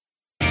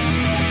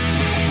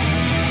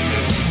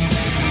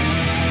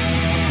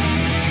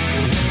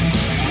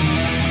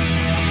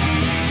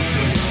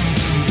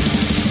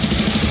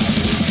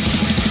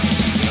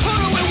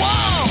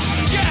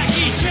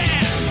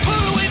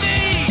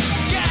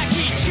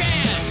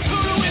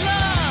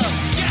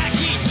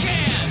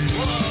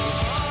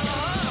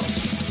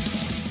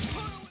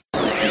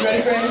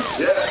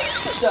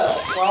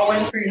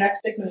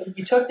next big move.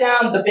 You took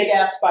down the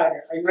big-ass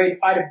spider. Are you ready to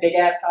fight a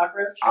big-ass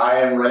cockroach? I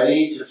am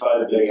ready to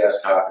fight a big-ass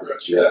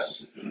cockroach,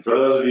 yes. For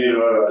those of you who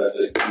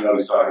know what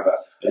he's talking about,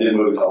 I did a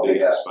movie called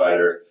Big Ass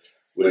Spider,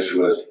 which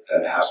was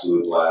an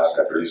absolute blast.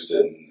 I produced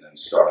it and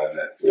starred in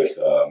it with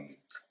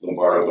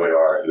Lombardo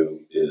Boyar,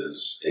 who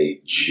is a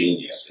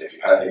genius.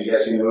 Have you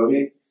guys seen the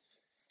movie?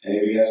 Any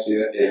of you guys seen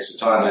it?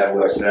 It's on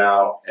Netflix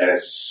now, and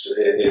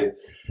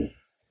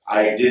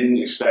I didn't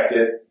expect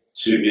it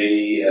to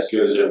be as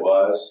good as it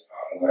was.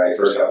 When I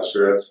first got the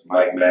script,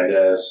 Mike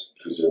Mendez,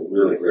 who's a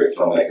really great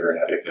filmmaker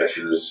in Epic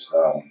Pictures,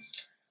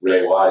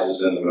 Ray Wise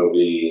is in the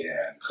movie,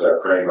 and Claire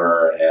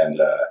Kramer, and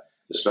the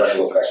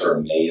special effects are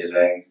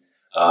amazing.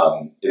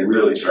 It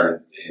really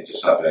turned into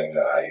something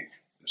that I am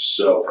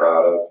so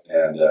proud of,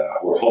 and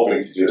we're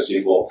hoping to do a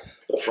sequel.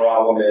 The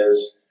problem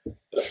is,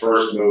 the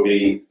first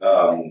movie,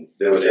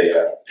 there was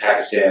a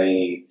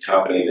Pakistani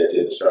company that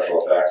did the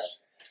special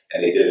effects,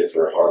 and they did it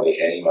for hardly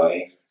any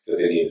money because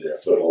they needed their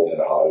foothold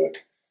into Hollywood.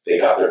 They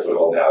got their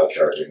foothold, now they're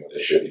charging what they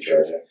should be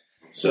charging.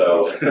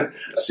 So a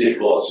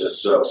sequel is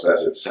just so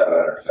expensive,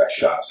 700 effect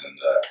shots.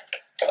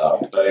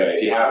 But anyway,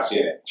 if you haven't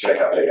seen it, check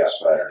out Big Ass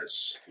Spider.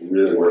 It's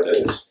really worth it.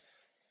 It's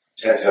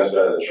 10 times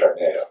better than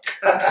Sharknado.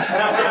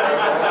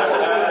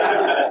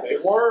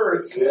 Big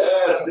words.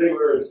 Yes, big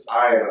words.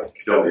 I am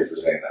guilty for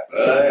saying that.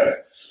 But anyway.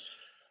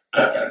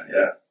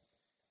 Yeah.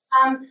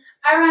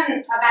 I run a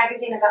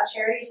magazine about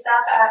charity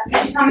stuff.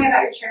 Could you tell me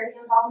about your charity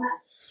involvement?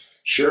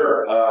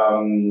 Sure.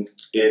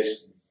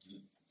 It's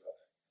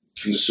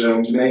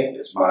consumed me.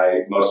 It's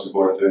my most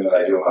important thing that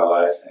I do in my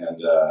life,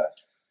 and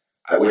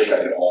I wish I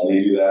could only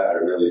do that. I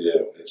really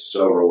do. It's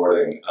so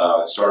rewarding.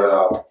 It started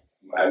out,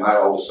 my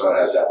oldest son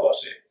has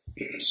epilepsy.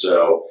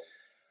 So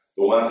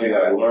the one thing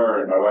that I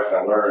learned, my wife and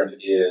I learned,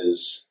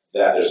 is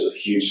that there's a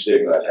huge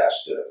stigma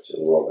attached to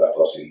the world of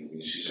epilepsy. When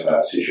you see someone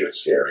have a seizure,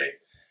 it's scary.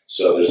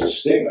 So there's a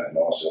stigma.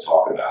 No one wants to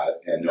talk about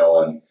it, and no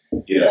one,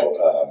 you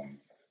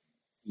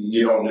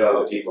don't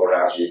know that people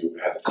around you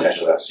have the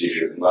potential to have a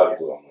seizure. And a lot of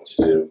people don't know what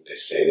to do. They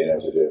say they know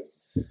what to do.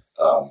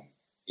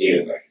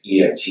 Even like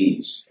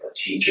EMTs or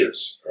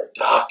teachers or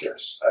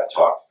doctors,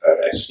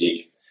 I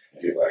speak,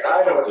 and people are like,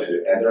 I know what to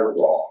do, and they're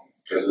wrong.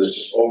 Because there's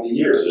just, over the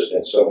years, there's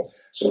been so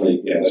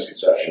many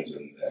misconceptions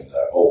and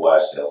old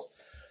wives' tales.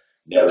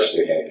 Never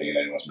stick anything in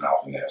anyone's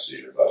mouth when they have a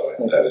seizure, by the way.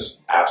 That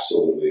is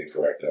absolutely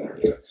incorrect.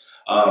 Don't do it.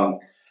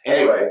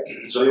 Anyway,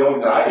 so the only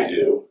thing that I could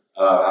do,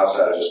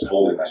 outside of just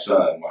holding my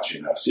son and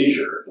watching him have a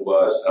seizure,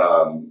 was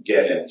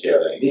get him the care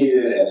that he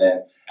needed. And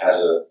then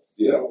as a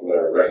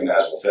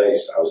recognizable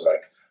face, I was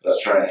like,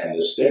 let's try and end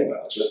this stigma.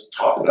 Let's just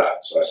talk about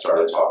it. So I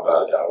started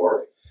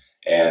talkabout.org.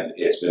 And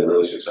it's been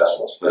really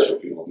successful. It's a place where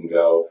people can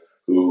go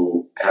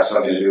who have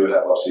something to do with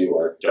epilepsy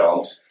or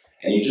don't.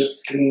 And you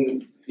just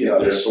can,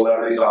 there's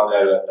celebrities on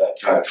there that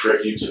kind of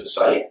trick you to the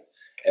site.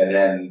 And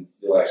then,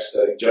 like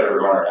Jennifer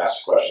Garner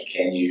asked the question,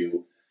 can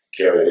you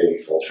carry a baby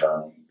full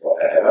term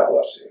and have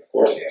epilepsy? Of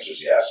course, the answer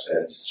is yes.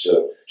 And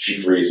so she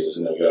freezes,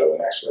 and then we go to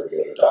an expert, we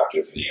go to a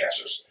doctor for the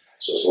answers.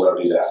 So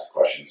celebrities ask the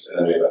questions. And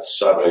then we have a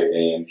subway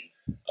theme.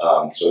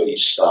 So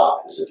each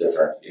stop is a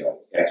different,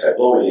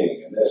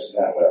 anti-bullying and this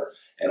and that, whatever.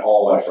 And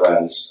all my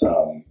friends,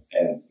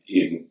 and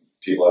even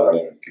people I don't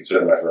even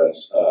consider my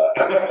friends,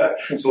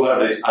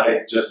 celebrities,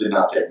 I just did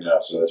not take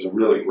notes. So it's a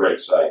really great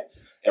site.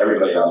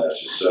 Everybody on there is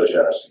just so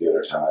generous to give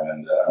their time,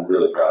 and I'm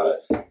really proud of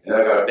it. And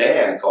I've got a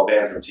band called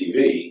Band from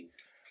TV,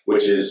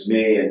 which is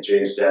me and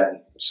James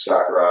Denton,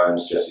 Scott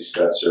Grimes, Jesse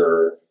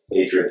Spencer,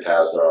 Adrian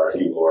Pazdar,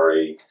 Hugh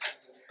Laurie,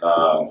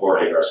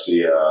 Jorge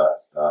Garcia,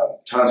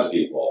 tons of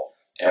people.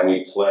 And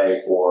we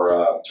play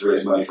to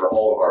raise money for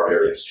all of our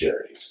various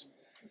charities.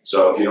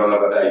 So if you don't know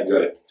about that, you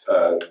can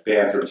go to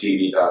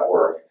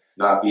bandfromtv.org,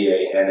 not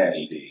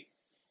BANNED.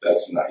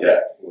 That's not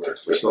yet. We're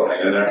still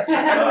hanging in there.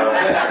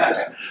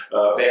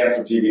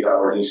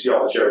 Bandfromtv.org. You see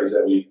all the charities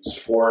that we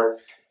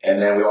support, and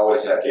then we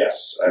always have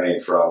guests. I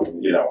mean, from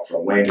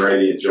Wayne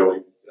Brady and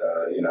Joey,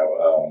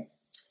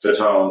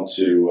 Fatone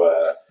to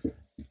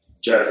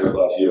Jennifer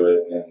Love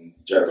Hewitt and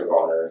Jennifer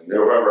Garner and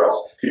whoever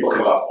else. People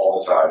come up all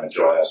the time and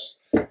join us,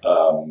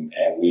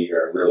 and we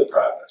are really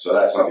proud of it. So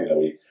that's something that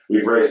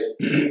we've raised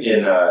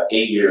in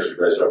 8 years. We've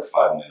raised over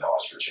 $5 million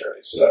for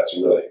charities. So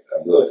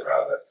I'm really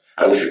proud of it.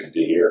 I wish we could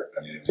be here.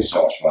 I mean, it'd be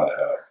so much fun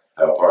to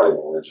have a party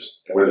where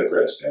we're the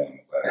greatest band on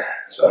the planet.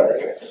 So,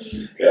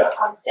 yeah.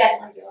 I'll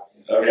definitely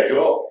go. Okay,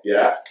 cool.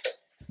 Yeah.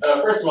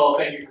 First of all,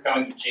 thank you for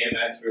coming to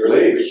GMX. We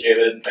really appreciate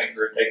it, and thanks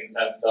for taking the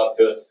time to talk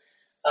to us.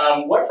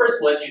 What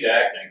first led you to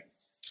acting?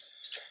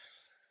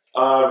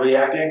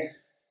 Reacting?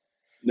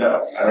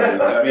 No, I don't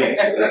know what that means.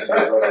 That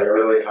sounds like a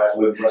really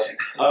highfalutin question.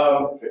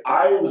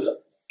 I was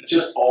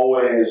just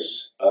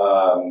always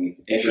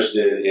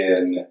interested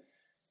in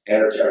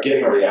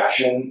getting a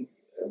reaction.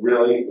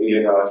 Really,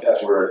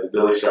 that's where it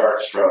really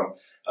starts from.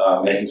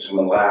 Making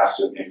someone laugh,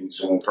 making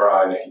someone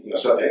cry, making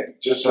something,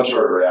 just some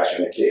sort of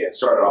reaction. It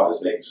started off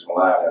as making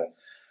someone laugh, and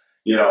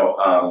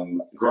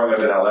growing up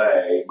in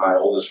LA, my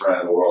oldest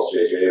friend in the world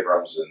is J.J.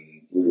 Abrams,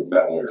 and we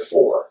met when we were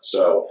 4.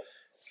 So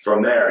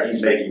from there,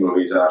 he's making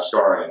movies, and I'm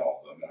starring in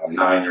all of them. And I'm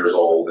 9 years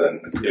old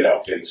and,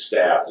 getting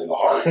stabbed in the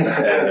heart.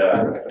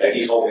 And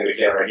he's holding the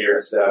camera here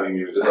and stabbing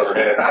me with his other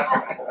hand.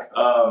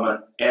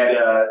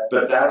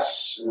 But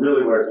that's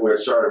really where it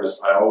started. Was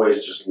I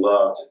always just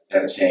loved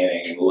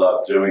entertaining and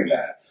loved doing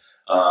that.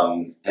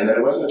 And then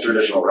it wasn't a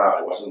traditional route.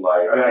 It wasn't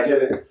like, I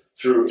did it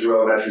through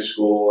elementary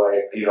school.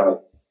 I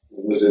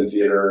was in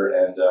theater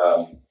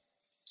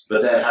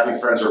but then having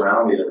friends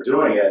around me that were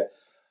doing it,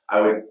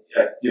 I would,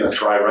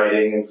 try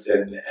writing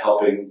and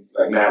helping.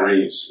 Like Matt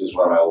Reeves is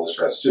one of my oldest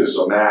friends too.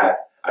 So Matt,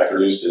 I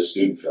produced his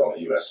student film at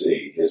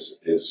USC, his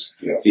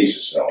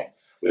thesis film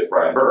with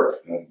Brian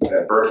Burke, and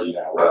Berkey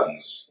now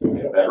runs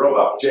that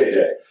robot with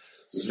JJ.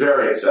 It's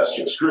very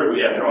incestuous group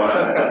we have going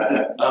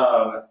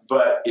on.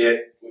 But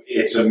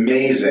it's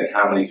amazing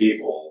how many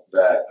people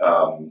that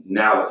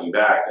now looking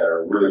back that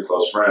are really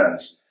close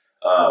friends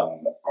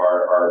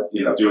are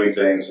doing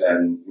things,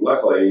 and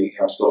luckily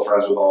I'm still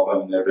friends with all of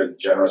them. They've been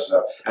generous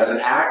enough. As an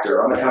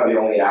actor, I'm kind of the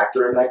only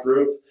actor in that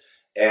group,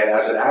 and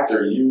as an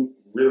actor, you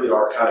really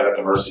are kind of at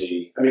the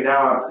mercy.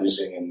 Now I'm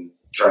producing and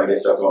trying to get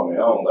stuff going on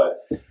my own,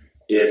 but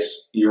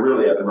you're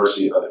really at the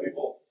mercy of other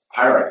people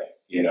hiring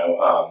you.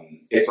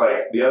 It's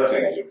like the other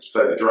thing I do is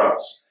play the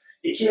drums.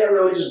 You can't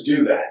really just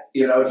do that.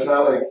 It's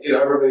not like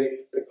everybody.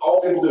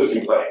 All people do is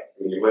complain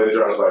when you play the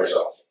drums by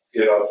yourself.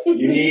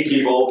 You need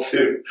people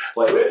to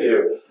play with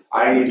you.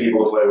 I need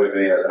people to play with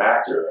me as an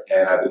actor,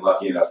 and I've been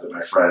lucky enough that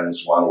my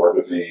friends want to work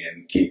with me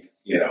and keep,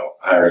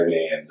 hiring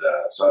me, and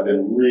so I've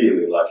been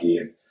really lucky,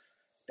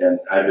 and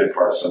I've been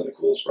part of some of the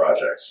coolest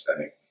projects I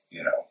think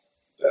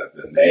that have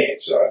been made.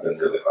 So I've been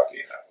really lucky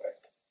in that way.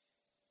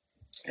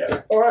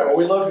 Yeah. All right. Well,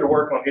 we loved your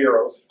work on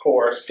Heroes, of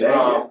course. Thank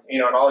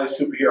you. And all these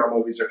superhero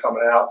movies are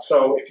coming out.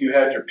 So if you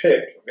had your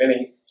pick of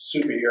any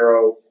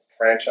superhero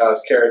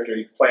franchise character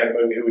you could play in a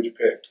movie, who would you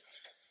pick?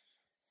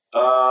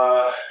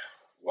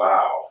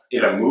 Wow.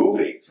 In a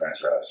movie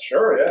franchise?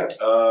 Sure, yeah.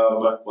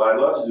 Well, I'd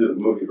love to do the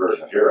movie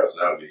version of Heroes.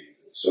 That would be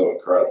so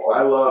incredible.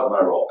 I love my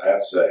role, I have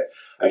to say.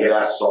 I get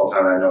asked this all the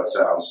time, and I know it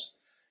sounds,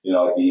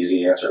 like the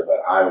easy answer,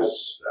 but I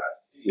was,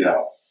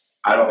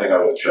 I don't think I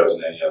would have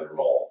chosen any other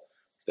role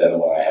than the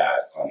one I had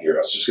on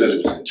Heroes, just because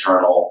it was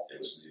internal, it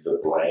was the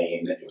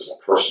brain, it was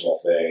a personal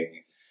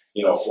thing.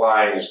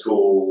 Flying is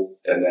cool,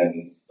 and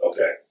then,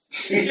 okay.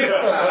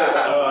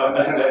 And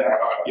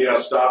then,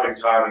 stopping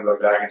time and going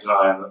back in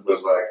time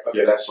was like,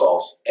 okay, that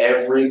solves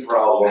every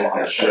problem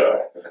on the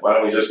show. Why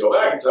don't we just go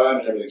back in time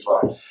and everything's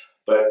fine?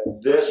 But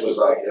this was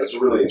like, it was a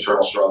really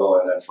internal struggle,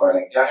 and then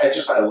finding,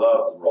 I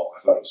loved the role.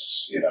 I thought it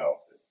was,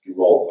 the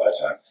role of a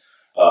lifetime,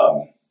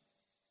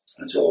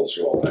 until this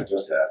role that I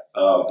just had.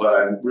 But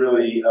I'm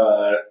really,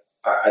 I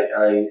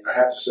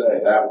have to say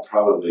that would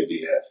probably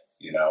be it,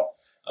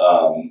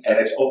 and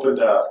it's opened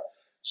up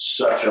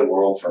such a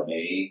world for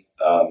me.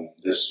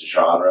 This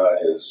genre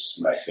is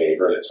my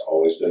favorite. It's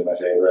always been my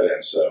favorite.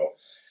 And so,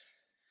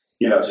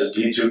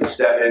 to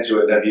step into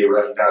it and then be a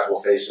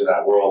recognizable face in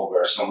that world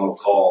where someone will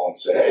call and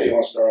say, hey, do you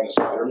want to star in this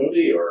Spider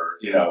movie? Or,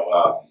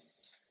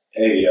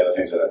 any of the other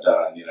things that I've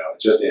done,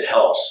 it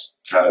helps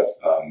kind of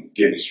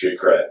give me street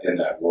cred in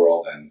that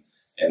world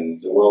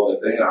and the world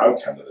that, I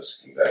would come to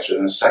this convention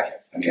in a second.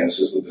 This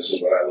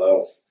is what I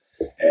love.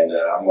 And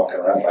I'm walking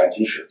around buying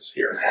T-shirts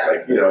here. It's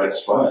like,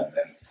 it's fun.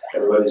 And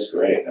everybody's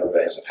great, and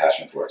everybody has a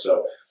passion for it.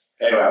 So,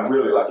 anyway, I'm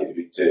really lucky to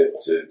be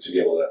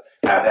able to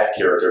have that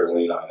character to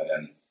lean on, and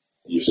then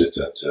use it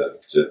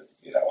to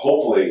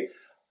hopefully,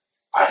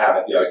 I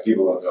haven't.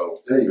 People don't go,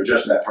 hey, you're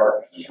just in that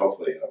part. And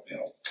hopefully,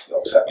 they'll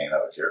accept me in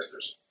other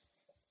characters,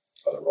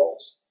 other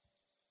roles.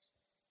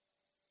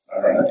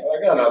 All right.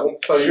 I got another one.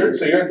 So you're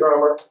a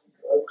drummer,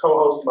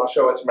 co-host of my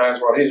show. It's Man's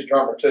World. He's a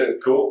drummer too.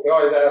 Cool. We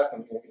always ask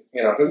him,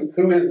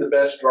 who is the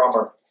best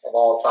drummer of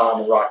all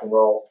time in rock and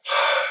roll?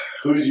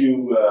 Who did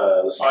you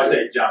listen to? I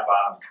say John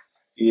Bonham.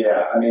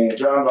 Yeah,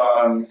 John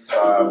Bonham,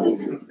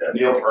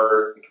 Neil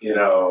Peart,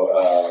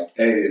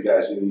 any of these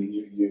guys.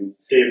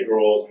 Dave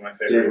Grohl is my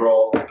favorite. Dave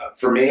Grohl.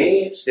 For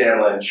me,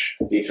 Stan Lynch,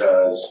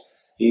 because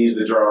he's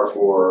the drummer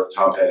for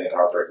Tom Petty and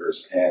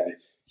Heartbreakers, and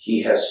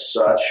he has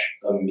such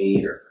a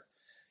meter.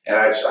 And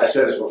I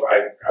said this before.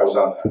 I was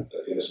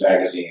in this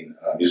magazine,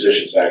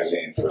 Musicians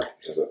Magazine,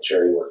 because of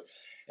charity work.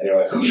 And they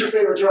were like, who's your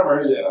favorite drummer?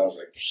 And I was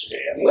like,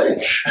 Stan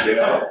Lynch, And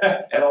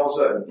all of a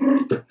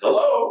sudden,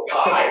 hello,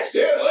 hi, it's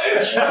Stan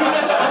Lynch.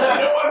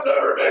 No one's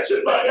ever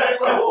mentioned my name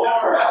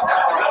before.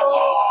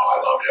 Hello,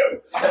 I love you.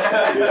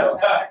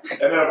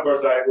 And then, of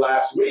course,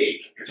 last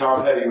week,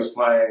 Tom Petty was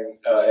playing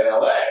in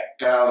L.A.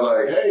 And I was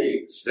like,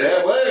 hey,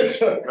 Stan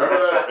Lynch,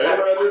 remember that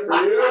favor I did for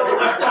you?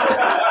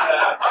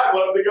 I'd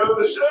love to go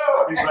to the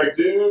show. And he's like,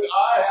 dude,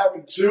 I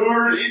haven't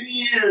toured in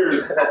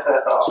years.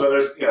 So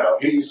there's,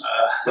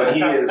 but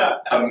he is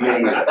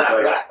amazing.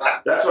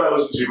 That's what I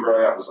listened to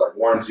growing up, was like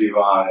Warren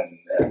Zevon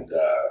and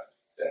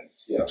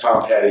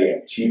Tom Petty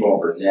and T-Bone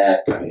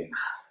Burnett.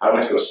 I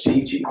went to go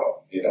see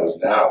T-Bone, who's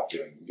now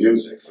doing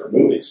music for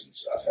movies and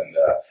stuff. And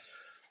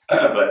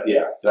but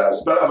yeah, that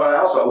was. But I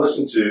also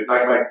listen to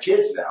my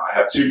kids now. I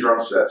have 2 drum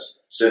sets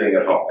sitting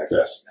at home like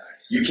this.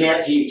 Nice. You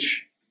can't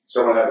teach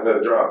someone how to play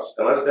the drums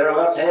unless they're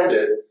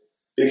left-handed.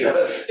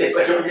 because it's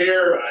like a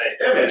mirror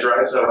image,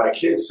 right? So my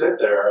kids sit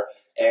there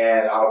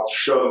and I'll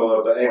show them a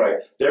little bit. Anyway,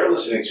 they're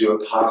listening to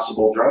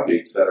impossible drum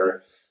beats that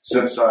are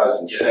synthesized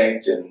and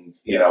synced and,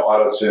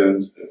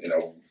 auto-tuned,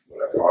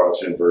 whatever,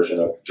 auto-tuned version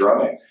of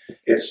drumming.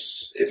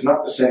 It's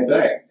not the same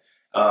thing.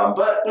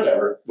 But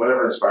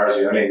whatever inspires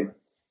you. I mean,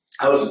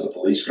 I listened to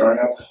Police growing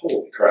up.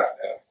 Holy crap,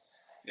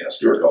 man.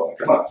 Stuart Copeland,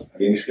 come on. I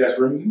mean, these guys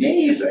were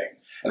amazing.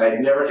 And I'd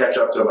never catch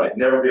up to them. I'd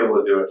never be able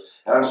to do it.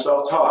 And I'm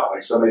self-taught.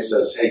 Like somebody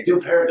says, hey, do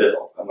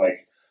paradiddle. I'm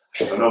like,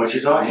 I don't know what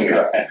you're talking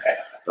about.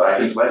 But I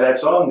can play that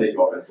song that you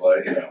want me to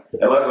play,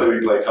 And luckily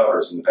we play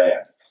covers in the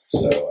band.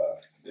 So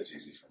it's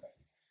easy for me.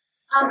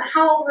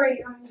 How old were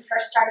you when you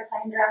first started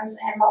playing drums,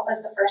 and what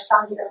was the first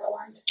song you ever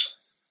learned?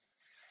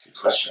 Good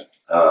question.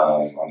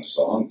 On the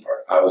song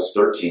part, I was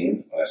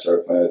 13 when I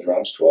started playing the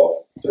drums,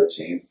 12,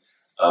 13.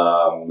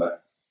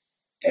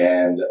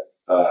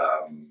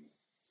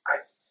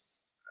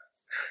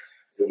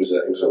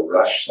 It was a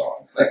Rush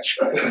song. It's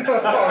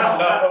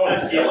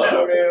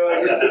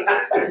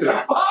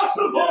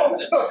impossible.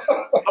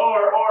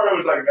 Or it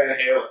was like Van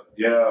Halen.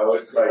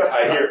 It's like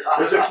I hear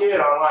there's a kid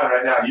online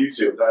right now on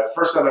YouTube. The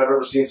first time I've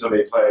ever seen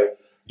somebody play,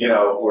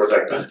 where it's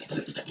like at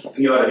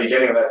the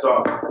beginning of that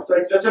song. It's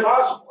like that's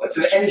impossible. It's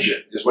an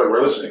engine, is what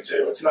we're listening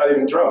to. It's not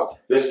even drum.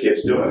 This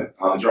kid's doing it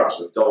on the drums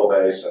with double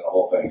bass and the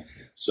whole thing.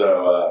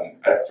 So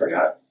I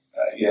forgot.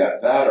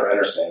 That or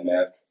Enter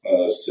Sandman, one of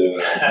those two.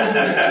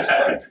 Just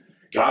like,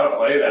 gotta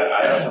play that.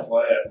 I have to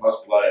play it.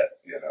 Must play it.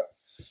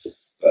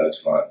 But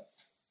it's fun.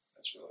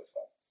 It's really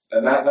fun.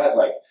 And that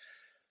like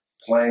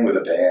playing with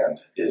a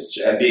band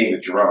and being the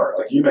drummer.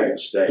 Like you make a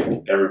mistake,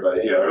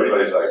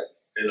 everybody's like,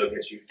 they look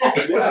at you.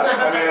 Yeah,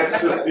 I mean,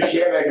 it's just you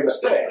can't make a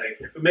mistake.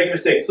 If you make a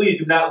mistake, please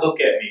do not look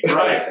at me.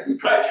 Right.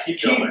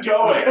 Keep going.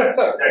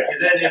 Because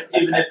then,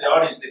 even if the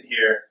audience didn't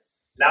hear,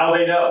 now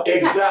they know.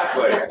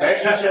 Exactly.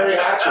 Thank you, Terry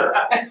Hatcher.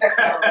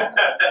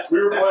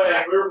 we were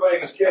playing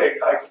this gig,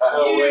 like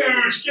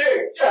huge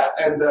gig. Yeah.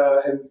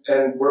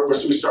 And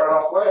we started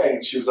off playing.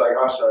 And she was like,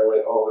 "I'm sorry,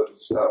 wait, hold it,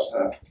 stop."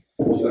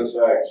 She looks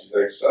back. She's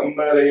like,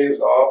 "Somebody's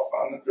off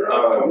on the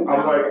drum."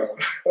 I'm like,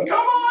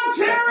 "Come on,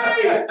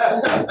 Terry!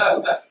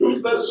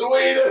 Who's the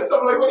sweetest?"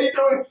 I'm like, "What are you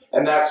doing?"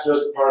 And that's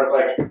just part of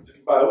like.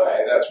 By the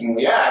way, that's when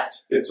we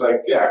act. It's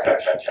like, yeah,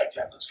 cut.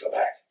 Let's go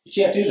back. You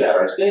can't do that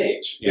on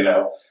stage,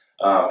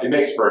 It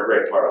makes for a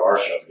great part of our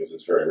show because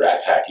it's very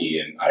rat packy,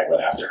 and I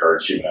went after her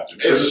and she went after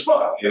me. It was just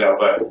fun,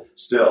 But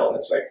still,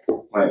 it's like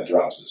playing the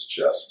drums is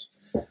just.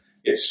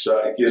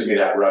 It gives me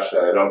that rush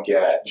that I don't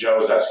get. Joe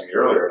was asking me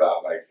earlier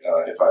about like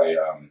if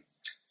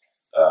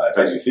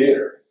I do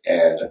theater,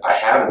 and I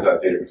haven't done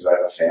theater because I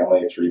have a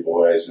family, 3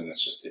 boys, and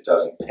it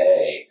doesn't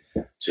pay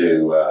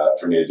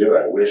for me to do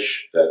it. I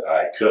wish that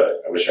I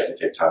could. I wish I could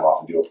take time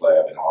off and do a play.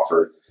 I've been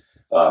offered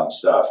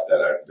stuff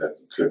that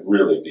could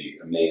really be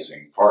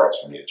amazing parts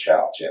for me to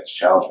challenge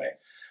me.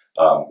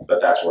 But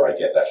that's where I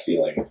get that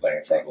feeling of playing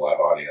in front of a live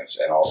audience,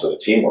 and also the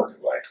teamwork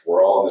of like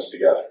we're all in this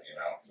together.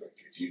 It's like,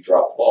 if you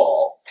drop the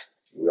ball,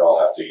 we all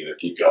have to either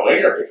keep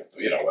going or pick up,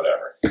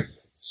 whatever.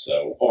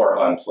 So, or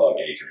unplug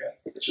Adrian,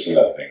 which is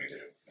another thing we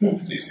do.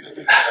 It's easy to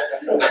do.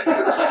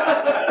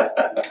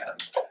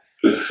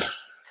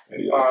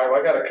 All right, well,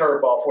 I got a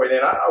curveball for you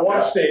then. I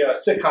watched a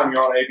sitcom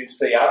you're on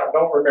ABC. I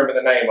don't remember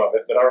the name of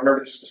it, but I remember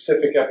the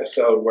specific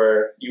episode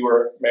where you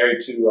were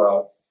married to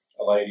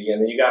a lady,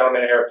 and then you got on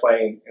an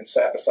airplane and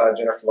sat beside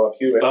Jennifer Love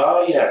Hewitt.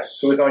 Oh, yes.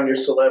 Who was on your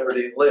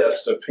celebrity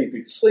list of people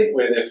you could sleep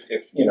with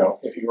if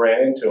you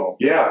ran into them.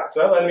 Yeah.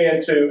 So that led me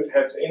into,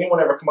 has anyone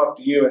ever come up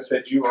to you and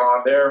said you were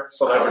on their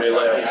celebrity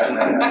list?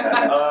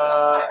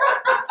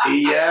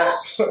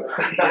 Yes.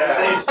 Yeah,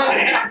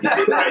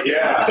 exactly.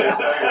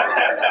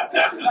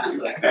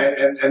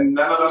 And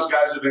none of those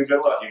guys have been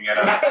good looking,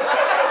 that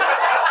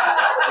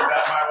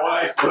my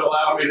wife would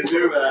allow me to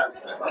do that.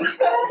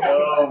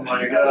 Oh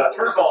my God.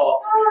 First of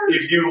all,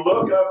 if you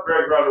look up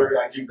Greg Grunberg,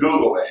 like you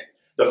Google me,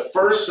 the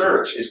first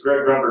search is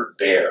Greg Grunberg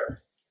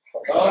bear.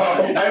 Oh.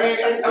 I mean,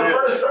 it's the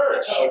first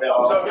search. Oh,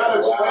 no. So I've got to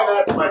explain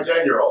that to my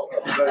 10-year-old.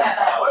 He's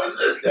like, what is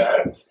this,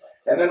 Dad?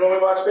 And then when we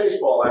watch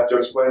baseball, I have to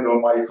explain to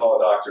him why you call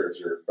a doctor if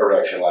your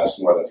erection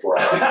lasts more than 4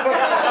 hours.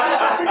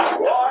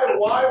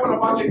 Why when I'm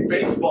watching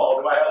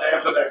baseball do I have to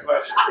answer that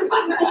question?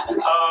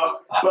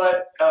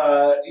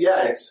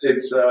 Yeah,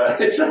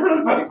 it's a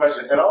really funny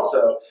question. And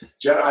also,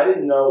 Jen, I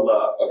didn't know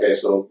Love. Okay,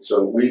 so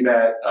we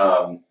met,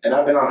 and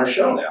I've been on her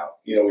show now.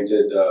 We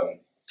did, I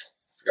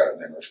forgot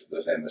the name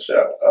of the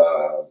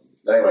show.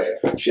 Anyway,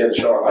 she had the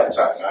show on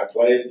Lifetime, and I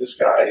played this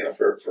guy,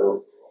 for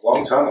a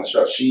long time on the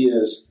show. She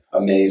is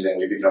amazing.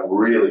 We've become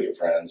really good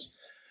friends.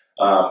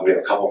 We have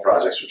a couple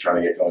projects we're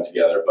trying to get going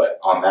together, but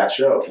on that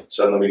show,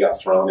 suddenly we got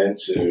thrown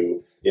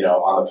into,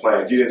 on the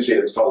plane. If you didn't see it,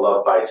 it's called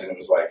Love Bites, and it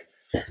was like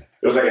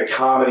a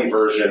comedy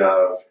version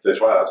of The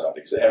Twilight Zone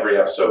because every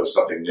episode was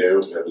something new.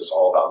 It was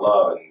all about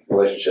love and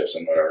relationships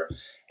and whatever.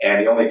 And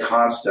the only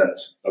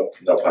constant,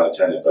 no pun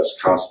intended, but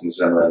Constance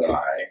Zimmer and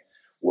I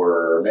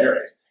were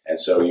married. And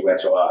so he went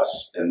to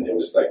us, and it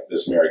was like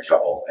this married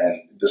couple,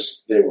 and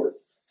they were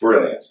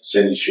brilliant.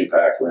 Cindy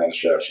Shupak ran the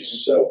show.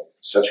 She's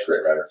such a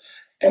great writer.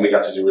 And we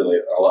got to do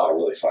a lot of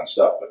really fun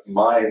stuff. But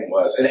mine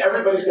was, and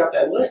everybody's got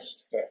that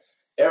list. Yes.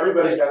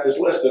 Everybody's got this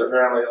list that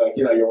apparently, like,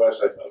 your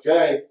wife's like,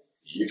 okay,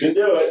 you can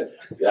do it.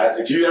 That's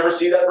if you ever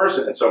see that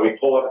person. And so we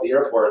pull up at the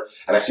airport,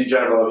 and I see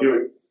Jennifer Love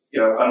Hewitt,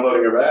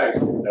 unloading her bags.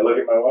 I look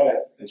at my wife,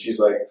 and she's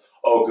like,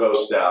 oh, go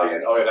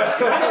Stallion. Oh, yeah,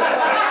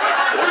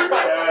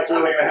 that's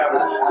really going to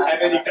happen.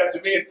 And then you cut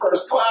to me in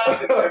first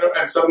class,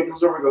 and somebody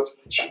comes over and goes,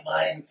 would you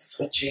mind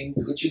switching?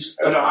 Could you?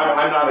 No,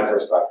 I'm not in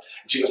first class.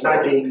 And she goes,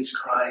 my baby's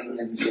crying,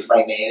 and this is my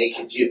nanny.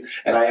 Could you?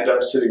 And I end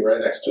up sitting right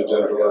next to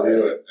Jennifer Love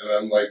Hewitt, and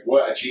I'm like,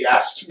 what? And she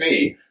asked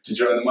me to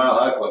join the Mile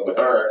High Club with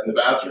her in the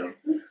bathroom.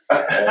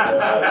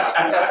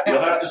 And,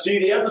 you'll have to see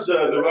the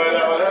episode to find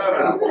out what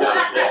happened.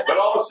 But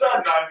all of a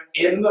sudden, I'm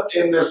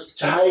in this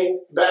tight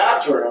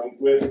bathroom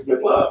with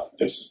Love.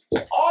 It's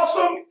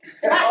awesome.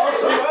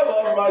 I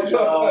love my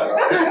job.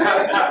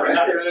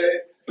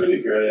 It's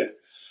pretty great.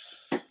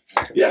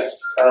 Yes.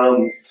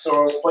 So I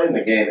was playing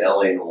the game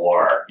LA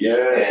Noire.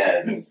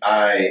 Yes. And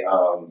I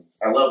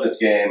love this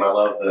game. I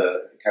love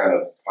the kind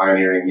of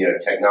pioneering,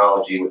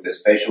 technology with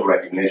this facial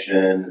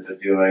recognition that they're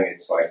doing.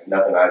 It's like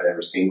nothing I'd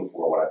ever seen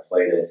before when I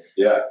played it.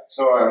 Yeah.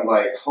 So I'm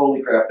like,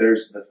 holy crap,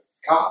 there's the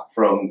cop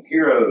from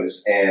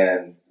Heroes,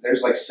 and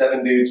there's like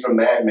 7 dudes from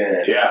Mad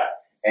Men. Yeah.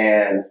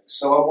 And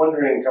so I'm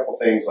wondering a couple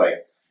things,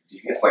 like, do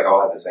you guys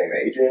all have the same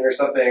agent or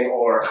something?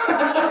 Or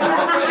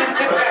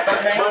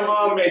my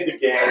mom made the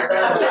game.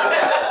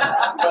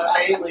 But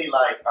mainly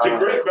it's a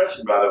great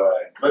question, by the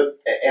way.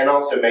 And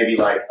also maybe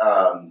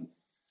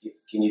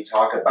can you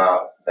talk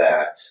about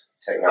that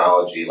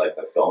technology, like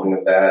the filming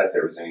of that, if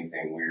there was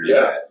anything weird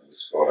that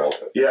was going on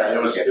with it? Yeah,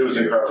 it was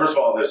incredible. First of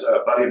all, there's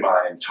a buddy of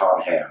mine named Tom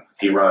Ham.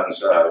 He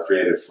runs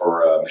creative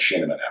for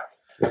Machinima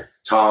now.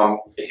 Tom,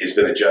 he's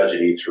been a judge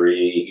at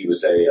E3. He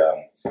was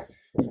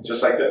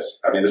just like this.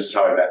 I mean, this is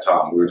how I met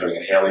Tom. We were doing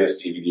an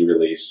Alias DVD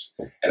release,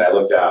 and I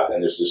looked out,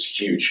 and there's this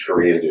huge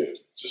Korean dude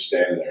just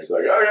standing there. He's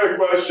like, I got a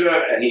question,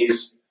 and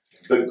he's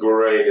the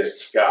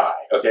greatest guy.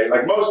 Okay,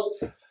 like most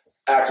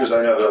actors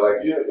I know, they're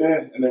like,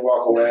 yeah, and they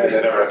walk away, and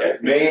they never, okay.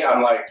 Me,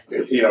 I'm like,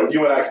 you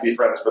and I could be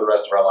friends for the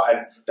rest of our life.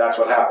 And that's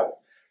what happened.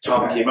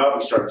 Tom came up,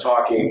 we started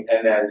talking,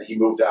 and then he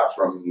moved out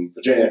from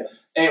Virginia.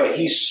 Anyway,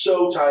 he's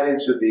so tied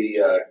into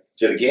the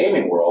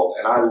gaming world,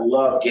 and I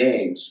love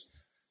games.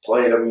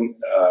 Played them.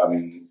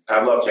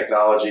 I love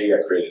technology. I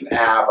created an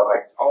app. I'm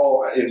like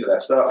all into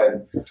that stuff.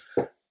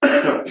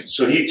 And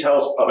so he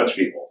tells a bunch of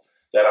people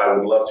that I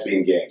would love to be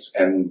in games.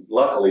 And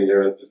luckily,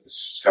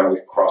 there's kind of a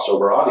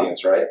crossover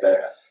audience, right?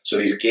 So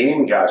these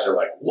game guys are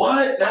like,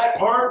 what? Nat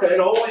Parkman?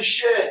 Holy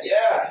shit,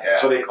 yeah.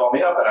 So they call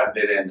me up, and I've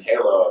been in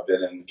Halo, I've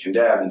been in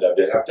Condemned,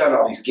 I've done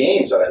all these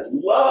games that I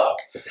love.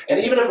 And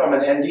even if I'm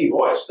an ND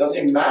voice, it doesn't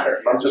even matter.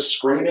 If I'm just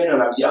screaming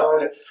and I'm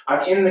yelling,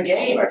 I'm in the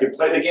game. I can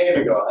play the game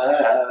and go,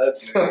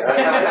 that's me.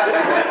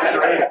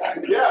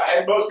 Yeah,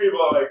 and most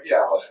people are like,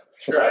 yeah,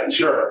 whatever. Right,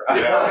 sure.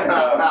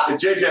 And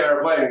JJ and I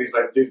are playing, and he's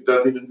like, dude, it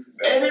doesn't even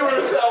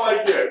anywhere sound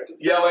like you.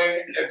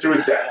 Yelling to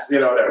his death,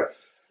 whatever.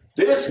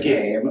 This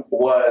game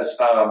was,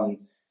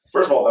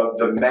 first of all,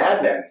 the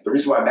Mad Men. The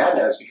reason why Mad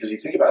Men is because you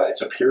think about it,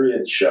 it's a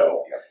period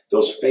show. Yeah.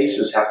 Those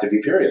faces have to be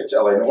period. It's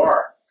LA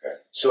Noire. Okay.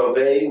 So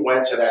they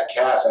went to that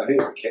cast, and I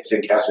think it was the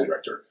same casting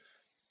director,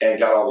 and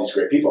got all these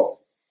great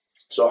people.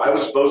 So I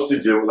was supposed to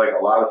do, like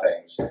a lot of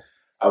things,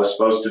 I was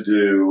supposed to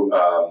do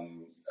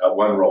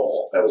one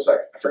role that was like,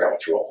 I forgot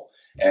which role,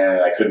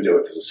 and I couldn't do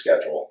it because of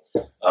schedule,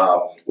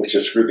 which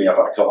just screwed me up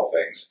on a couple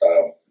things.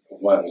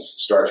 One was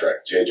Star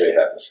Trek. JJ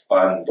had this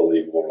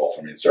unbelievable role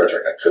for me in Star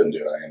Trek. I couldn't do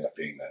it. I ended up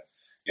being the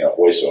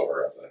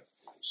voiceover of the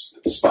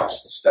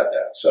Spock's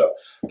stepdad. So,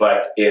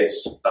 but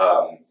it's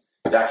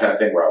that kind of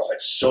thing where I was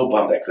like so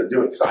bummed I couldn't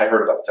do it because I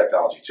heard about the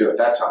technology too at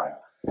that time.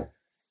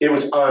 It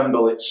was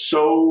unbelievable,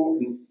 so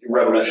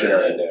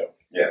revolutionary and new.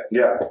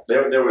 Yeah.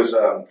 There was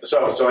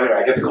so anyway,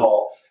 I get the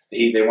call.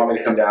 They want me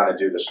to come down and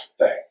do this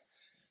thing.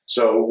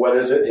 So what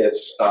is it?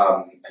 It's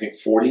I think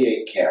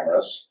 48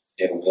 cameras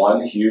in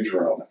one huge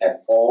room, and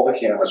all the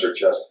cameras are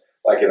just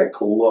like in a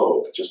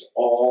globe, just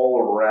all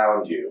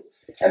around you.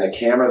 And the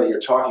camera that you're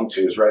talking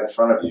to is right in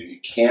front of you. You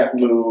can't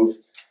move.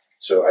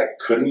 So I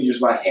couldn't use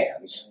my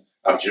hands.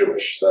 I'm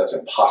Jewish, so that's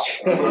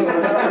impossible. So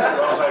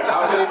I was like,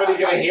 how's anybody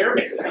going to hear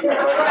me?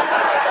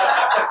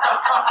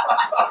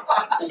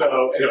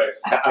 So anyway,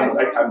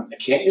 I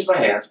can't use my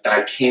hands, and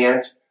I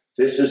can't.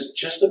 This is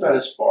just about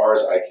as far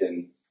as I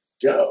can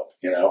go,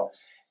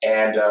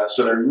 And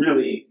so they're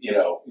really,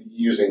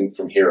 using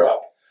from here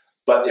up.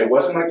 But it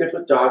wasn't like they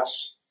put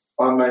dots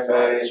on my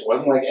face. It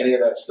wasn't like any of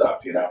that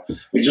stuff,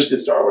 We just did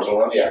Star Wars, and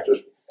one of the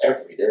actors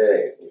every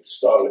day would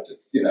start with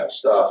the,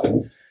 stuff.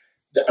 And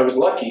I was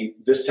lucky,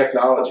 this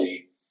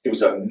technology, it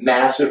was a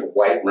massive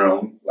white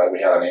room, like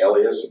we had on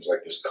Alias. It was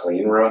like this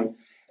clean room.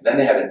 And then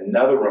they had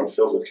another room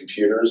filled with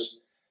computers.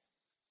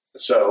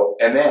 So,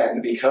 and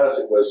then because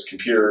it was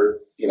computer,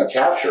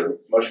 capture,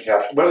 motion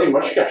capture, it wasn't even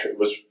motion capture. It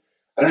was,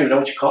 I don't even know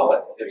what you call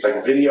it. It's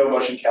like video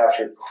motion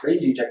capture,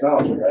 crazy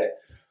technology, right?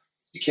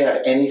 you can't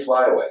have any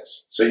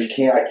flyaways. So you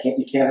can't have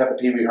the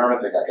Pee Wee Herman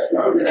thing I got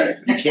going.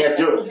 You can't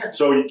do it.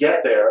 So you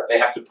get there, they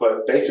have to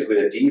put basically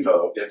a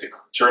Devo. You have to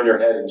turn your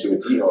head into a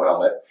Devo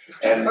helmet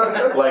and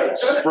like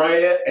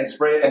spray it, and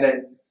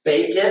then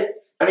bake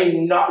it. I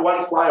mean, not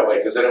one flyaway,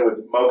 because then it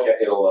would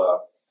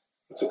it'll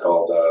what's it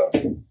called?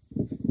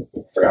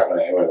 Forgot my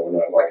name.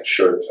 Like a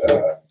shirt,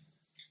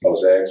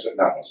 mosaics,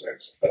 not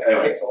mosaics, but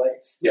anyway.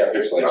 Pixelates. Yeah,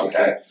 pixelates. Okay. You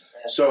can't.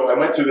 So I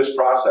went through this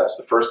process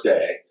the first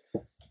day.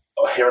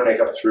 Hair and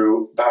makeup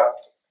through about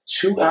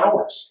 2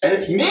 hours, and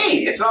it's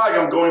me. It's not like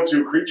I'm going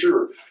through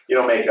creature,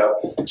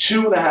 makeup.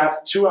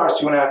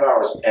 2.5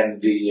 hours,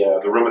 and the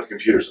room with the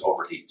computers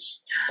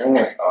overheats.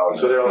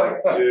 So they're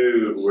like,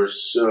 "Dude, we're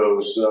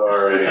so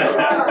sorry."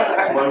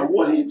 I'm like,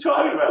 "What are you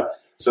talking about?"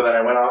 So then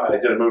I went out and I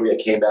did a movie. I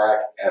came back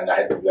and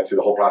I went through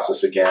the whole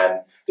process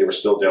again. They were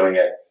still doing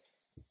it,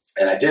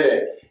 and I did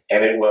it,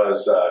 and it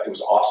was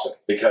awesome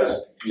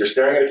because you're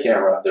staring at a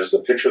camera. There's the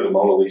picture of the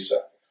Mona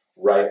Lisa.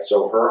 Right,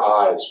 so her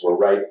eyes were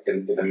right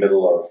in the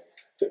middle of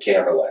the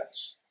camera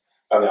lens.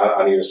 I mean,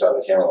 on either side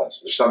of the camera lens.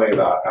 There's something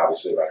about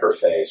her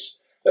face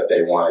that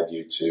they wanted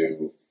you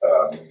to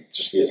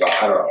just be as,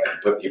 I don't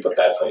know. He put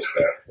that face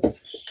there,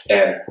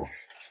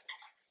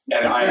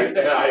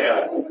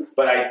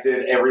 but I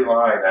did every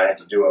line. I had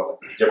to do them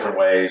different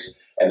ways,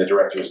 and the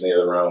director was in the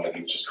other room, and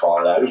he was just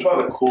calling it out. It was one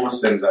of the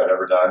coolest things I've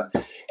ever done,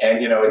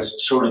 and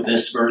it's sort of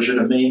this version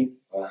of me.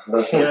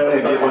 If you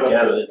look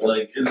at it, it's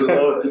like it's a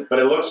little, but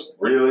it looks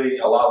really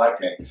a lot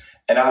like me.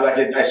 And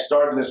I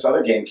started in this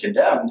other game,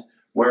 Condemned,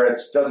 where it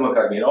doesn't look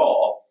like me at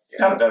all. It's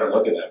kind of better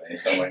looking than me.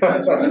 So I'm like,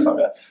 that's not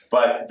bad.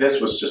 But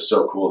this was just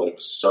so cool that it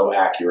was so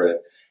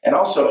accurate. And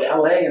also,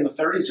 LA in the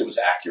 30s, it was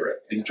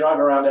accurate. And you drive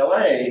around LA.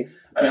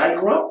 I mean, I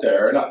grew up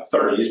there, not in the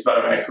 30s,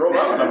 but I grew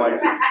up and I'm like,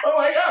 oh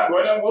my God, I'm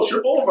going down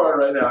Wilshire Boulevard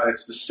right now. And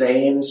it's the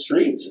same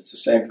streets. It's the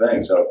same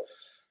thing. So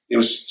it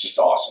was just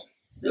awesome.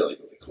 Really,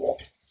 really cool.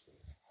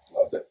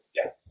 Loved it.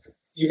 Yeah.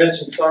 You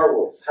mentioned Star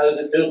Wars. How does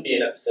it feel to be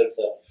in episode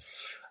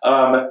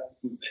 7?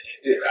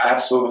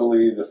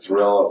 Absolutely the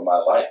thrill of my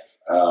life,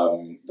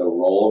 the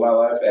role of my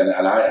life, and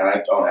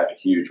I don't have a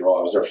huge role.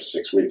 I was there for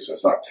 6 weeks, so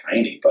it's not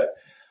tiny, but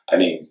I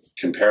mean,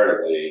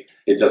 comparatively,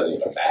 it doesn't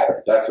even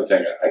matter. That's the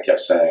thing I kept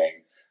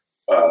saying,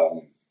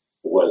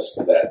 was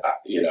that,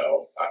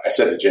 I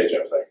said to JJ, I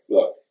was like,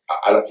 look,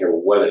 I don't care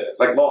what it is.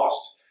 Like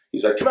Lost.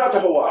 He's like, come out to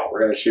Hawaii.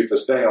 We're going to shoot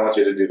this thing. I want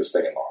you to do this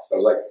thing in Lost. I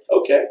was like,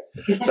 okay.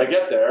 So I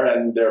get there,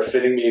 and they're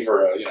fitting me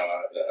for a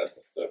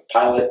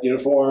pilot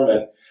uniform,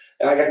 and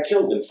I got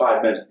killed in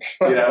 5 minutes,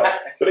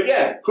 But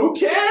again, who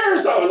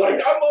cares? I was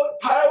like, I'm a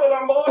pilot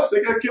on Lost.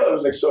 They got killed. It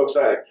was like so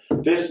exciting.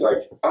 This,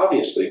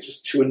 obviously,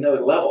 just to another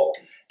level.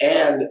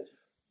 And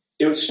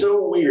it was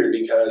so weird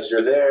because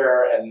you're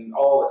there, and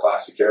all the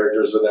classic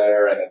characters are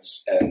there, and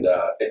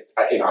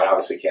I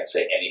obviously can't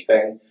say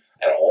anything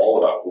at all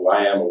about who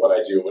I am or what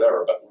I do or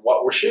whatever, but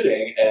what we're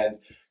shooting, and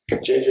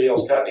JJ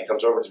yells cut, and he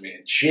comes over to me,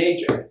 and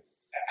JJ,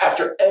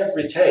 after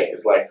every take,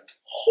 is like,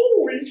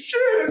 holy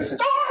shit, it's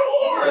Star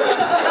Wars!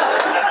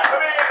 I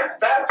mean,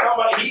 that's how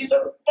much, he's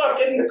a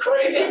fucking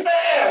crazy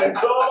fan, and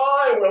so am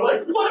I. We're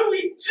like, what are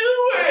we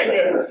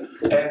doing?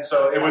 And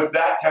so it was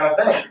that kind of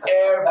thing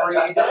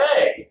every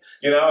day,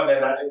 and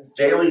then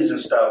dailies and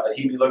stuff that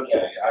he'd be looking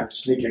at. I'm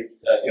sneaking,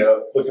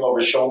 looking over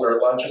his shoulder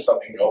at lunch or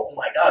something and go, oh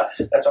my God,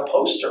 that's a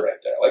poster right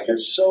there. Like,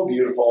 it's so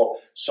beautiful,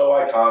 so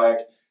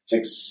iconic. It's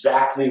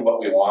exactly what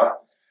we want.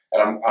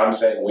 And I'm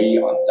saying we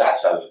on that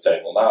side of the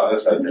table, not on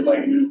this side of the table.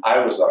 Like,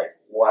 I was like,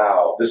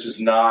 wow, this is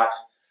not,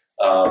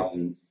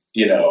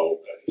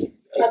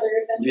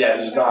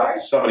 this is not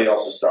somebody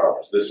else's Star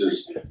Wars. This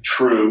is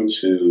true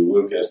to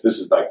Lucas. This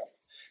is not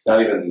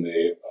even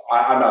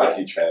I'm not a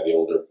huge fan of the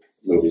older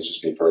movies,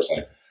 just me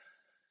personally.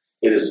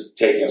 It is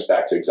taking us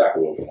back to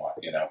exactly what we want,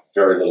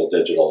 very little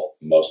digital,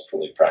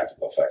 mostly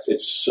practical effects.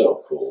 It's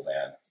so cool,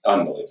 man.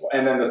 Unbelievable.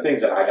 And then the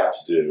things that I got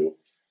to do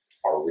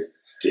are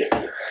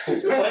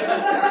ridiculous.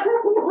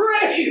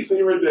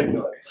 Crazy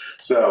ridiculous.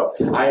 So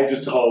I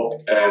just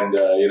hope, and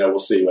we'll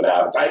see what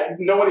happens.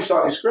 Nobody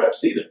saw any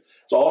scripts either.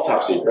 It's all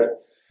top secret.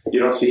 You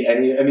don't see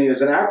any. I mean,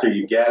 as an actor,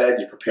 you get it.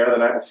 You prepare the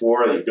night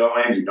before. You go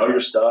in. You know your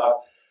stuff.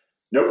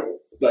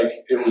 Nope.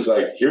 It was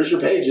like, here's your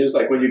pages.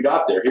 Like, when you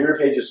got there, here are your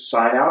pages.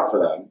 Sign out for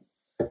them,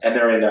 and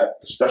they're in a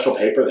special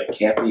paper that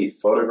can't be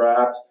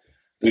photographed.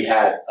 We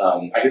had,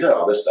 I can tell you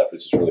all this stuff,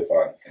 which is really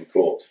fun and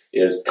cool,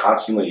 is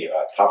constantly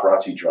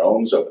paparazzi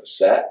drones over the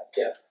set.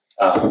 Yeah.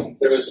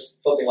 There was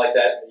something like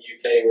that in the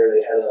UK where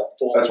they had a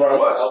full... That's where I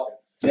was. Falcon.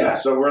 Yeah,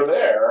 so we're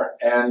there,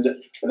 and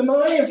the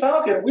Millennium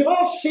Falcon, we've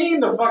all seen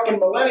the fucking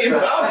Millennium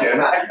Falcon.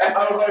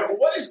 I was like,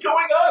 what is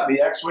going on?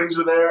 The X-Wings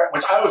are there,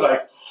 which I was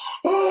like,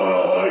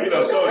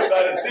 so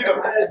excited to see them.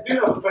 I do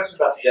have a question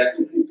about the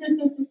X-Wings.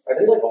 Are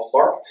they like a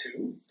Mark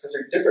II? Because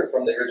they're different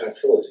from the original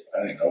trilogy. I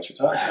don't even know what you're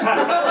talking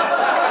about.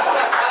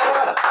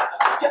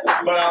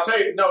 But I'll tell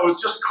you, no, it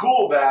was just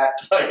cool that,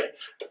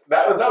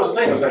 that was the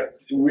thing. It was like,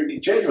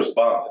 JJ was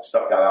bummed that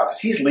stuff got out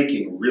because he's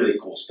leaking really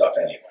cool stuff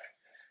anyway.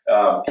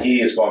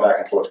 He is going back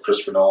and forth with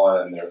Christopher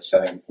Nolan, and they're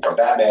sending from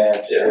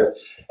Batman to,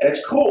 and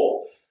it's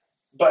cool.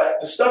 but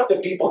the stuff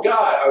that people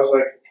got, I was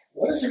like,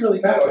 what does it really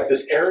matter? Like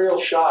this aerial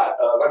shot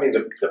of,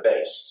 the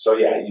base. So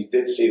yeah, you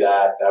did see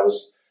that.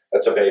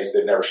 That's a base.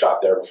 They've never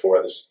shot there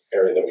before. This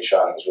area that we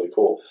shot in was really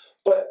cool.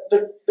 But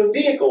the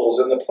vehicles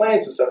and the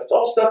planes and stuff, it's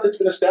all stuff that's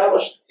been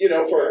established,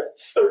 for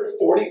 30,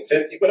 40,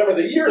 50, whatever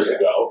the years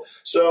ago.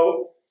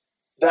 So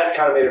that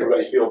kind of made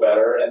everybody feel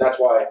better. And that's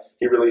why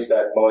he released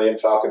that Millennium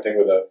Falcon thing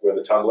where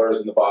the tumblers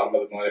in the bottom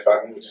of the Millennium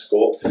Falcon, which is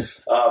cool.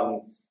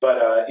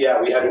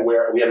 Yeah, we had to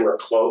wear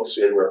cloaks.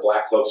 We had to wear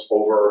black cloaks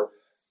over,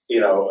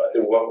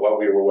 what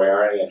we were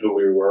wearing and who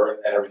we were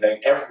and everything.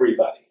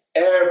 Everybody.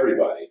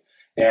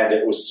 And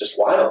it was just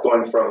wild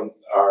going from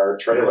our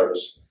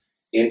trailers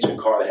into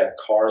car. They had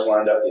cars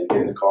lined up. You'd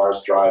get in the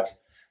cars, drive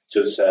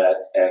to the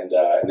set, and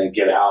then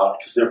get out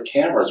because there were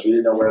cameras. We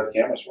didn't know where the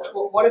cameras were.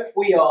 Well, what if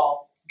we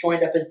all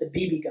joined up as the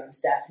BB gun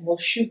staff and we'll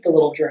shoot the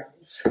little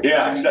drones?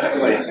 Yeah,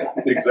 exactly.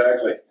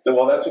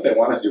 Well, that's what they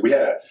want us to do. They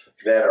had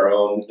their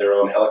own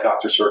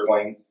helicopter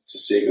circling to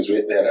see because they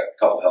had a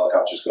couple of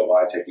helicopters go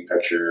by taking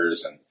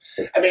pictures. And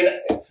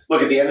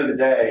look, at the end of the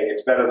day,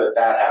 it's better that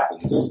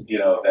happens,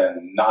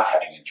 than not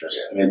having interest.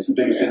 It's the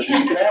biggest interest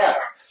you can have.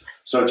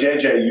 So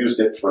JJ used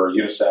it for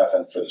UNICEF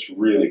and for this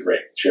really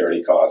great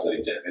charity cause that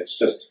he did. It's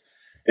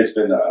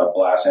been a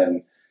blast.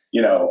 And,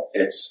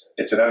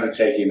 it's an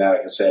undertaking that I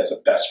can say as a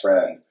best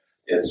friend,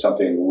 it's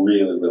something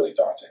really, really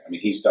daunting.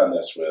 He's done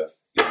this with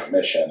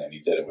Mission and he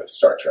did it with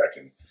Star Trek.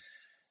 And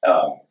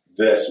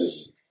this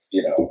is,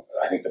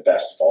 I think the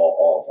best of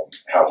all of them,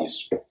 how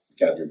he's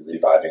going to be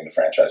reviving the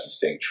franchise and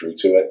staying true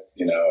to it.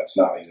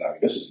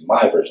 This is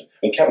my version.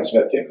 Kevin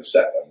Smith came to the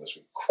set and was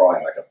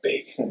crying like a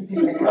baby.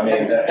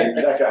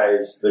 That guy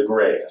is the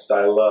greatest.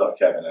 I love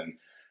Kevin, and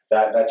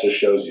that just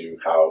shows you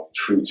how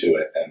true to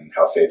it and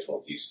how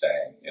faithful he's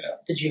staying.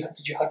 Did you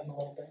hug him a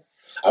little bit?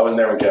 I wasn't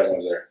there when Kevin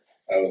was there.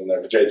 I wasn't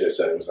there, but JJ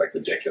said it was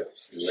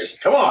ridiculous. He was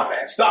like, "Come on,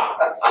 man, stop!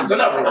 It's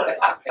enough already."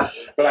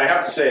 But I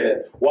have to say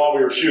that while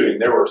we were shooting,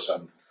 there were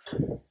some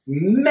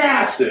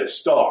massive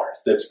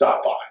stars that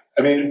stopped by.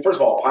 First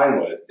of all,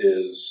 Pinewood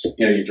is,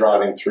 you're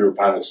driving through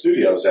Pinewood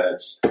Studios and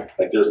it's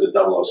like there's the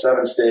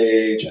 007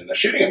 stage and they're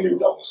shooting a new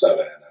 007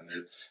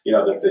 and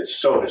it's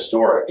so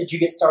historic. Did you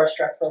get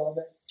starstruck for a little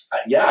bit?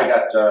 Yeah, I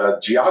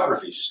got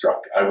geography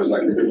struck. I was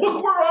like,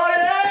 look where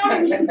I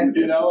am! And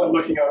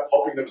looking up,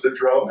 hoping there was a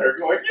drone there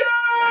going,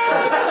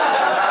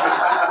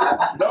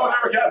 yeah! No one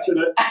ever captured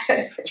it.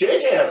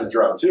 JJ has a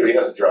drone too. He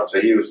has a drone. So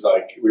he was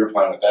like, we were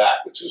playing with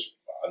that, which was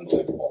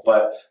unbelievable.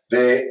 But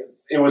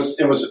it was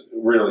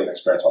really an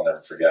experience I'll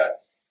never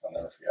forget.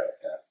 Yeah. It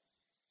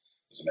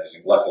was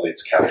amazing. Luckily,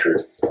 it's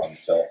captured on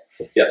film.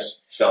 Yes,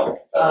 film.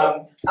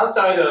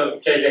 Outside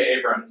of J.J.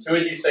 Abrams, who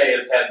would you say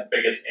has had the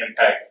biggest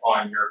impact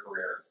on your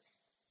career?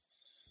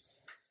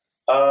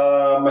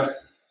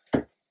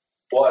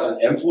 Well, as an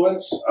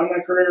influence on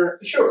my career,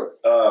 Sure.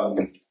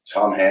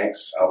 Tom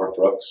Hanks, Albert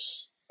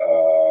Brooks.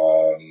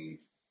 Who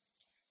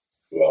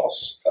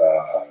else?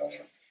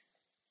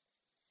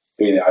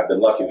 I've been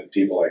lucky that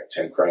people like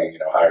Tim Crane,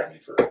 hired me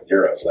for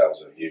Heroes. That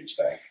was a huge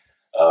thing.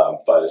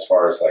 But as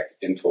far as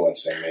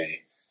influencing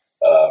me,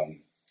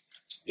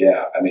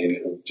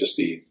 it would just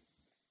be,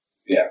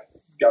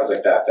 guys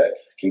like that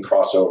can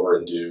cross over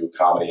and do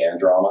comedy and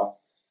drama.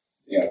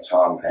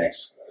 Tom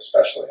Hanks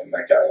especially, and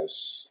that guy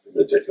is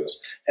ridiculous.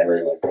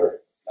 Henry Winkler.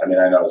 I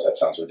know that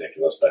sounds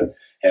ridiculous, but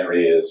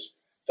Henry is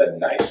the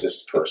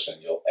nicest person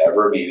you'll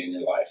ever meet in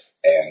your life.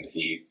 And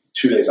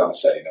 2 days on the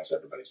set, he knows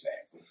everybody's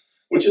name,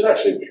 which is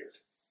actually weird.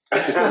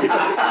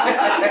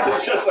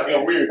 It's just like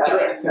a weird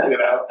trick,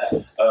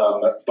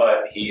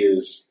 but he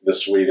is the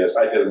sweetest.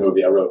 I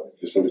wrote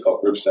this movie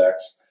called Group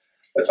Sex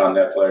that's on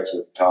Netflix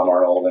with Tom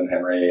Arnold and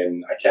Henry,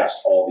 and I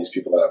cast all these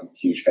people that I'm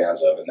huge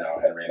fans of, and now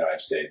Henry and I have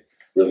stayed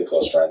really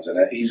close friends, and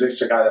he's a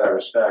guy that I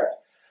respect.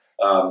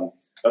 But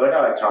a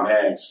guy like Tom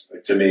Hanks,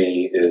 to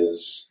me,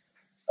 is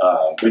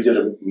we did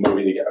a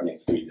movie together.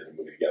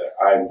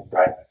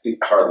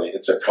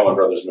 It's a Coen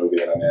Brothers movie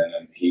that I'm in,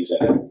 and he's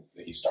in it.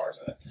 He stars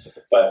in it.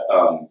 But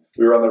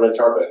we were on the red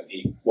carpet, and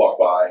he walked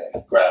by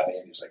and grabbed me,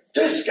 and he was like,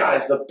 "This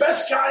guy's the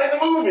best guy in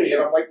the movie."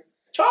 And I'm like,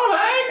 "Tom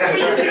Hanks? Are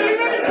you kidding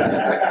me?"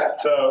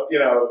 So,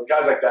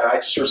 guys like that, I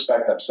just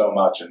respect them so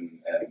much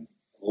and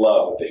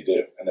love what they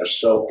do. And they're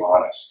so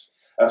honest.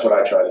 That's what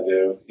I try to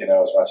do,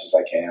 as much as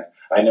I can.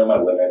 I know my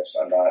limits.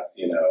 I'm not,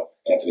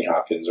 Anthony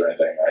Hopkins or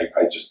anything.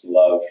 I just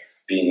love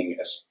being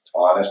as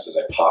honest as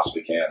I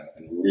possibly can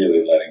and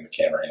really letting the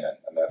camera in.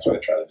 And that's what I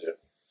try to do.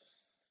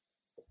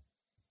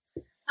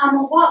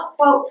 What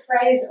quote,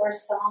 phrase, or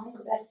song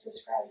best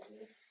describes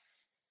you?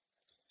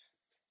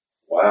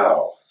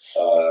 Wow.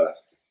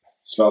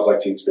 Smells Like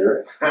Teen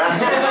Spirit. Good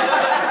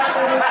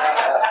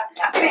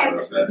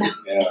answer.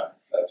 Yeah,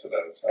 that's what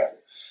I would say.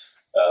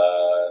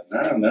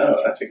 I don't know.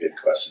 That's a good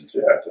question,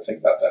 too. I have to think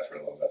about that for a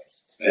little bit.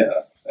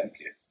 Yeah, thank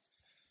you.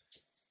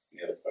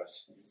 Any other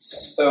questions?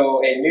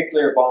 So a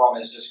nuclear bomb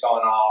has just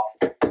gone off.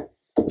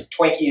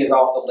 Twinkie is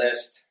off the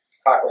list.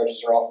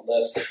 Cockroaches are off the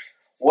list.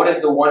 What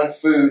is the one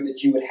food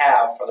that you would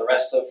have for the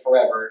rest of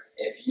forever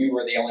if you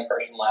were the only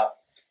person left?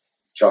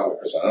 chocolate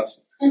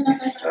croissants. I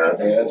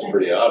mean, that's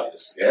pretty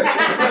obvious.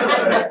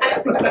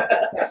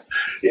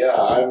 Yeah,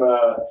 I'm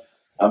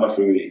a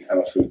foodie. I'm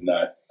a food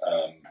nut.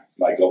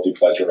 My guilty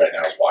pleasure right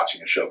now is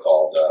watching a show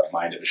called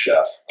Mind of a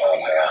Chef. Oh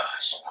my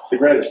gosh. It's the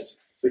greatest.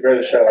 It's the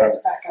greatest show ever.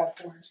 That's back out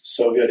porn.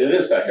 So good. It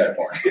is fat guy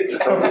porn. It's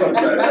totally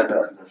fat guy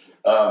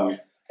porn.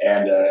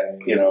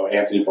 You know,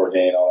 Anthony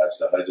Bourdain, all that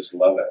stuff. I just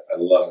love it. I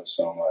love it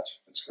so much.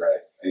 It's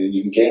great. And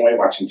you can gain weight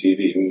watching TV.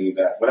 You can do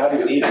that without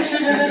even eating.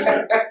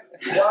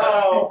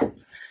 Wow.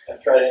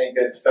 Have tried any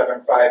good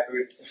Southern fried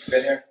food since you've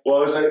been here?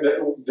 Well,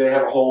 they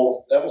have a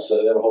whole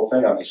episode. They have a whole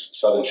thing on this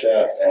Southern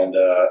chef, and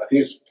I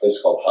think it's a place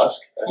called Husk.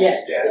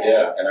 Yes.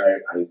 Yeah. And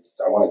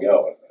I want to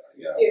go.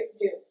 You know.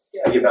 Do.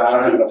 I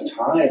don't have enough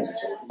time.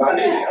 But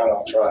maybe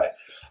I'll try.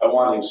 I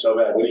want to so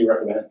bad. What do you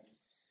recommend?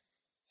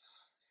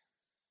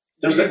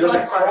 There's a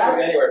crab.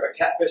 Anywhere, but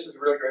catfish is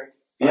really great.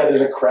 Yeah,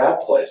 there's a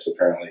crab place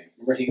apparently.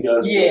 Remember he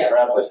goes to the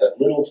crab place,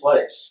 that little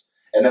place,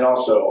 and then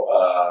also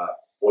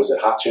was it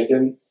Hot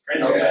Chicken?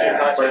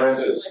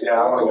 Prince's.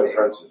 Yeah, I want to go to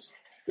Prince's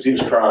because he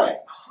was crying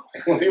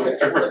when he went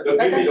to Prince's.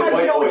 That's how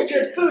you know it's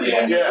good food.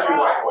 Yeah,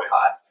 White boy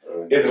hot.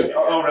 It's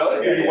really?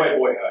 Maybe white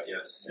boy hut,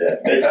 yes. Yeah.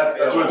 That's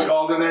what it's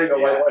called in there. You go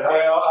white boy hot.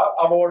 Well,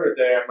 I've ordered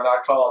them, and I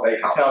called. They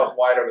could tell I was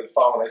white over the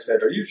phone. And they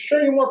said, "Are you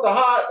sure you want the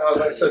hot?" And I was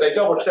like, "So they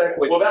double check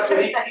with." Well, that's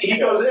what he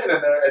goes in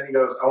and he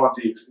goes, "I want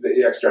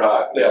the extra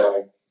hot." And Yes.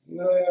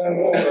 they're like,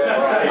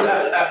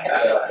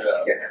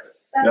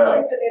 That's No. the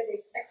place where they have the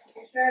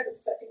executioner that's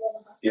put people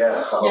in the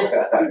hospital. Yes.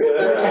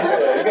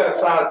 Yeah, you got to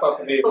sign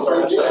something to get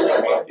certain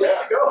stuff.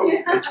 Yeah, go.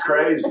 It's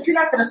crazy. If you're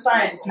not going to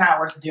sign it, it's not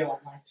worth doing.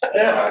 Like,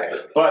 Yeah,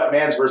 but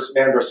man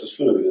versus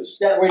food is.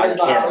 that where I does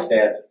the can't hot-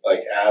 stand it.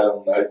 Like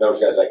Adam, those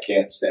guys, I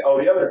can't stand. Oh,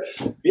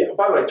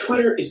 by the way,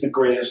 Twitter is the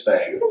greatest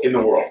thing in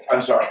the world.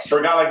 I'm sorry, for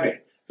a guy like me,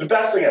 the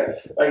best thing ever.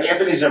 Like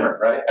Anthony Zimmern,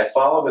 right? I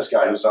follow this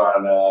guy who's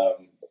on.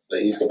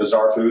 He's got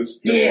Bizarre Foods.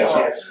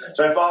 Yeah.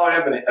 So I follow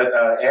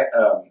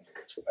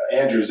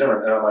Andrew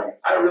Zimmern, and I'm like,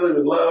 I really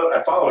would love.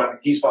 I follow him.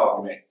 He's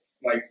following me.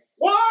 I'm like,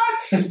 what?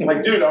 I'm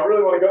like, dude, I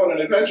really want to go on an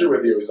adventure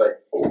with you. He's like,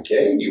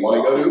 okay, do you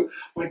want to go to?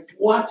 I'm like,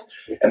 what?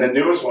 And the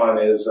newest one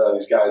is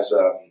these guys,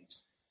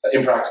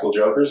 Impractical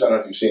Jokers. I don't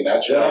know if you've seen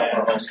that show.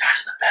 Those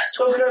guys are the best.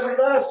 Those guys are the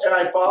best. And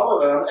I follow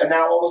them, and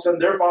now all of a sudden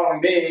they're following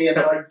me, and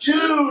they're like,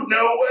 dude,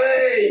 no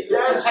way.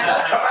 Yes, come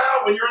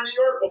out when you're in New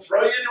York. We'll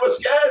throw you into a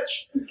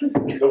sketch.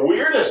 The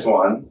weirdest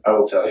one, I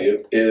will tell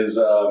you, is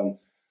the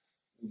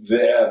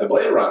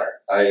Blade Runner.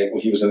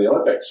 He was in the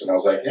Olympics, and I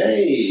was like,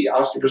 hey,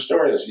 Oscar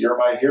Pistorius, you're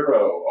my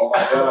hero. Oh,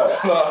 my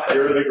God.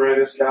 You're the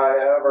greatest guy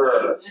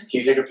ever. Can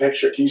you take a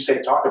picture? Can you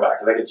say talk about it?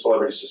 Because I get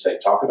celebrities to say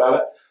talk about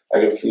it. I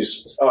go,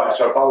 so I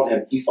followed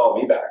him. He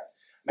followed me back.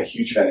 I'm a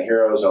huge fan of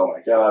heroes. Oh, my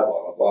God,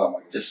 blah, blah, blah. I'm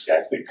like, this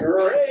guy's the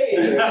great.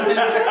 And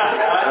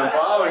I'm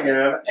following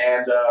him,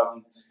 and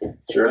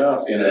sure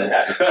enough, you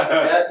know.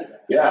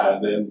 Yeah,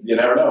 and then you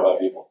never know about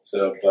people.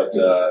 So, but,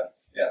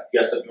 yeah. You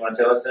got something you want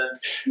to tell us then?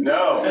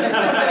 No.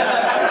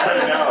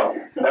 No.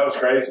 That was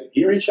crazy.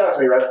 He reached out to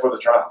me right before the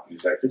trial.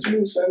 He's like, could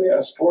you send me a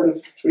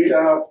supportive tweet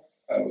out?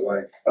 I was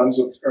like,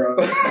 unsubscribe.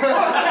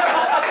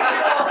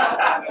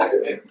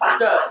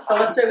 So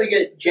let's say we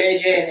get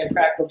JJ and the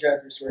Impractical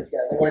Jokers to work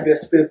together. They want to do a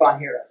spoof on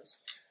heroes.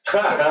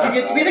 You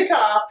get to be the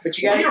cop, but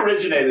you got We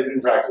originated in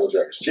Practical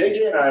Jokers.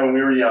 JJ and I, when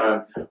we were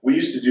young, we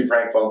used to do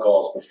prank phone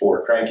calls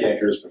before Crank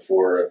Yankers,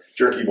 before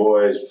Jerky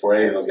Boys, before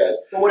any of those guys.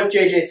 But what if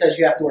JJ says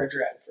you have to wear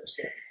drag for a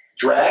scene?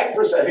 Drag?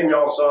 First, I think we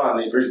all saw in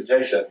the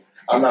presentation,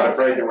 I'm not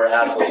afraid to wear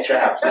assless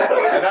chaps.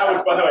 And that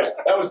was, by the way,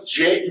 that was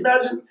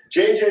imagine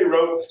JJ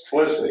wrote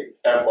Felicity,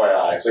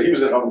 FYI. So he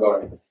was at home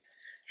going,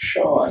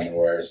 Sean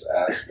wears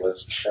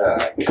assless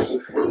chaps.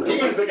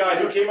 He's the guy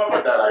who came up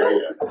with that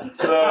idea.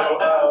 So,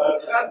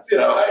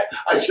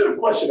 I should have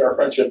questioned our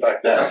friendship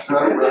back then.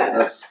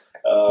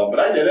 But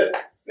I did it.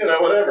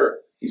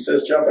 Whatever. He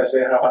says jump, I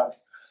say how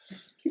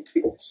high.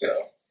 So.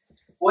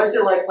 What's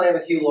it like playing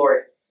with Hugh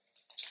Laurie?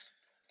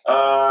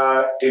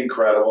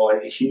 Incredible.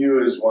 Hugh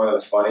is one of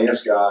the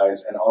funniest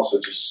guys and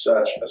also just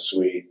such a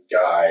sweet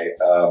guy.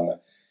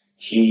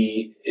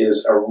 He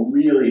is a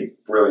really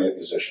brilliant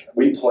musician.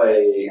 We've been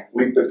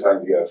playing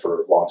together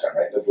for a long time,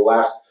 right? The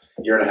last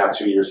year and a half,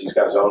 2 years, he's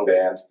got his own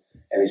band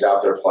and he's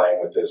out there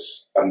playing with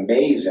this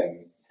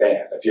amazing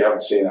band. If you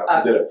haven't seen it,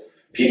 he did a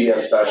PBS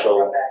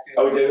special.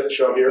 Oh, he did a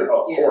show here?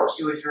 Oh, of course.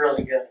 It was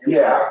really good.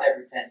 Yeah.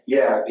 Everything.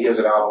 Yeah, he has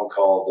an album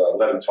called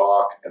Let Him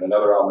Talk, and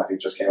another album I think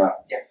just came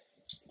out. Yeah.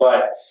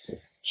 But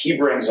he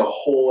brings a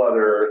whole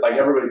other, like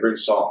everybody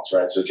brings songs,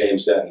 right? So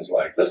James Denton is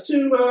like, let's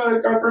do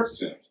Garth Brooks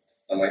tunes.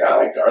 I'm like, I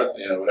like Garth,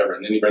 whatever.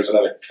 And then he brings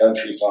another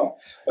country song.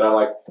 And I'm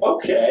like,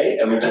 okay.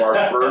 And we do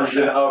our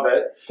version of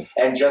it.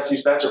 And Jesse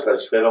Spencer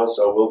plays fiddle,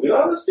 so we'll do,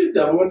 let's do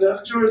Devil Went Down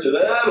to Georgia.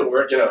 That'll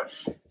work,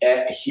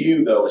 And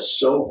Hugh, though, is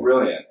so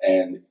brilliant.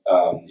 And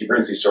he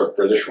brings these sort of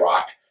British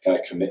rock kind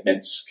of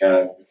commitments kind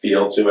of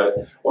feel to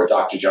it. Or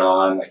Dr.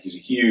 John, like he's a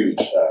huge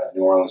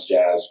New Orleans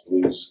jazz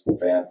blues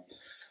fan.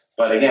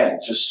 But again,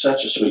 just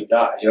such a sweet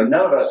guy. None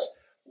of us,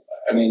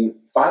 $5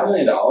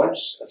 million,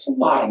 that's a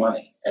lot of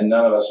money. And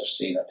none of us have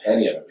seen a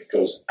penny of it. It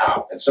goes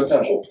out. And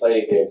sometimes we'll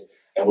play a gig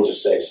and we'll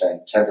just say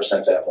send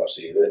 10% to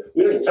epilepsy.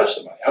 We don't even touch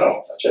the money. I don't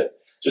want to touch it.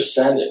 Just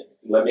send it.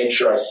 Make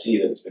sure I see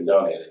that it's been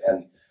donated.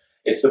 And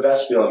it's the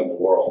best feeling in the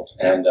world.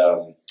 And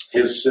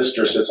his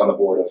sister sits on the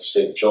board of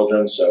Save the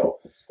Children, so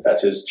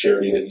that's his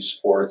charity that he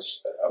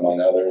supports,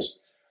 among others.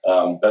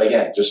 But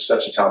again, just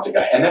such a talented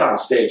guy. And then on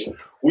stage,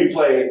 we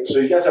play. So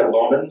you guys have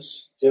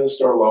Lohmann's? Do you have the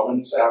store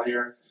Lohmann's out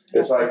here?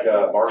 It's like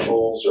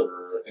Marshall's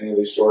or any of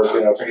these stores.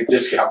 You know, it's like a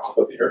discount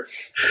clothier.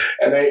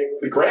 And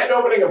the grand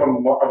opening of a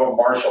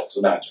Marshall's,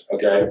 imagine,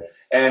 okay?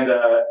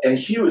 And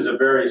Hugh is a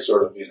very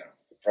sort of,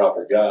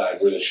 proper guy,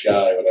 British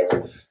guy,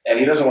 whatever. And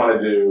he doesn't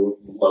want to do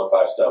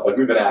low-class stuff. Like,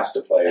 we've been asked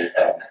to play,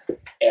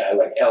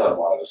 like Ellen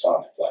wanted a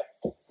song to play.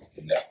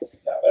 No,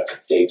 that's a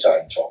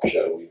daytime talk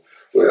show.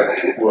 We're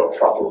a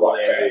proper rock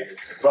band.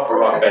 Proper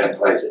rock band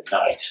plays at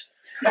night.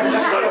 When the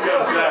sun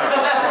goes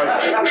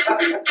down.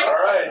 All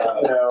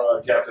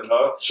right, Captain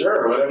Hook,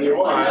 sure, whatever you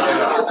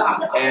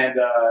want. And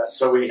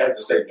so we had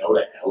to say no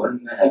to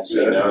Ellen. Had to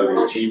say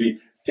no to these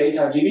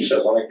daytime TV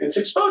shows. I'm like, it's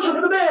exposure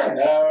for the band.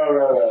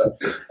 No.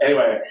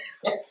 Anyway,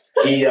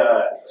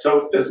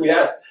 so as we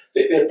asked,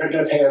 they're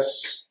going to pay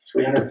us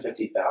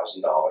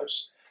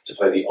 $350,000 to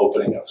play the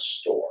opening of a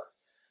store.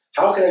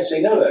 How can I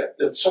say no to that?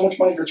 That's so much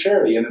money for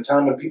charity in a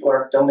time when people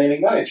are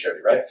donating money to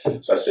charity, right?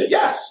 So I say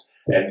yes.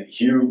 And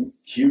Hugh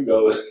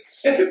goes,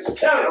 it's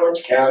down in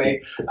Orange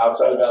County,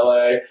 outside of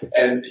LA,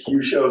 and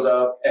Hugh shows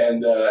up,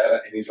 and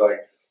he's like,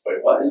 wait,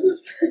 what is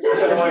this? And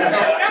I'm like,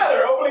 yeah,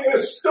 they're opening a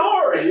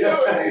store, and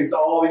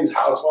all these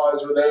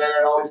housewives were there,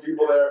 and all these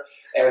people there,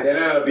 and it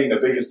ended up being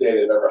the biggest day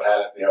they've ever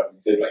had.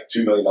 Did like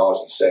 $2 million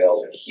in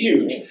sales, and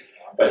huge.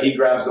 But he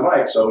grabs the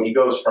mic, so he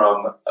goes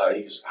from,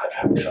 I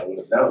wish I would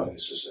have known.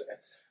 This is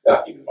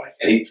I'll give you the mic.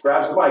 And he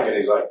grabs the mic and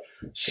he's like,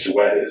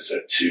 sweaters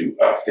are 50%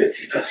 off.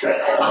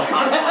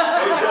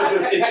 And he does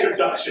this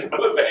introduction for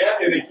the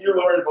band in a Hugh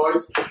Laurie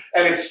voice.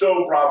 And it's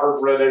so proper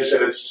British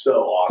and it's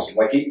so awesome.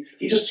 Like he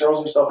just throws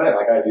himself in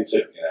like I do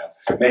too,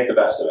 Make the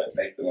best of it.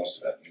 Make the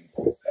most of it.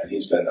 And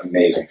he's been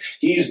amazing.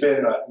 He's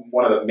been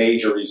one of the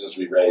major reasons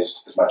we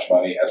raised as much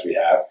money as we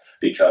have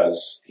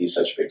because he's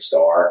such a big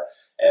star.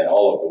 And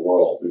all over the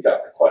world, we've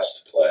got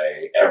requests to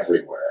play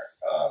everywhere.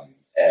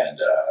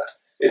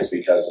 It's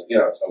because,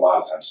 it's a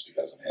lot of times it's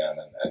because of him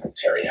and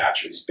Terry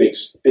Hatcher, these big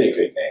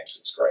names.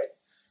 It's great.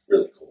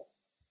 Really cool.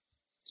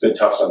 It's been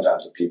tough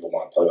sometimes if people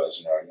want to play with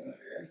us and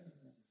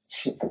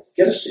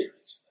get a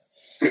series.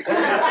 It's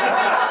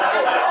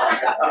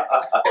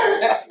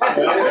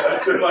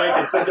been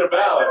like, it's such a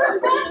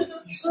balance.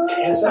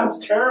 It sounds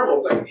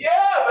terrible. It's like,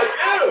 yeah, but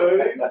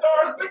dude, he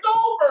stars the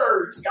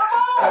Goldbergs. Come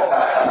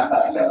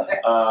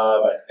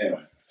on. But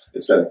anyway.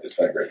 It's been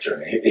a great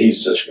journey.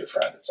 He's such a good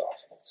friend. It's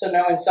awesome. So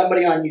now when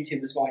somebody on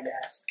YouTube is going to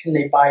ask, can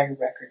they buy your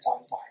records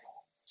on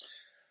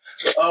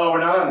vinyl? Oh, we're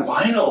not on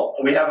vinyl.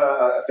 We have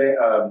a thing,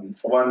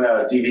 one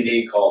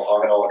DVD called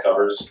Hogging All the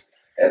Covers,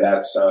 and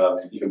that's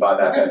you can buy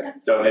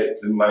that.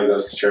 Donate. The money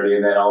goes to charity,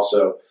 and then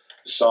also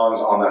the songs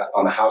on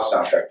the House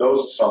soundtrack.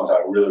 Those songs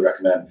I really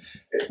recommend.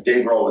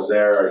 Dave Grohl was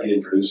there. He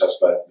didn't produce us,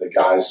 but the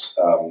guys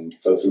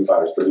for the Foo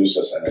Fighters produced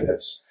us,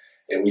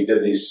 and we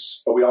did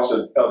these. But we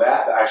also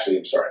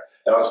I'm sorry.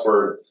 That was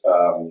for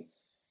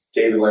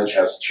David Lynch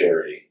Has a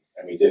Charity,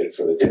 and we did it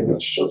for the David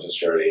Lynch Children's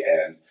Charity,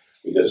 and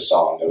we did a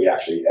song that we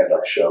actually end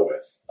our show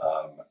with.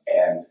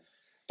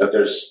 But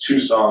there's 2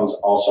 songs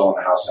also on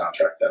the House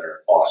soundtrack that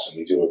are awesome.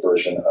 We do a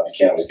version of You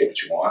Can't Always Get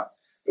What You Want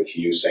with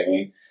Hugh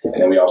singing,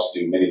 and then we also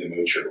do Minnie the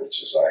Moocher,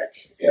 which is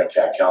like,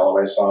 Cab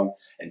Calloway's song,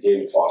 and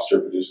David Foster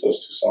produced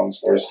those 2 songs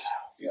for us.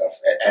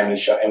 And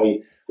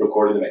we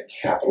recorded them at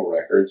Capitol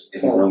Records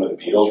in the room where the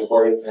Beatles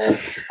recorded.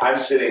 I'm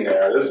sitting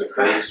there. This is a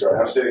crazy story.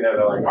 I'm sitting there.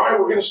 They're like, all right,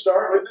 we're going to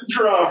start with the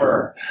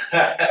drummer.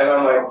 And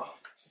I'm like,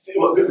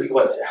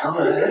 what's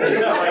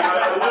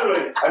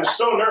I'm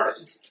so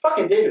nervous. It's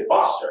fucking David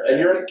Foster. And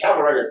you're at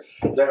Capitol Records.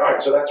 He's like, all right,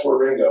 so that's where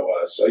Ringo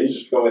was. So you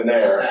just go in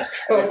there. And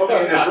they put me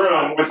in this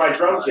room with my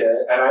drum kit.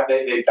 And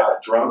they got a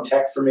drum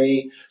tech for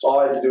me. So all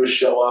I had to do was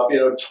show up.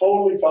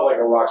 Totally felt like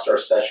a rock star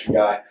session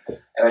guy.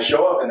 And I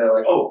show up and they're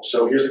like, oh,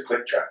 so here's a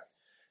click track.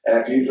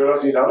 And for those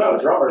of you who don't know,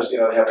 drummers, they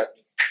have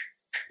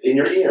in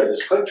your ear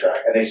this click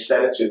track, and they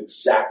set it to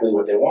exactly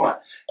what they want.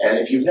 And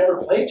if you've never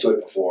played to it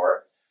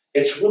before,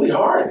 it's really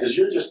hard because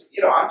you're just,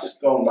 I'm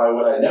just going by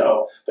what I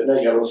know, but no,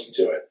 you got to listen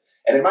to it.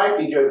 And it might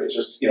be good if it's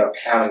just,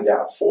 counting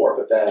down 4,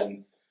 but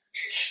then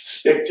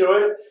stick to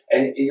it,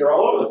 and you're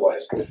all over the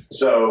place.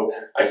 So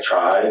I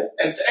tried,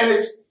 and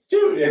it's.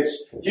 Dude,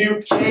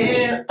 you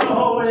can't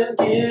always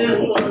get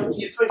what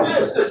it's like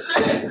this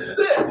is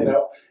it,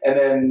 And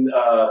then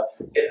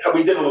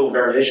we did a little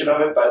variation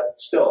of it, but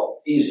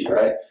still easy,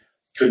 right?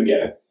 Couldn't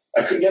get it.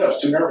 I was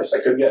too nervous.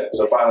 I couldn't get it.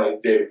 So finally,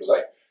 David was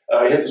like,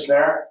 hit the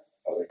snare.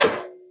 I was like,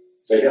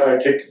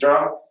 kick the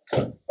drum.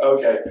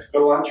 Okay, go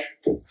to lunch.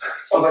 I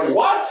was like,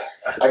 what?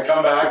 I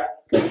come back.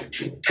 The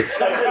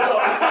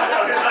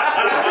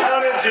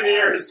sound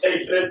engineer is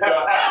taking it.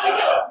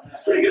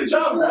 Pretty good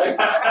job, man.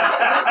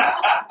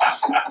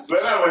 So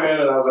then I went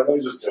in and I was like, let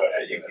me just do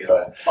it.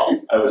 But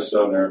I was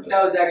so nervous.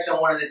 That was actually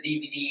on one of the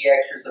DVD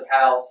extras of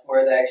House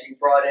where they actually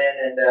brought in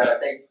and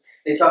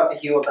they talked to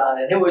Hugh about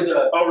it. It was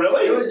Oh,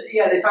 really?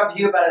 they talked to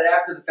Hugh about it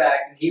after the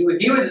fact, and he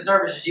was as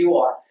nervous as you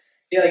are.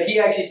 He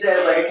actually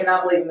said, like, I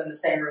cannot believe I'm in the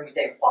same room with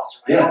David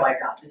Foster. Like, Yeah. oh my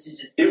God, this is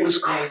just It was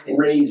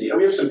crazy. And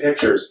we have some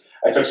pictures.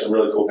 I took some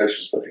really cool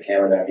pictures, put the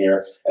camera down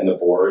here, and the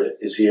board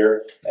is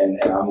here,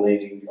 and I'm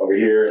leaning over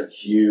here, and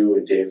Hugh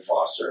and David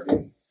Foster. I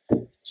mean,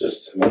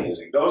 just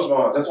amazing. Those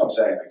moments, that's what I'm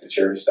saying, like the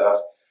charity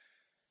stuff.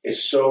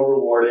 It's so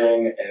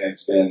rewarding, and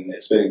it's been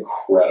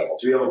incredible.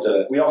 To be able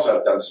to, we also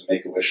have done some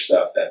Make-A-Wish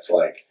stuff that's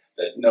like,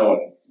 that no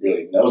one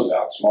really knows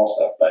about, small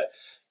stuff, but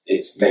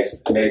it's made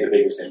the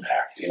biggest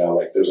impact.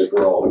 Like there was a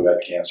girl who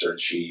had cancer,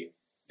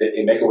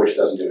 and Make-A-Wish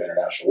doesn't do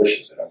international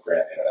wishes. They don't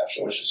grant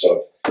international wishes.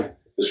 So if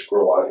this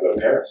girl wanted to go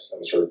to Paris, that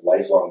was her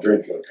lifelong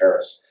dream, to go to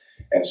Paris.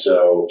 And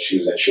so she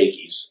was at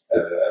Shakey's,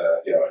 at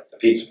the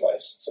pizza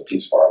place, so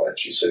pizza parlor, and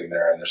she's sitting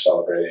there, and they're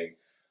celebrating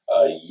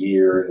a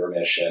year in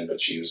remission,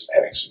 but she was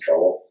having some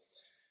trouble.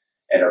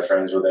 And her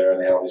friends were there, and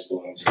they had all these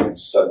balloons, and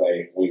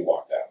suddenly we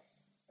walked out.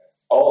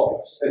 All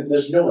of us. And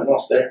there's no one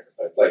else there,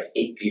 but like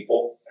 8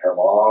 people, her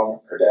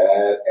mom, her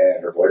dad,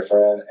 and her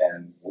boyfriend,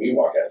 and we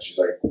walk out. She's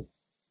like,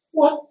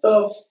 what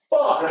the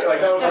fuck?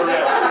 Like, that was her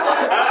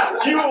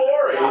reaction. Hugh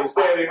Laurie is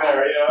standing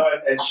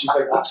there, and she's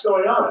like, what's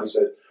going on? And I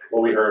said,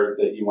 well, we heard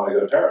that you want to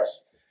go to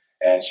Paris.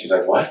 And she's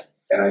like, what?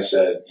 And I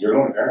said, you're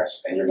going to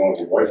Paris, and you're going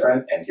with your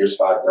boyfriend, and here's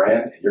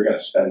 $5,000, and you're going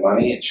to spend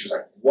money. And she was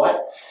like,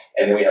 what?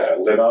 And then we had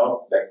a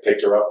limo that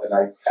picked her up the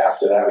night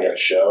after that. We had a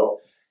show.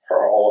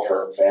 All of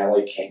her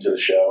family came to the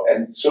show.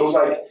 And so it was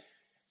like,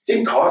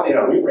 didn't cost,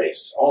 we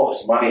raised all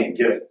this money and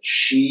given.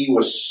 She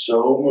was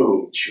so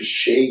moved. She was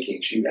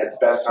shaking. She had the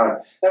best time.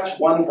 That's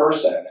one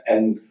person.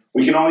 And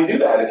we can only do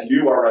that if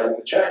you are writing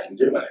the check and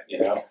doing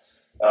it,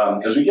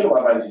 because we give a lot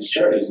of money to these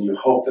charities, and you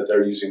hope that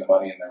they're using the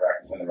money in the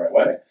right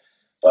way.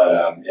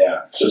 But,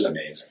 it's just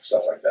amazing,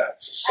 stuff like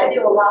that. So I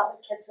do a lot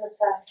with kids with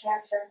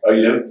cancer. Oh,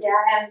 you do? Yeah,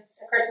 and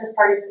a Christmas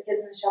party for the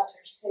kids in the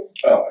shelters, too.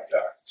 Oh, my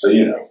God. So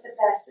It's the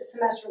best. It's the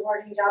most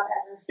rewarding job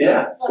ever.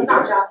 Yeah. Well, it's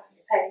not a job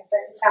you pay, but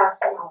it's how I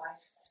spend my life.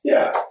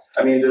 Yeah.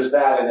 I mean, there's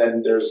that, and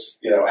then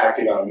there's,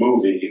 acting on a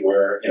movie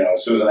where,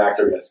 as soon as an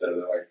actor gets there,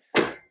 they're like,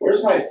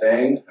 where's my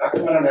thing? How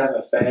come I don't have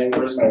a thing?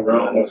 Where's my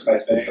room? What's my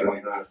thing? I'm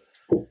like,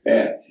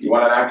 man, you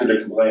want an actor to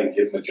complain,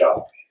 give him a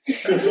job.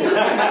 That's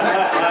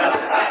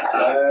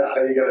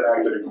how you get an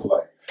actor to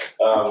complain.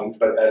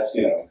 But that's,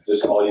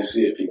 just all you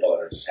see of people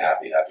that are just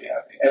happy.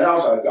 And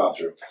also I've gone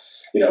through,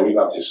 we've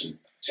gone through some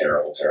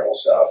terrible, terrible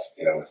stuff,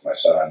 with my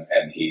son,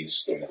 and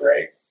he's doing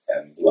great.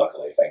 And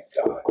luckily, thank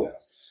God,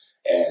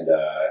 And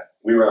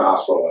we were in the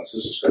hospital once.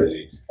 This was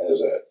crazy. And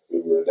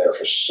we were there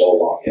for so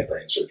long. He had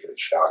brain surgery in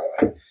Chicago.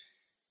 And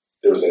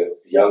there was a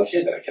young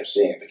kid that I kept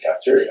seeing at the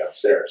cafeteria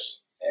downstairs.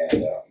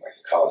 And like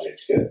a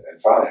college-age kid. And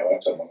finally I went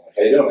up to him. I'm like,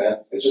 how you doing,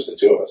 man? It's just the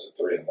two of us at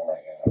 3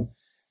 a.m.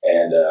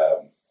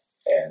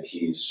 And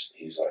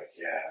he's like,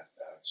 yeah,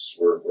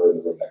 we're in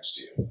the room next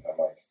to you. And I'm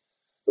like,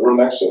 the room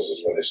next to us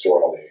is where they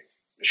store all the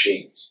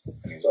machines.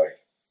 And he's like,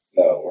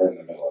 no, we're in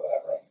the middle of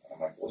that room. And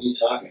I'm like, what are you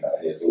talking about?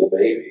 He has a little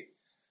baby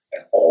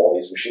and all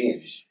these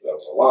machines. That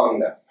was a lung,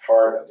 that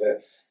heart,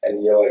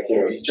 and you're like,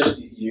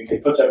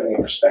 it puts everything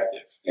in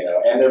perspective,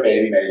 and their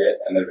baby made it,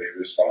 and their baby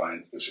was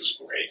fine, which was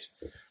great.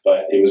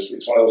 But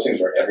it's one of those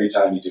things where every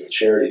time you do a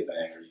charity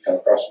thing or you come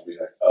across it, you'll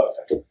be like, oh,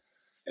 okay.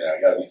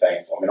 You got to be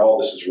thankful. I mean, all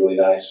this is really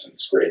nice, and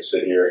it's great to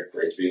sit here and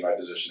great to be in my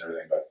position and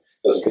everything, but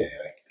it doesn't mean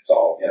anything. It's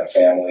all,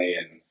 family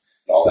and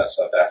all that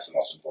stuff. That's the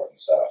most important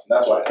stuff. And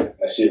that's why when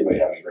I see everybody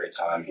having a great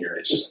time here,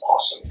 it's just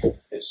awesome.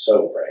 It's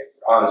so great.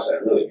 Honestly, I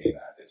really mean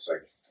that. It's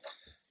like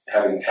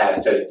having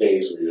had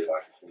days where you're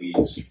like,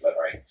 please let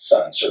my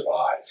son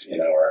survive,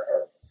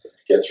 or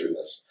get through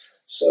this.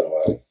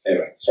 So,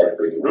 anyway, sorry to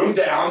bring the room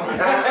down.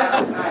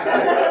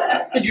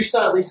 Did your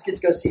son at least get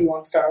to go see you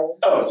on Star Wars?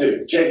 Oh,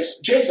 dude,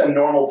 Jake's a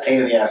normal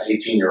pain-in-the-ass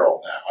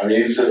 18-year-old now. I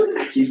mean,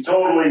 he's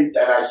totally, and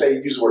I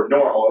use the word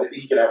normal,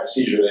 he can have a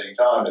seizure at any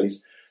time, but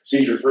he's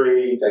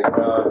seizure-free, thank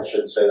God. I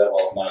shouldn't say that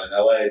while I'm not in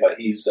LA, but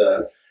he's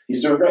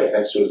doing great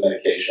thanks to his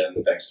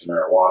medication, thanks to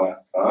marijuana.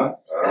 Huh?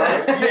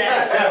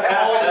 Yes,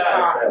 all the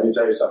time. Let me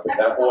tell you something,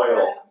 that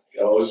oil,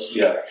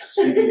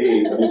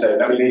 CBD, let me tell you,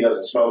 I mean, he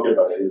doesn't smoke it,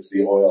 but it's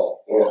the oil.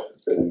 Oh,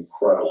 it's been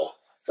incredible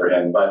for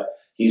him, but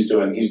he's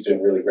doing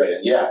really great.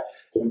 And yeah,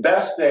 the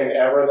best thing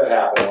ever that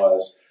happened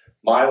was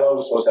Milo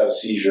was supposed to have a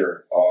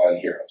seizure on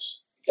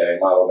Heroes. Okay,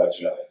 Milo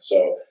Ventimiglia.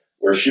 So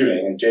we're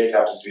shooting, and Jake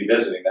happens to be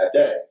visiting that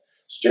day.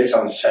 So Jake's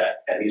on the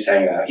set, and he's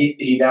hanging out.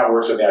 He now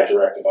works with me. I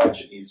direct a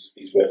bunch, and he's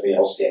with me.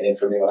 He'll stand in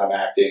for me when I'm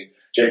acting.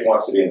 Jake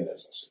wants to be in the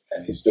business,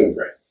 and he's doing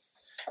great.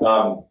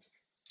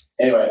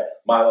 Anyway,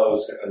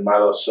 Milo's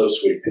so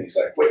sweet, and he's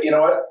like, wait, you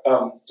know what?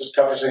 Just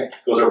cut for a second.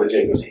 Goes over to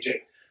Jake, goes, hey,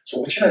 Jake, so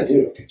what should I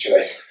do? Should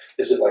I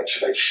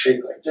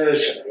shake like this?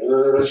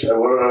 Should I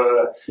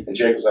and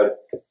Jake was like,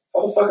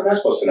 how the fuck am I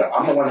supposed to know?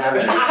 I'm the one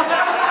having the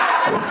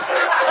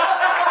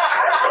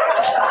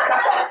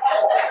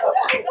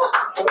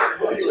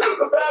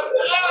best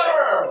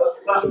ever!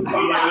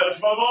 Yeah,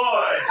 that's my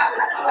boy.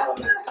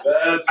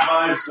 That's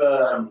my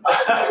son.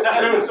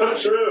 And it was so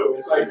true.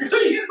 It's like,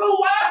 he's the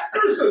last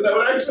person that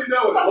would actually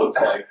know what it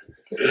looks like.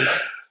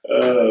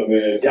 Oh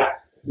man, yeah.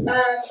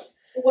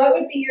 What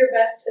would be your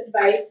best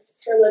advice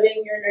for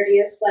living your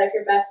nerdiest life,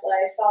 your best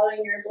life,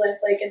 following your bliss?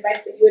 Like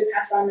advice that you would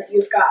pass on that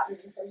you've gotten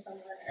from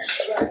someone?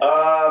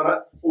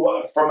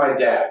 Well, from my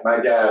dad. My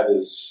dad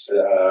has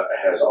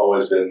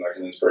always been like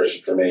an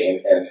inspiration for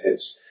me, and it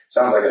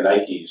sounds like a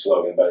Nike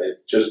slogan,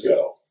 but just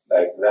go.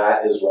 Like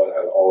that is what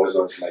I've always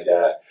learned from my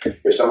dad.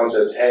 If someone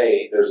says,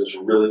 "Hey, there's this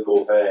really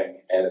cool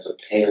thing, and it's a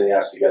pain in the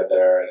ass to get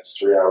there, and it's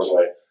 3 hours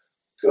away,"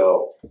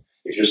 go.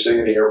 If you're sitting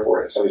at the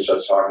airport and somebody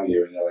starts talking to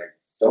you, and you're like,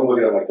 don't look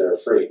at them like they're a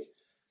freak.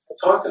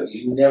 Talk to them.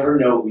 You never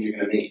know who you're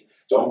going to meet.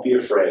 Don't be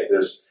afraid.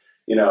 There's,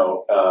 I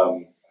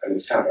mean,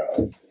 it's kind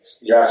of,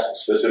 you're asking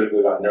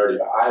specifically about nerdy,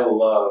 but I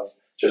love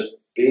just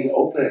being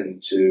open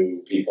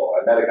to people.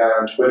 I met a guy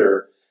on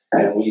Twitter,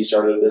 and we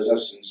started a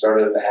business and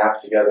started an app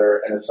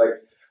together, and it's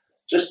like,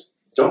 just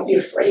don't be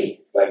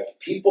afraid. Like,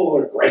 people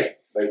are great.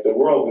 Like, the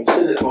world, we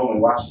sit at home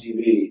and watch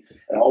TV,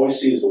 and all we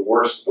see is the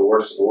worst, the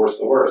worst, the worst,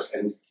 the worst.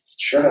 And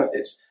sure enough,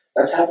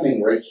 that's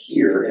happening right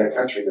here in a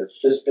country that's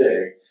this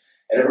big,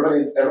 and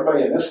everybody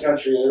in this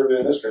country and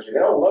everybody in this country, they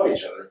all love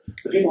each other.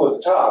 The people at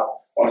the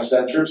top want to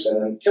send troops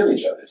in and kill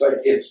each other. It's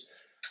like, it's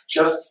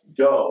just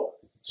go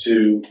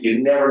to,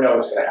 you never know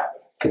what's going to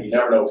happen. You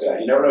never know what's going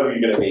to happen. You never know who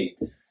you're going to meet.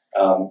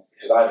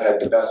 Because I've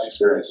had the best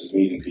experiences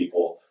meeting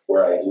people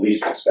where I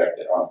least expect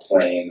it, on a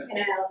plane,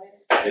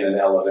 in an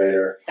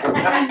elevator,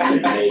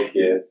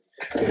 naked.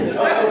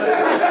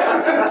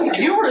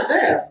 You were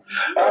there.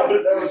 That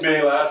was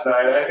me last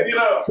night. Is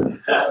that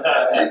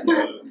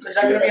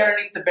going to be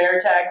underneath the bear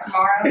tag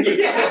tomorrow?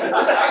 Yeah,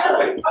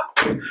 exactly.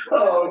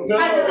 Oh no!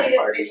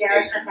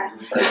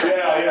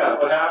 Yeah.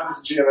 What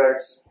happens to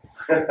GMX?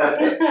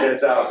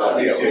 It's out on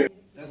YouTube.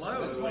 That's one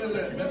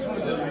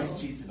of the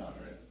nice cheats about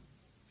it.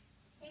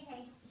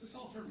 Hey. Is this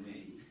all for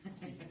me?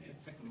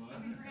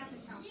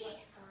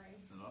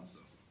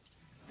 Awesome.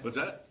 What's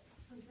that?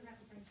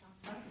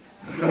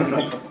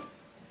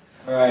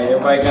 All right,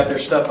 everybody got their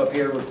stuff up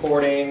here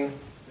recording,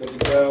 good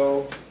to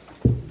go.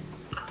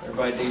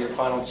 Everybody do your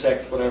final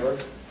checks, whatever.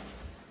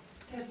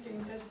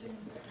 Testing.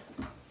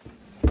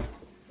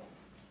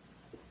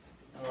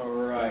 All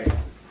right.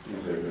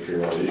 I'll take a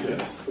picture of all you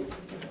guys.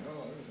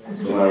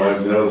 So my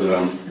wife knows that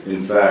I'm,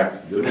 in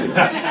fact, doing it.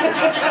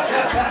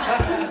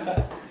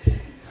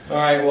 All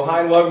right, well,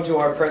 hi and welcome to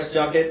our press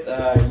junket.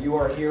 You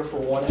are here for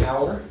 1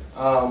 hour.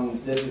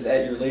 This is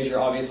at your leisure,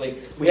 obviously.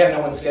 We have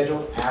no one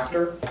scheduled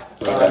after.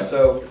 Okay.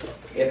 So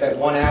if at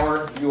 1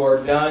 hour you are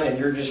done and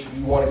you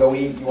want to go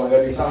eat, you want to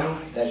go do something,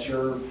 that's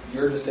your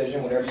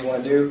decision, whatever you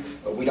want to do.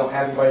 But we don't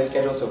have anybody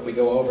scheduled, so if we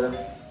go over,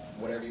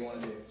 whatever you want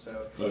to do.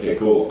 So. Okay,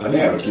 cool. I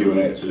think I have a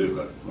Q&A too,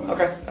 but.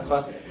 Okay, that's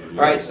fine. All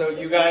right, so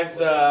you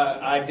guys,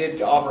 I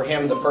did offer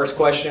him the first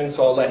question,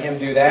 so I'll let him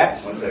do that.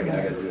 1 second,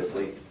 I got to do a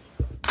sleep.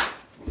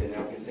 Okay,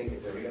 now we can sync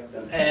it. There we go.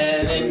 Done.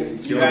 And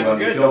then you guys are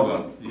good.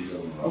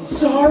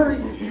 Sorry.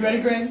 You ready,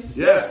 Greg?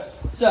 Yes.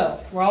 So,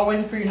 we're all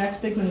waiting for your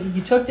next big move.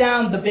 You took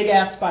down the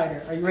big-ass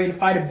spider. Are you ready to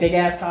fight a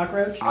big-ass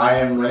cockroach? I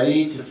am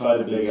ready to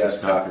fight a big-ass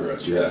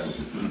cockroach,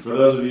 yes. For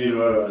those of you who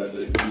know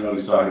what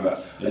he's talking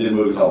about, I did a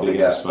movie called Big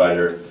Ass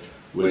Spider,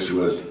 which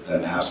was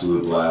an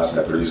absolute blast.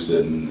 I produced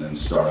it and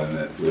starred in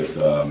it with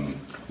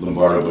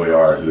Lombardo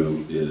Boyar,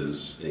 who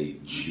is a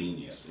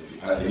genius.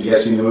 Have you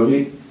guys seen the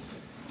movie?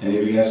 Any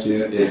of you guys seen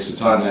it? It's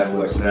on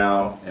Netflix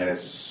now, and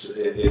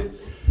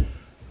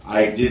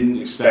I didn't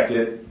expect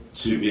it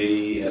to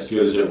be as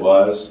good as it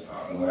was.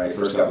 When I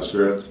first got the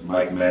script,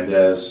 Mike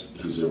Mendez,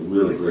 who's a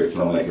really great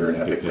filmmaker in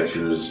Epic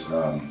Pictures,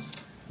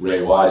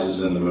 Ray Wise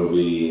is in the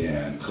movie,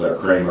 and Claire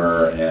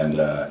Kramer, and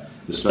the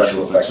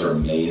special effects are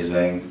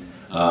amazing.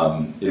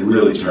 It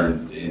really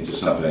turned into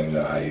something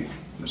that I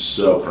am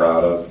so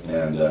proud of,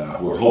 and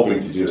we're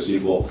hoping to do a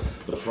sequel.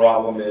 The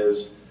problem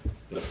is,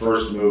 the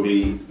first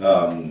movie,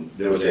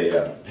 there was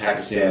a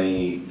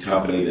Pakistani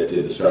company that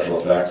did the special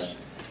effects,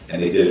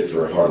 and they did it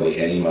for hardly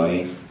any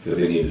money because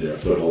they needed their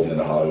foothold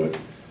into Hollywood.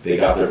 They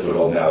got their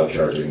foothold, now they're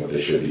charging what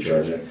they should be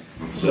charging.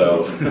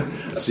 So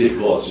a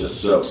sequel is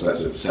just so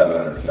expensive,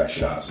 700 effect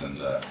shots. And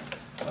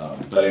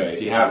but anyway,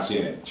 if you haven't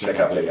seen it, check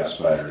out Big Ass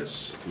Spider.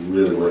 It's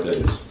really worth it.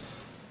 It's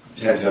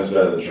 10 times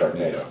better than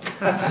Sharknado.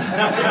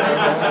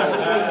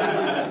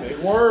 Big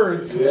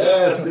words.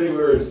 Yes, big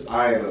words.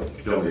 I am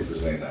guilty for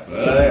saying that.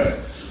 But anyway,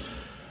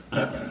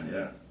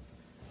 yeah.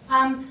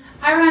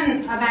 I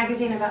run a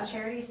magazine about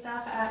charity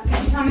stuff.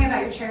 Could you tell me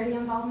about your charity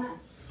involvement?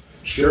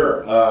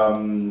 Sure.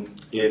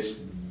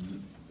 It's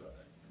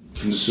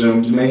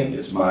consumed me.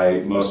 It's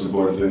my most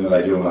important thing that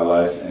I do in my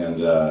life,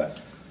 and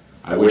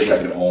I wish I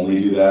could only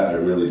do that. I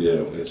really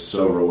do. It's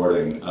so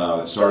rewarding.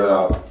 It started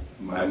out,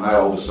 my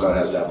oldest son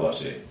has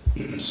epilepsy.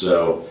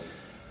 So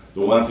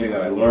the one thing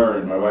that I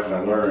learned, my wife and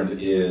I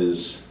learned,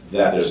 is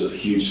that there's a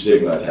huge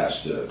stigma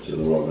attached to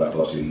the world of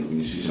epilepsy. When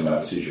you see someone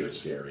have a seizure, it's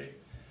scary.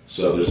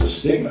 So there's a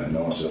stigma, and no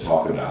one wants to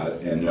talk about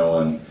it, and no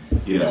one,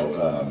 you don't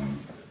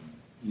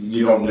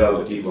know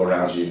that people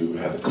around you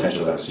have the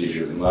potential to have a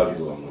seizure, and a lot of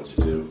people don't know what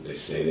to do. They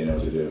say they know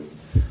what to do.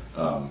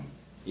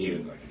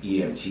 Even like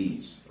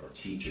EMTs or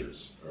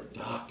teachers or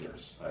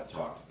doctors, I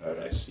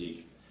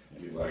speak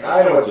And people are like,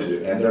 I know what to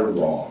do, and they're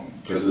wrong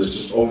because there's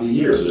just over the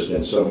years there's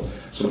been so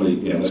many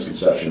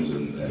misconceptions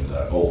and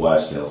old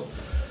wives' tales.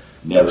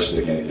 Never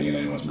stick anything in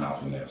anyone's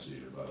mouth when they have a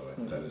seizure. By the way,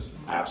 that is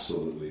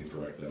absolutely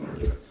incorrect. Don't ever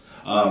do it.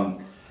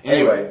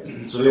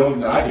 Anyway, so the only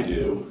thing that I could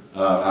do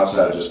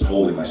outside of just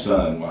holding my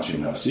son and watching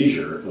him have a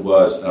seizure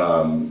was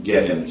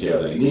get him the care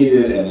that he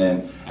needed, and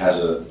then as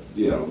a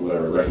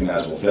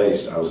recognizable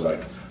face, I was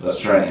like, let's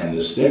try and end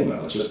this stigma.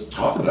 Let's just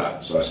talk about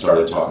it. So I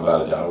started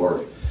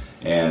talkabout.org,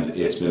 and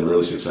it's been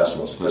really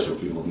successful. It's a place where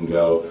people can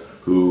go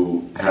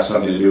who have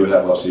something to do with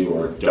epilepsy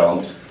or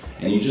don't,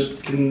 and you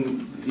just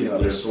can,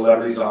 there's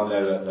celebrities on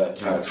there that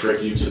kind of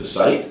trick you to the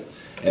site,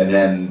 and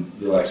then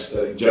like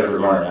Jennifer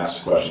Garner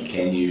asked the question,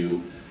 can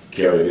you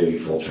carry a baby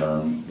full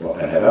term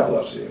and have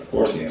epilepsy? Of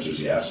course the answer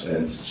is yes,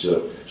 and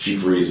so she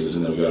freezes,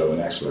 and then we go to an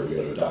expert, we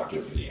go to a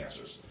doctor for the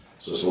answers.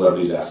 So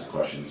celebrities ask the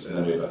questions, and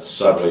then we have a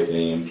subway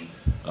theme.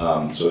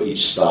 So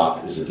each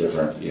stop is a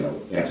different,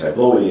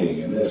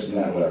 anti-bullying and this and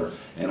that, whatever.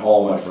 And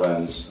all my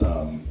friends,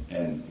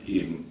 and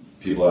even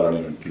people I don't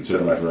even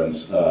consider my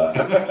friends,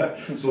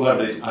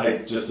 celebrities, I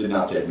just did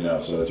not take no.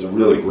 So it's a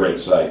really great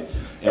site.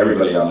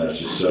 Everybody on there is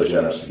just so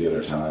generous to give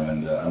their time,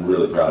 and I'm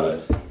really proud of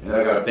it. And then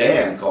I got a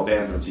band called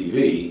Band from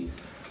TV,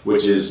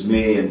 which is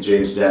me and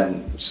James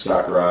Denton,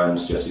 Scott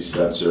Grimes, Jesse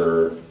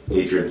Spencer,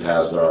 Adrian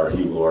Pasdar,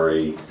 Hugh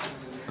Laurie,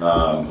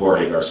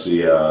 Jorge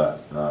Garcia,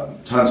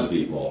 tons of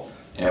people.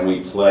 And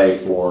we play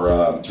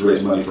to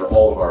raise money for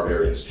all of our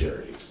various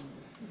charities.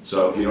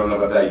 So if you don't know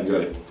about that, you can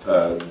go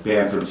to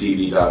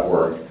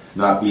bandfromtv.org,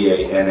 not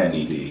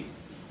BANNED.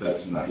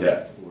 That's not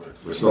yet.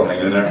 We're still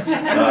hanging in there.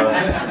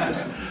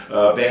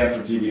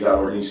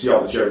 Bandfromtv.org, and you see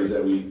all the charities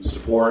that we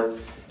support.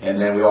 And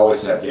then we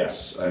always have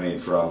guests. I mean,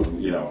 from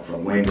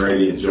Wayne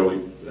Brady and Joey,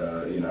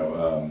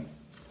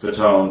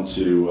 Fatone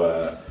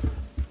to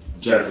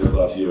Jennifer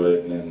Love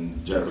Hewitt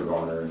and Jennifer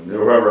Garner and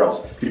whoever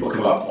else. People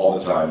come up all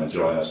the time and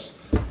join us,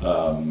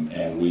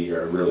 and we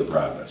are really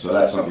proud of it. So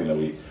that's something that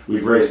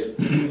we've raised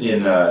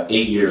in 8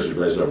 years. We've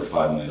raised over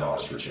 $5 million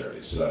for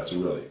charities. So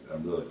I'm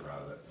really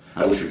proud of it.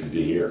 I wish we could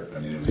be here. I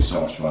mean, it would be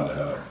so much fun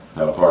to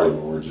have a party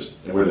where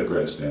we're the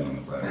greatest band on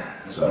the planet.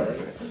 So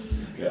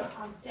yeah.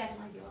 I'll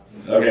definitely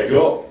go. Okay,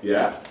 cool.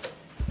 Yeah.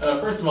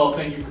 First of all,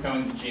 thank you for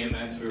coming to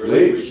GMX. We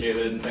really appreciate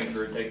it, and thanks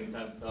for taking the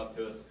time to talk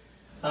to us.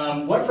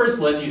 What first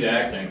led you to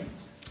acting?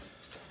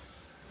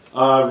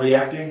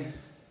 Reacting?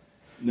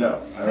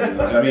 No, I don't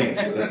know what that means.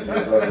 That's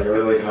like a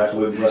really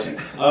highfalutin question.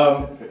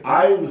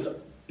 I was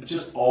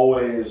just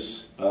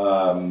always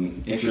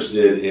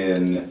interested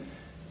in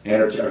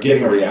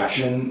getting a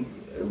reaction.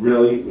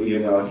 Really,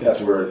 I think that's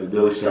where it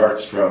really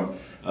starts from.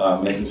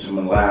 Making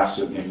someone laugh,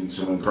 making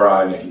someone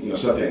cry, making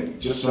something,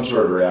 just some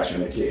sort of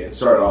reaction. It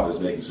started off as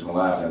making someone